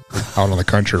 driving out on the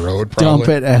country road, probably. Dump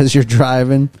it as you're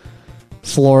driving,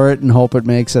 floor it, and hope it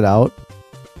makes it out.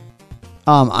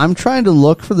 I'm trying to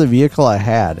look for the vehicle I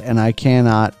had, and I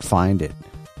cannot find it.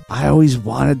 I always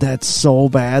wanted that so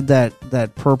bad,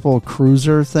 that purple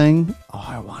cruiser thing. Oh,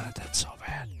 I wanted that so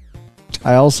bad.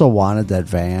 I also wanted that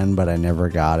van, but I never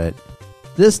got it.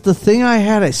 The thing I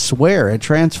had, I swear, it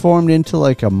transformed into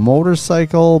like a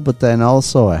motorcycle, but then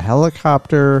also a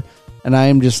helicopter, and I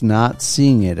am just not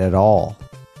seeing it at all.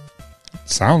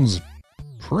 Sounds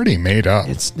pretty made up.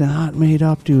 It's not made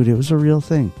up, dude. It was a real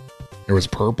thing. It was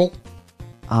purple?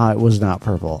 It was not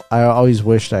purple. I always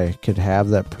wished I could have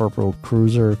that purple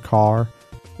cruiser car.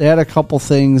 They had a couple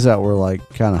things that were like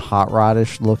kind of hot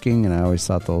rodish looking, and I always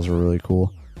thought those were really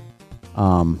cool.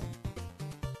 Was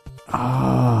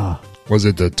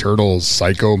it the Turtles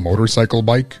Psycho motorcycle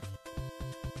bike?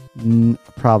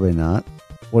 Probably not.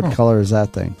 What color is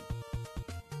that thing?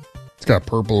 It's got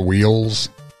purple wheels.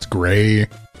 It's gray.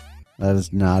 That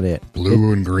is not it.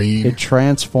 Blue and green. It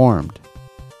transformed.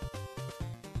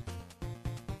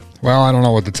 Well, I don't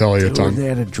know what to tell you, Dude, Tom. they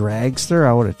had a dragster.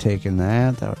 I would have taken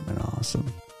that. That would have been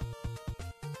awesome.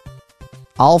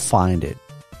 I'll find it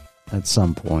at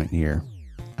some point here.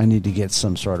 I need to get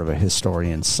some sort of a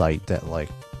historian site that like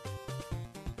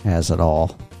has it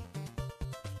all.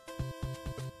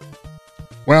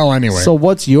 Well, anyway. So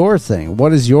what's your thing?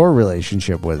 What is your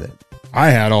relationship with it? I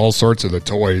had all sorts of the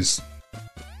toys.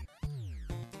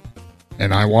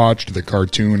 And I watched the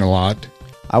cartoon a lot.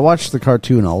 I watched the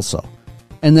cartoon also.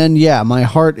 And then, yeah, my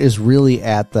heart is really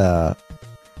at the,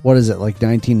 what is it, like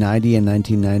 1990 and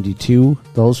 1992,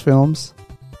 those films?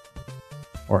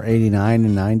 Or 89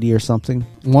 and 90 or something?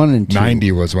 1 and 2.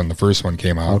 90 was when the first one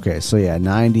came out. Okay, so yeah,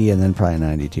 90 and then probably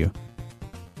 92.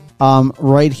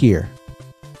 Right here.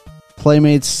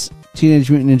 Playmates, Teenage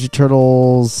Mutant Ninja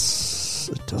Turtles.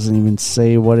 It doesn't even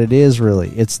say what it is, really.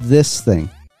 It's this thing.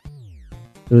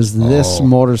 It was this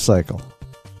motorcycle.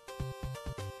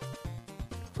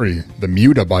 The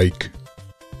Mutabike.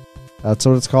 That's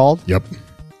what it's called? Yep.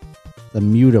 The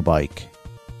Mutabike.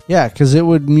 Yeah, because it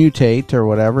would mutate or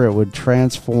whatever. It would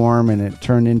transform and it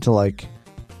turned into like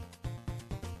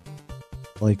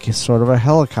sort of a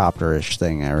helicopter-ish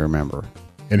thing, I remember.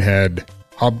 It had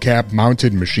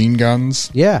hubcap-mounted machine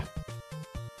guns. Yeah.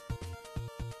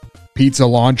 Pizza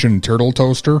launch and turtle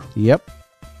toaster. Yep.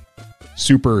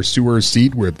 Super sewer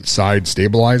seat with side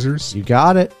stabilizers. You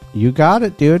got it. You got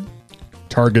it, dude.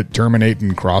 Target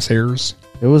terminating crosshairs.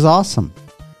 It was awesome.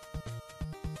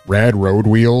 Rad road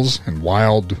wheels and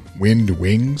wild wind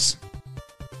wings.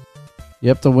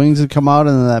 Yep, the wings had come out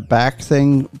and that back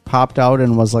thing popped out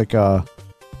and was like a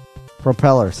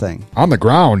propeller thing. On the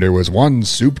ground, it was one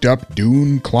souped-up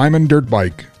dune climbing dirt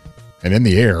bike. And in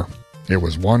the air, it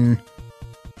was one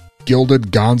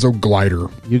gilded gonzo glider.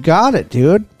 You got it,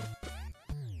 dude.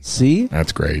 See?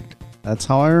 That's great. That's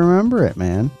how I remember it,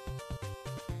 man.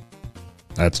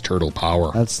 That's turtle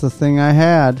power. That's the thing I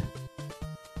had.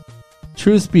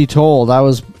 Truth be told, I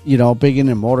was, big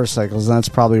into motorcycles, and that's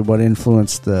probably what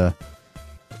influenced the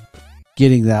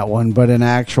getting that one. But in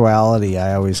actuality,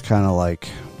 I always kind of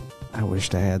I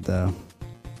wished I had the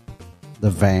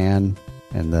van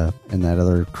and that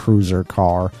other cruiser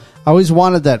car. I always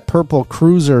wanted that purple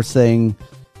cruiser thing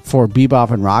for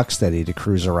Bebop and Rocksteady to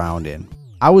cruise around in.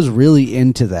 I was really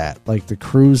into that, like the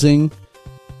cruising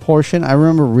portion. I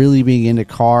remember really being into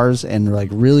cars and like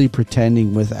really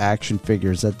pretending with action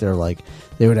figures that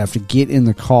they would have to get in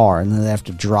the car and then they have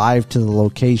to drive to the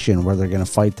location where they're going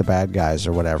to fight the bad guys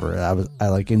or whatever.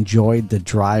 I enjoyed the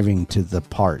driving to the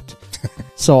part.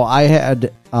 So I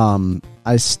had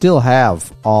I still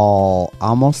have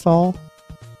almost all.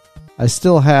 I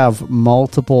still have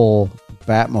multiple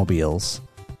Batmobiles.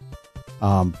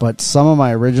 But some of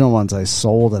my original ones I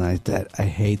sold, and I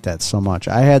hate that so much.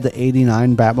 I had the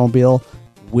 89 Batmobile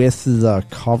with the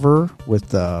cover, with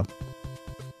the,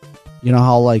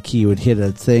 how he would hit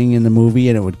a thing in the movie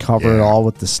and it would cover it all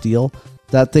with the steel?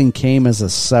 That thing came as a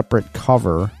separate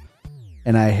cover,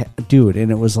 and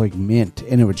and it was like mint,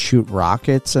 and it would shoot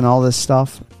rockets and all this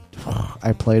stuff.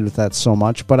 I played with that so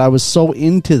much, but I was so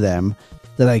into them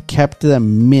that I kept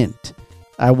them mint.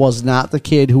 I was not the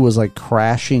kid who was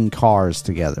crashing cars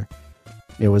together.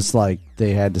 It was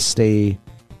they had to stay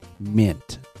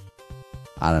mint.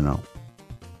 I don't know.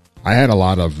 I had a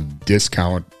lot of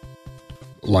discount,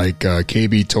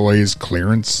 KB Toys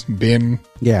clearance bin.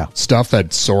 Yeah. Stuff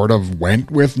that sort of went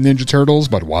with Ninja Turtles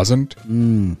but wasn't.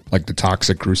 Like the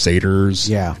Toxic Crusaders.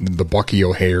 Yeah. The Bucky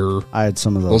O'Hare. I had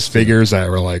some of those. Those figures that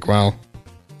were well,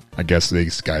 I guess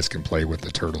these guys can play with the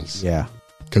Turtles. Yeah.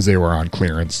 Because they were on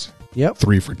clearance. Yep.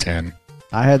 3 for $10.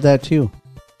 I had that too.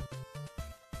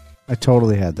 I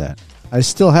totally had that. I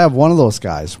still have one of those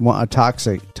guys, a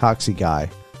toxic guy,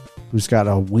 who's got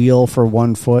a wheel for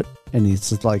 1 foot, and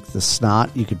he's like the snot.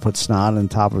 You could put snot on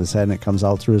top of his head, and it comes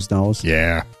out through his nose.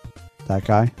 Yeah. That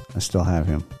guy, I still have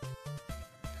him.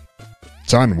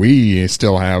 Son, we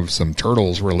still have some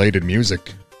Turtles-related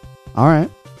music. All right.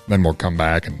 Then we'll come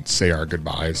back and say our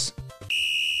goodbyes.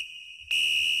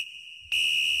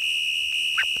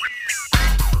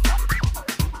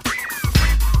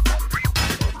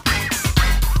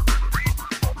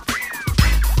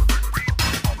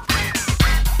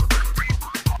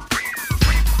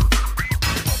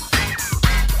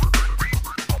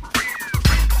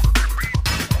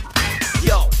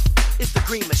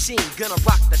 Gonna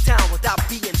rock the town without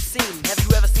being seen. Have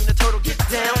you ever seen a turtle get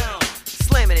down?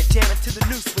 Slamming and jamming to the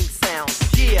new swing sound.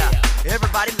 Yeah,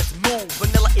 everybody let's move.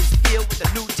 Vanilla is filled with the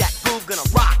new jack groove. Gonna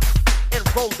rock and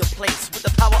roll the place with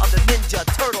the power of the Ninja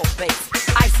Turtle bass.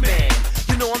 Iceman,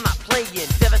 you know I'm not playing.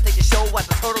 Devastate the show what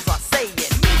the turtles are saying.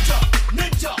 Ninja,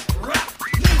 ninja, rap.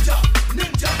 Ninja,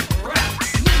 ninja, rap.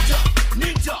 Ninja,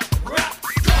 ninja, rap.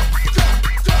 Go, go,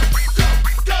 go, go.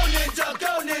 Go ninja,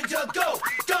 go ninja, go.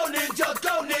 Go ninja,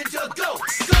 go ninja, go.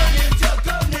 Go ninja,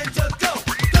 go ninja, go.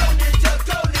 Go ninja,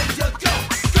 go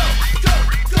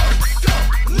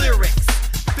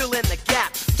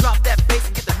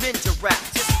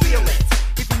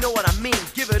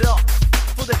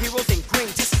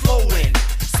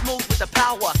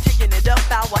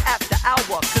hour after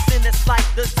hour. Cause in this life,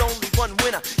 there's only one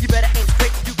winner. You better aim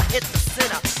straight so you can hit the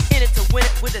center. In it to win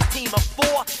it with a team of 4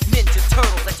 Ninja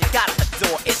Turtles that you gotta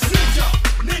adore. It's Ninja,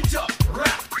 ninja,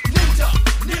 rap. Ninja,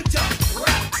 ninja,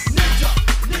 rap. Ninja,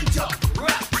 ninja,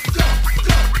 rap. Go,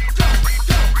 go, go,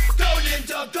 go. Go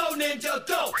ninja, go ninja,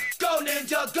 go. Go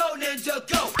ninja, go ninja,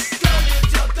 go. Go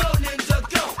ninja, go ninja,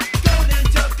 go. Go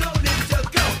ninja, go ninja,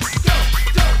 go. Go,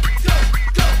 go, go,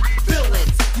 go.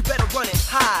 villains. You better run and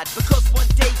hide, because one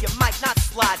day you might not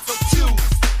slide. So choose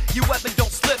your weapon,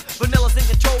 don't slip. Vanilla's in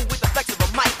control with the flex of a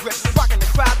mic grip. Rocking the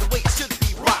crowd the way it should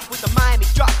be rocked. With the Miami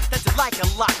drop that you like a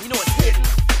lot. You know it's hidden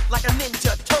like a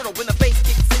ninja turtle. When the bass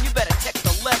kicks in, you better check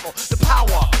the level. The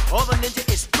power of a ninja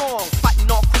is strong. Fighting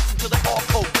all crooks until they all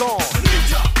go gone.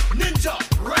 Ninja, ninja,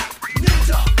 rap.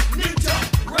 Ninja, ninja,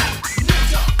 rap.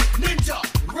 Ninja, ninja,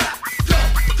 rap. Go,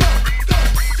 go, go,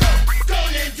 go. Go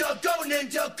ninja, go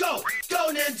ninja, go. Go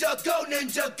ninja, go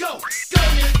ninja, go. Go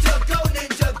ninja, go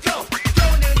ninja, go. Go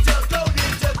ninja, go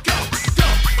ninja, go. Go,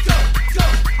 go, go,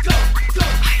 go, go,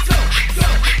 go, go,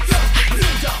 go.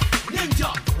 Ninja, ninja,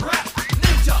 rap.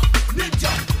 Ninja,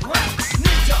 ninja, rap.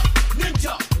 Ninja,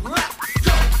 ninja, rap.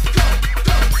 Go, go,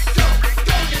 go, go.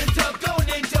 Go ninja, go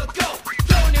ninja, go.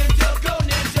 Go ninja, go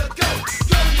ninja, go.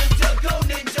 Go ninja, go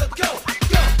ninja, go.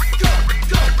 Go, go,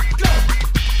 go, go.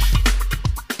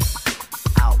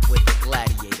 Out with the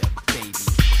gladiator, baby.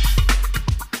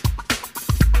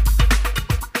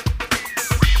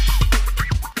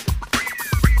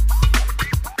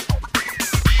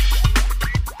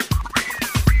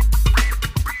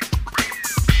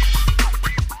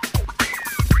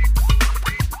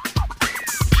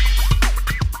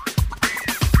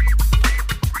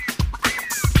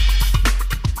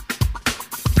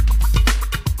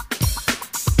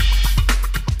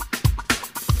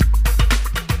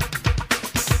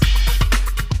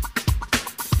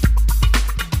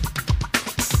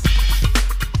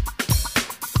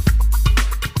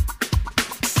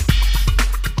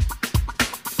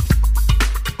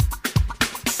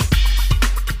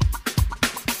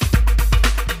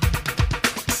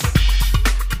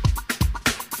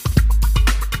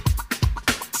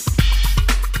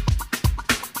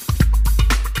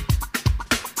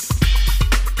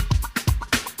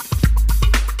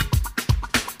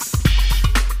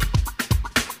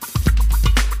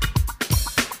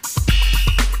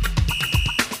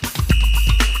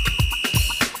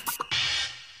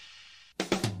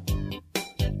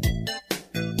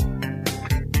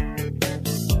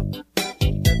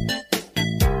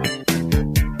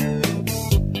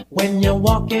 When you're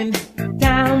walking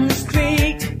down the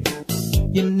street,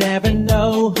 you never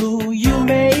know who you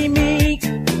may meet.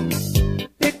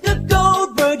 Pick a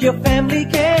code word your family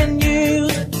can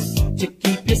use to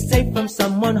keep you safe from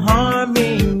someone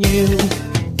harming you.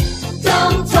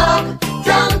 Don't talk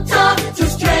to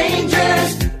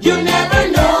strangers. You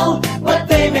never know what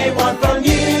they may want from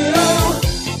you.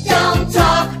 Don't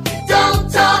talk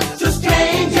to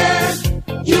strangers.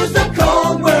 Use the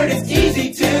code word, it's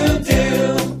easy to do.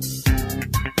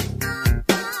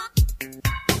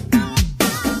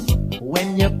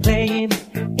 When you're playing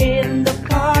in the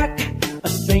park, a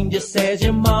stranger says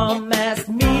your mom asked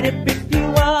me to pick you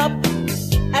up.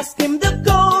 Ask him the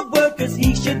code word, cause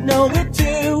he should know it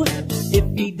too. If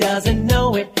he doesn't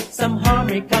know it, some harm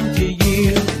may come to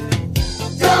you.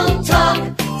 Don't talk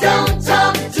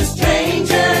to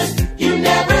strangers. You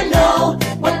never know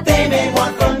what they may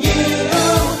want from you.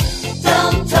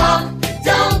 Don't talk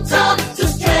to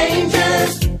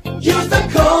strangers. Use the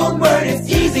code word, it's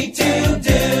easy to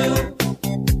do.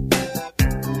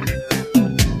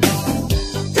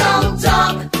 Don't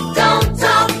talk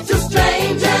to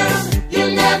strangers.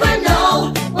 You never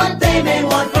know what they may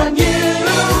want from you.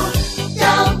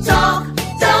 Don't talk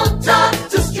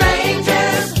to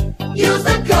strangers. Use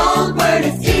the code word,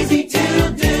 it's easy to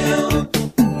do.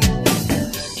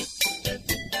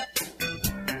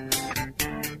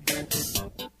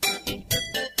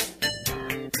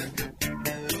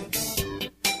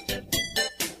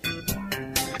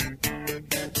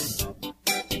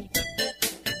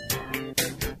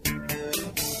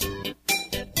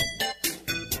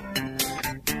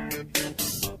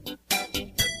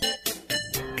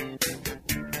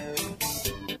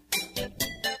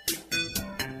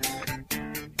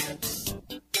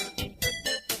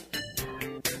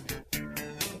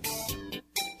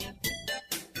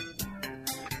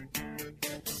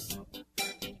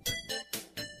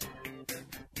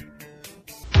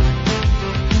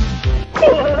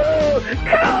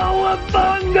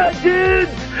 Cowabunga,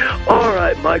 dudes!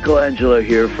 Alright, Michelangelo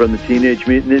here from the Teenage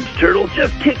Mutant Ninja Turtles,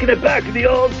 just kicking it back to the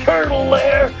old turtle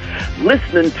lair,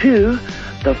 listening to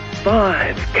the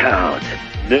 5 count.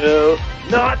 No,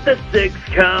 not the 6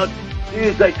 count.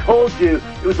 Dudes, I told you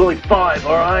it was only 5,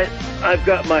 alright? I've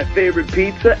got my favorite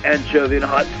pizza, anchovy and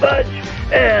hot fudge,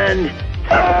 and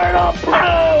turtle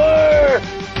power!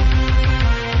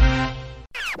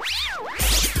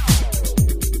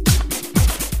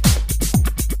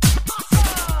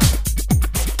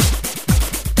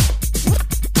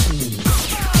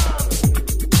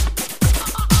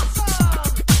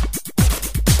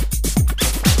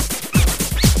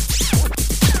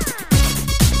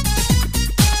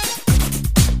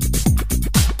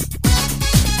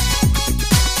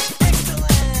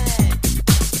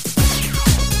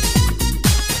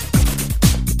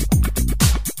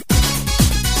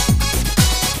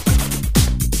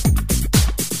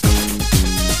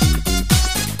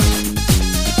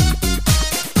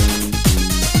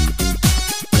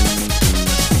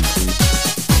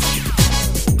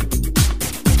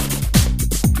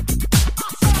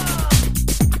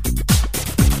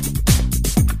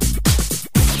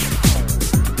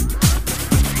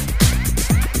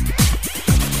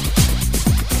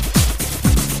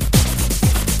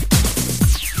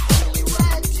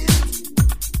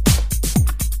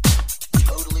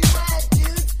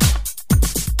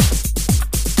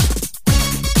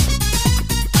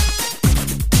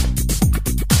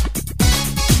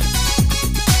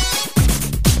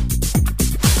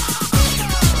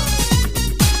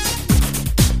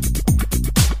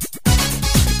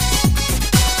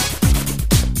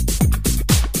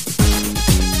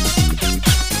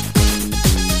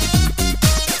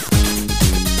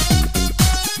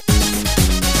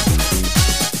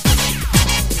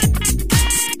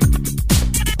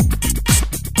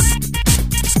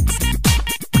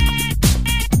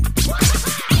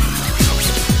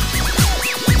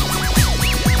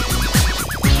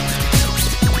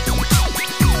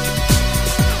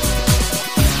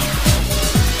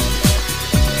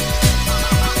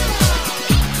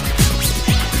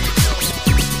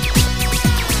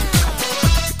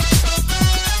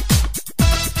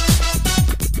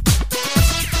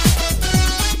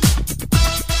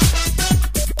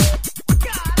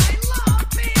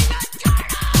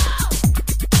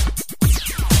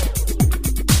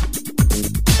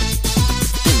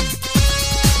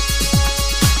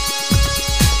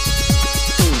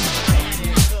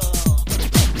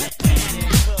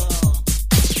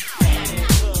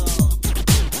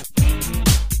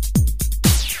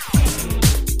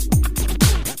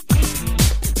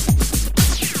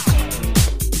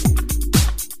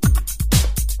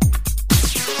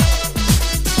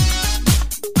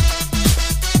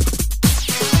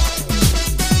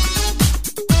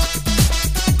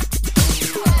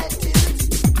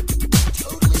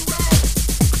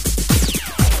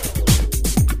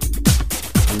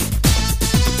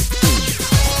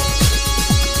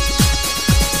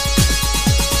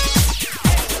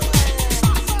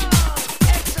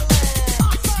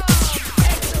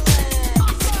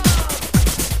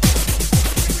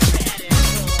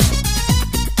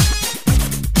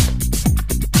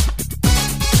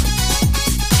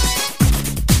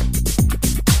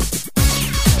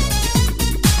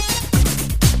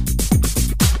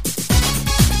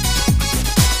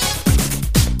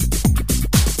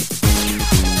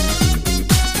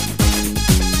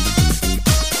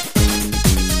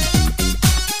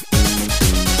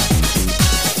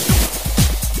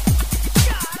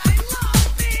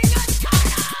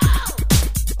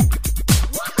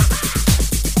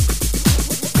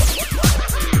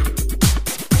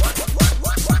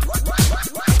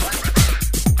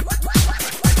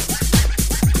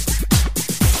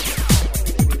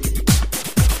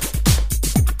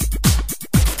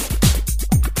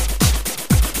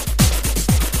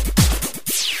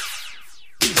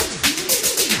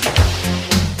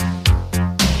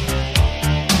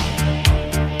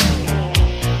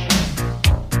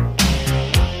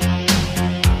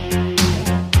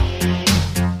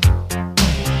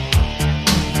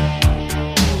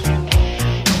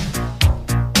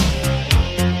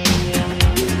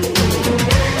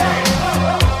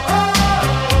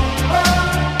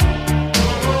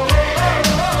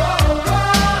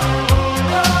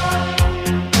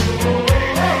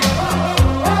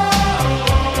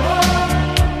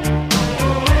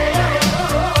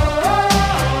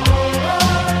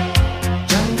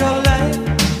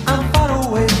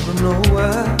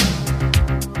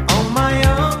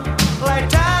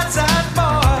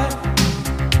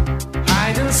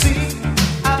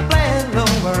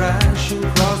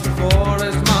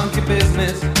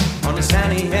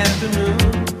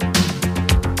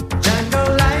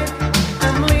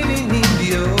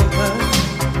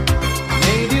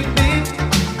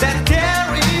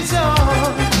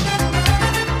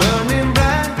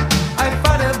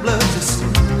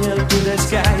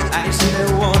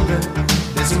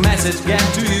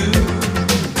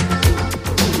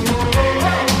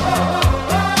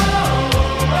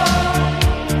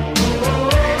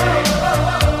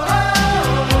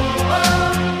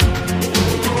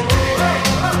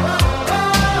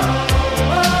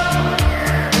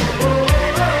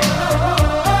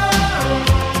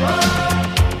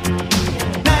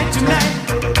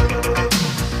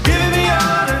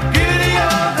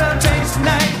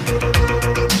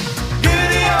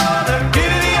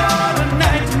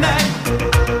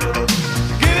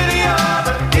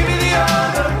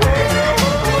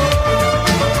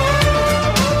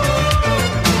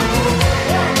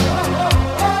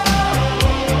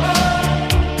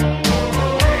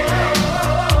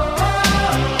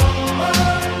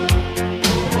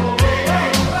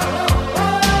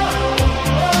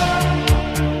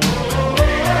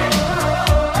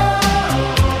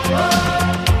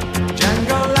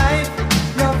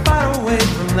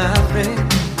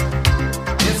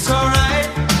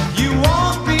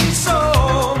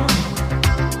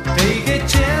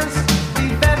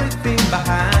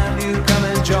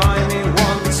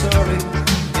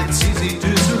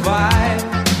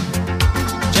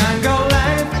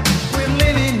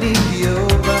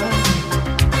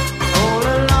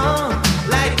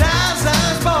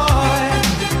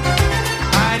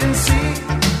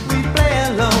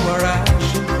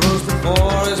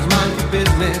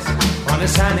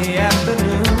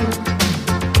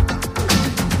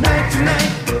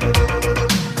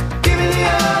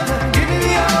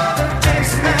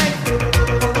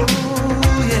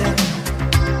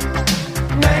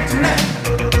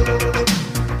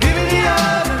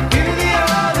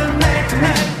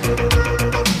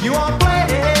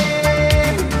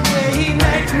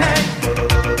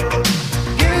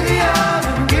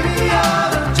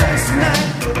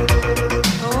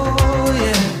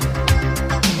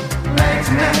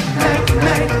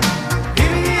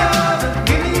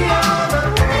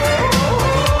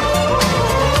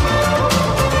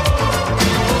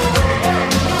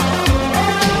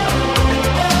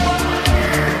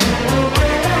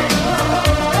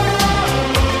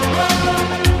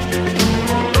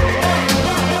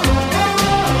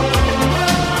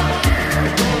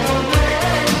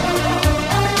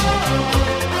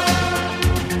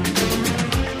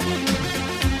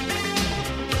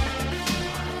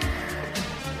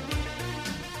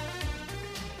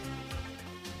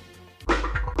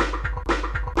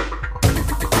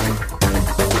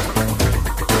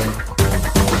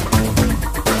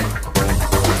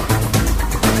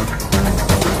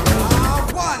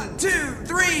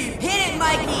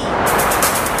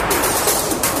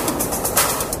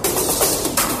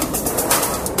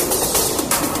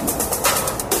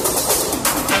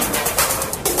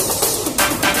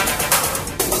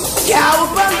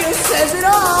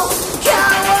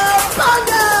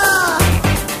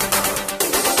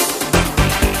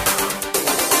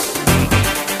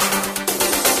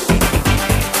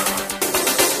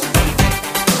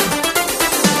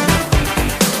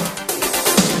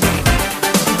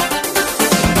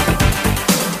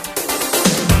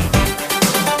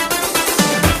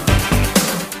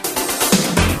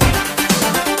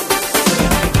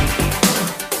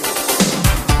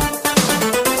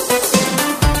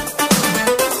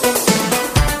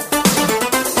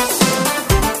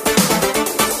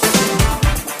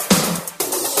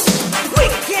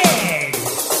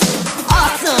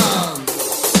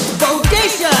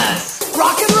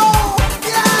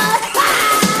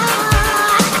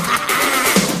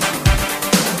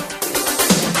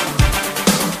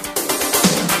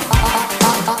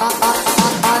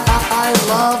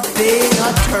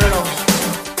 a turtle.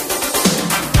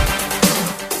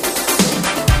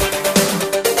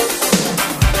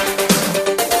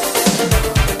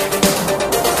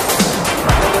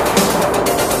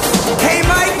 Hey,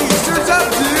 Mikey, shirt's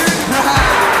up, dude.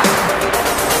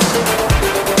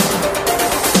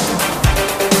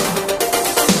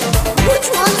 Which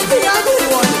one's the ugly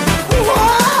one?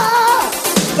 Whoa!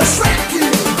 The Shrek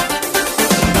Dude!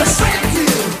 The Shrek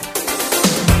Dude!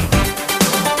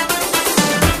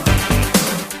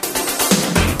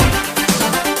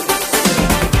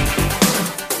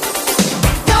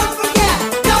 Don't forget,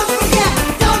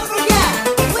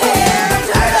 we're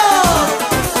turtles!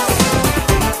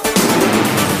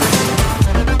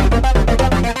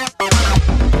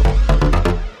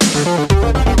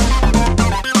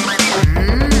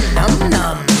 Num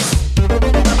num.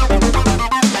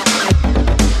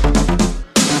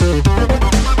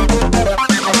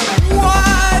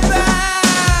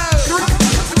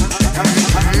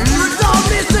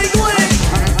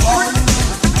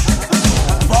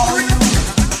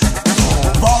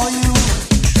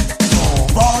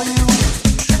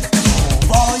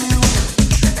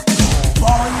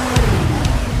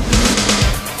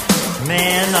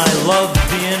 Man, I love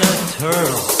being a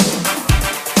turtle.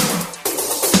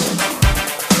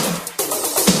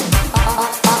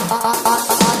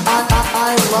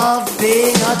 I love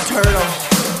being a turtle.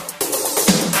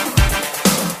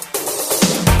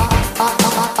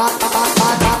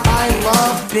 I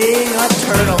love being a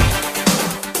turtle.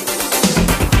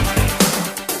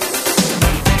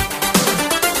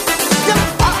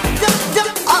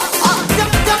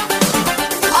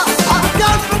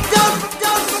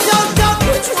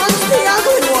 Which one's the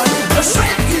ugly one? The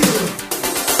Shrek Dude!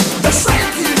 The Shrek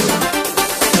Dude!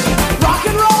 Rock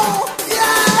and roll!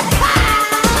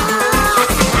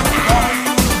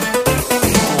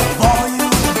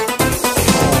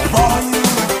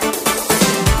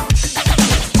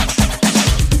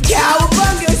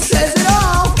 Cowabunga says it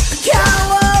all!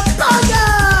 Cowabunga!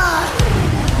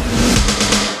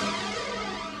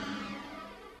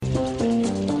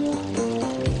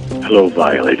 Hello,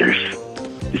 Violators.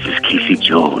 This is Casey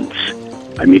Jones.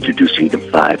 I'm introducing the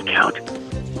 5 Count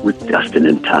with Dustin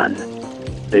and Ton.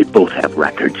 They both have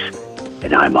records,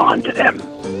 and I'm on to them.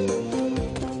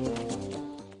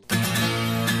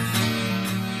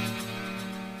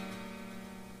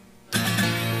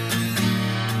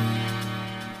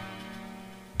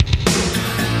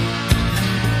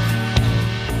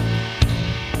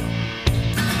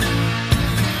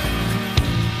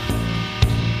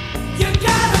 You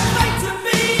gotta fight to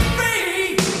be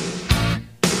free.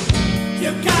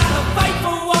 You gotta fight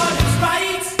for what is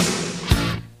right.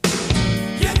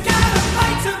 You gotta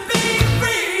fight to be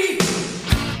free.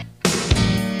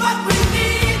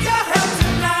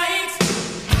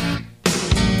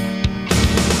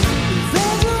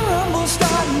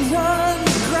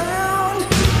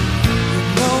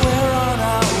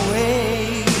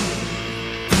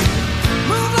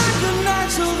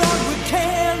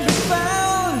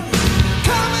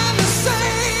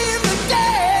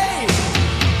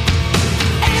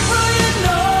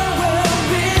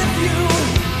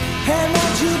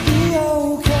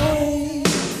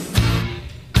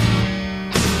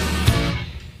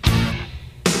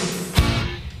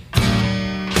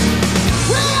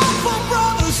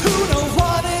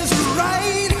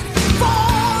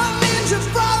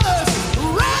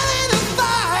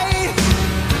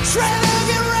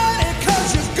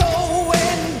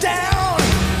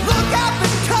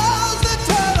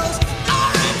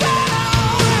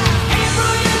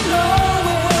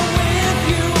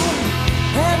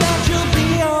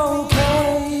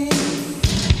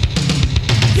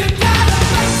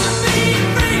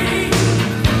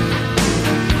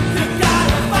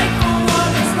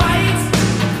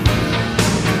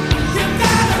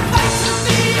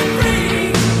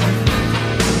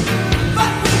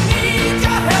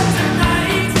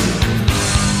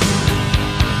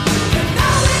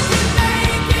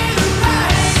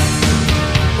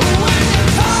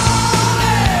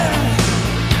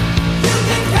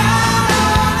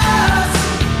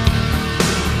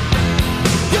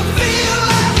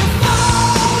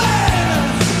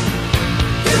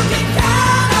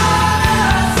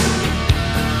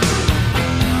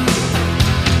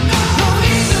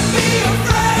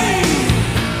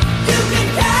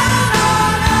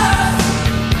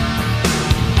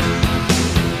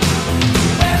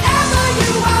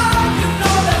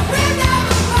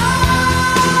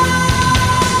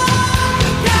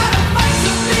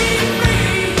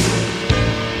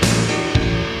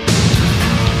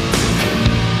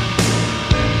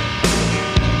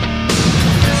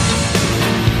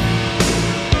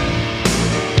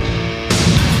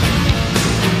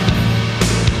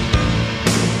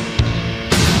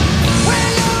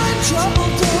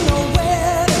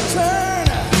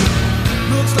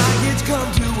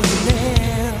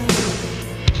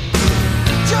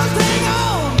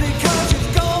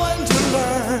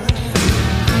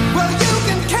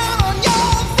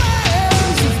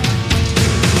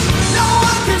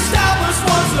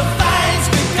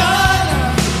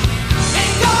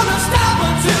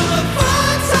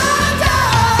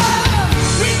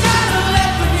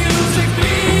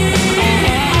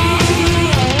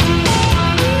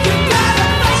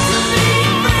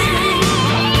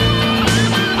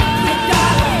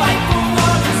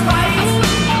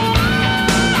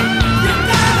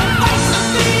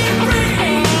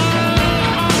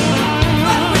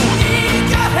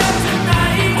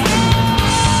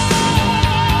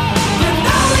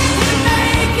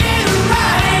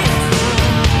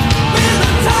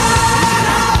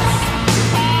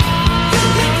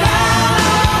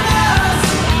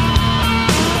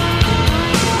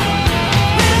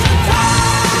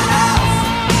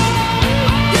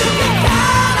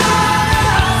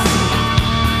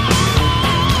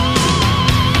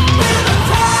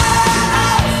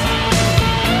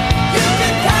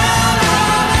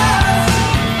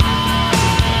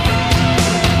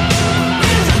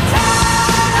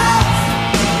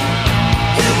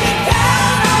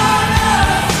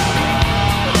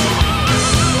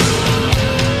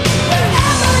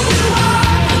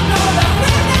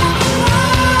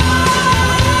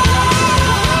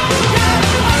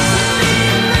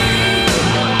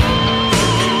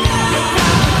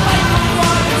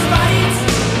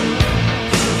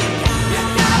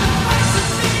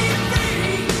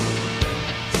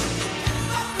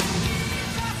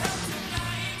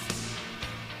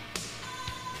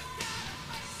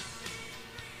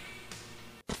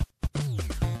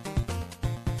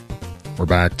 We're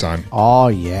back, Ton. Oh,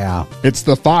 yeah. It's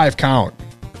the 5 count.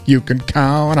 You can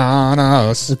count on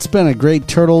us. It's been a great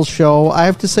Turtles show. I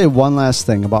have to say one last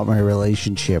thing about my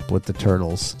relationship with the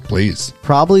Turtles. Please.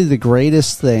 Probably the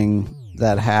greatest thing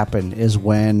that happened is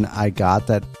when I got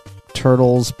that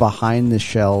Turtles Behind the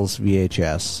Shells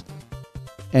VHS.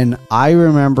 And I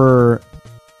remember...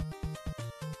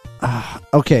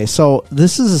 okay, so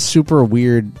this is a super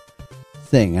weird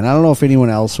thing, and I don't know if anyone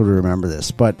else would remember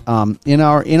this, but in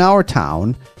our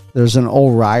town, there's an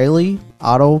O'Reilly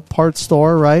auto parts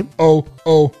store, right?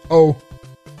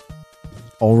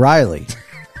 O'Reilly.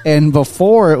 And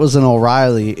before it was an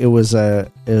O'Reilly, it was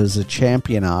a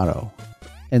Champion Auto.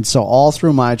 And so all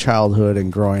through my childhood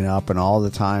and growing up and all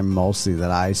the time mostly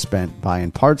that I spent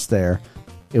buying parts there,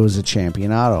 it was a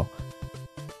Champion Auto.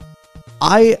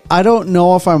 I don't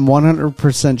know if I'm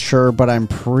 100% sure, but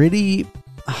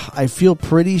I feel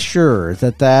pretty sure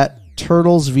that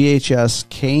Turtles VHS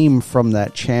came from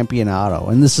that Champion Auto.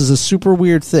 And this is a super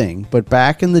weird thing, but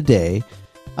back in the day,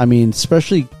 I mean,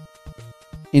 especially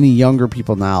any younger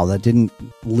people now that didn't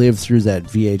live through that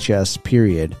VHS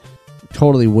period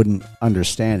totally wouldn't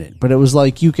understand it. But it was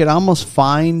like you could almost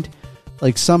find,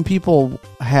 like, some people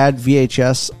had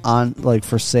VHS on, like,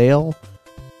 for sale,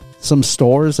 some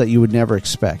stores that you would never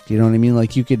expect. You know what I mean?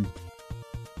 Like you could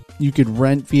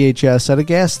rent VHS at a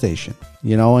gas station,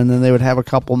 you know, and then they would have a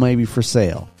couple maybe for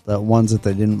sale, the ones that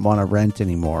they didn't want to rent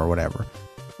anymore or whatever.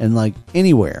 And like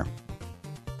anywhere,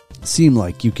 it seemed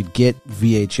like you could get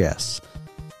VHS.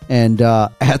 And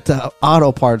at the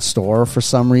auto parts store, for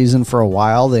some reason, for a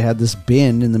while, they had this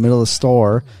bin in the middle of the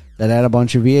store that had a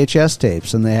bunch of VHS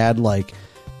tapes. And they had like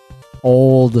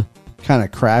old kind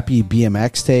of crappy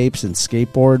BMX tapes and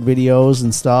skateboard videos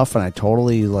and stuff. And I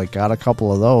totally like got a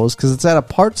couple of those because it's at a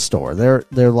parts store.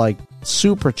 They're like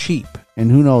super cheap. And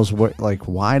who knows what, like,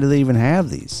 why do they even have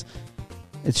these?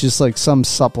 It's just like some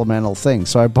supplemental thing.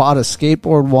 So I bought a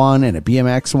skateboard one and a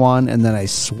BMX one. And then I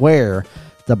swear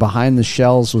the Behind the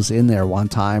Shells was in there one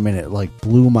time, and it like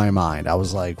blew my mind. I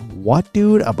was like, what,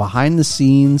 dude? A behind the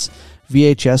scenes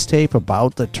VHS tape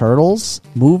about the Turtles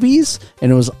movies?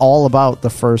 And it was all about the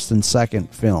first and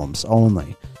second films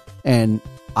only. And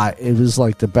it was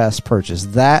like the best purchase.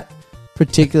 That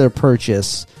particular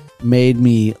purchase made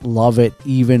me love it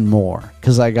even more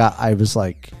because I was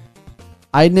like,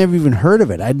 I'd never even heard of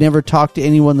it. I'd never talked to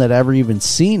anyone that ever even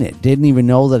seen it. Didn't even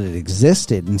know that it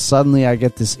existed. And suddenly I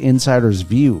get this insider's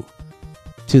view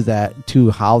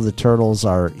to how the Turtles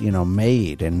are, you know,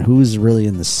 made and who's really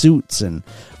in the suits and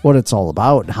what it's all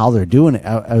about and how they're doing it.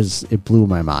 It blew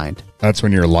my mind. That's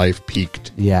when your life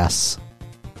peaked. Yes.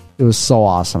 It was so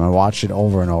awesome. I watched it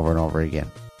over and over and over again.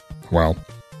 Well,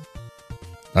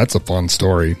 that's a fun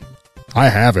story. I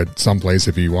have it someplace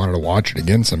if you wanted to watch it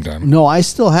again sometime. No, I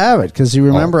still have it because you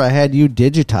remember I had you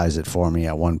digitize it for me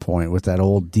at one point with that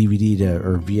old DVD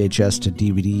or VHS to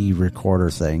DVD recorder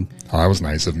thing. Oh, that was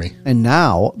nice of me. And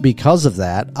now, because of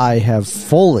that, I have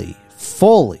fully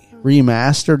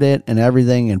remastered it and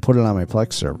everything and put it on my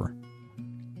Plex server.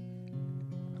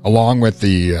 Along with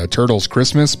the Turtles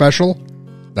Christmas special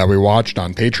that we watched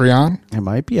on Patreon. It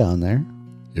might be on there.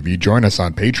 If you join us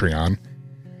on Patreon,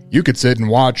 you could sit and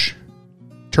watch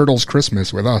Turtles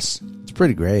Christmas with us. It's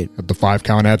pretty great. At the 5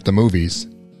 count at the movies.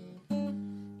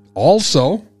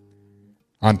 Also,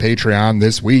 on Patreon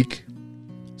this week,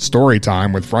 Story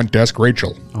Time with Front Desk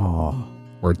Rachel. Oh.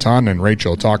 Where Ton and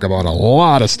Rachel talk about a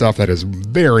lot of stuff that is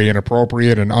very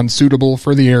inappropriate and unsuitable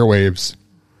for the airwaves.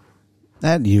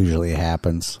 That usually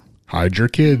happens. Hide your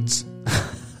kids.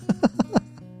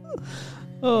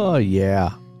 Oh, yeah.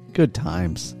 Good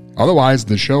times. Otherwise,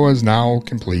 the show is now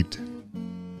complete.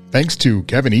 Thanks to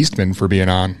Kevin Eastman for being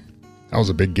on. That was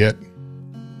a big get. It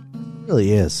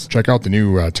really is. Check out the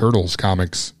new Turtles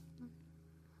comics.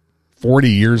 40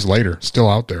 years later, still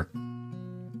out there.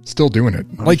 Still doing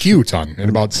it. Like you, Ton. In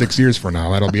about 6 years from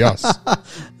now, that'll be us.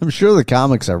 I'm sure the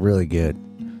comics are really good.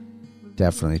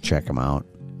 Definitely check them out.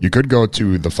 You could go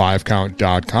to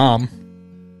the5count.com.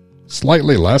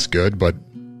 Slightly less good, but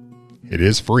it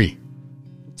is free.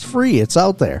 It's free. It's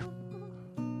out there.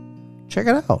 Check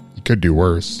it out. You could do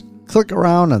worse. Click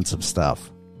around on some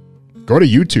stuff. Go to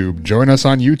YouTube. Join us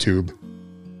on YouTube.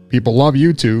 People love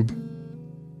YouTube.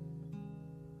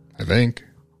 I think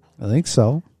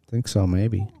so.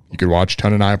 Maybe. You could watch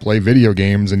Ton and I play video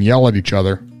games and yell at each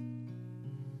other.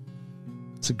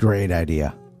 It's a great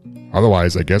idea.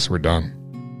 Otherwise, I guess we're done.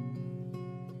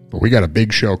 But we got a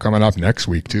big show coming up next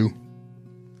week, too.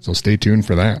 So stay tuned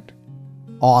for that.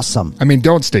 Awesome. I mean,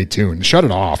 don't stay tuned. Shut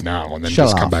it off now and then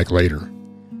just come back later.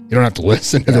 You don't have to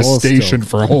listen to this station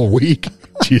for a whole week.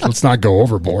 Gee, let's not go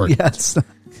overboard. Yes.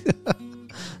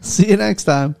 See you next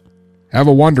time. Have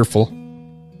a wonderful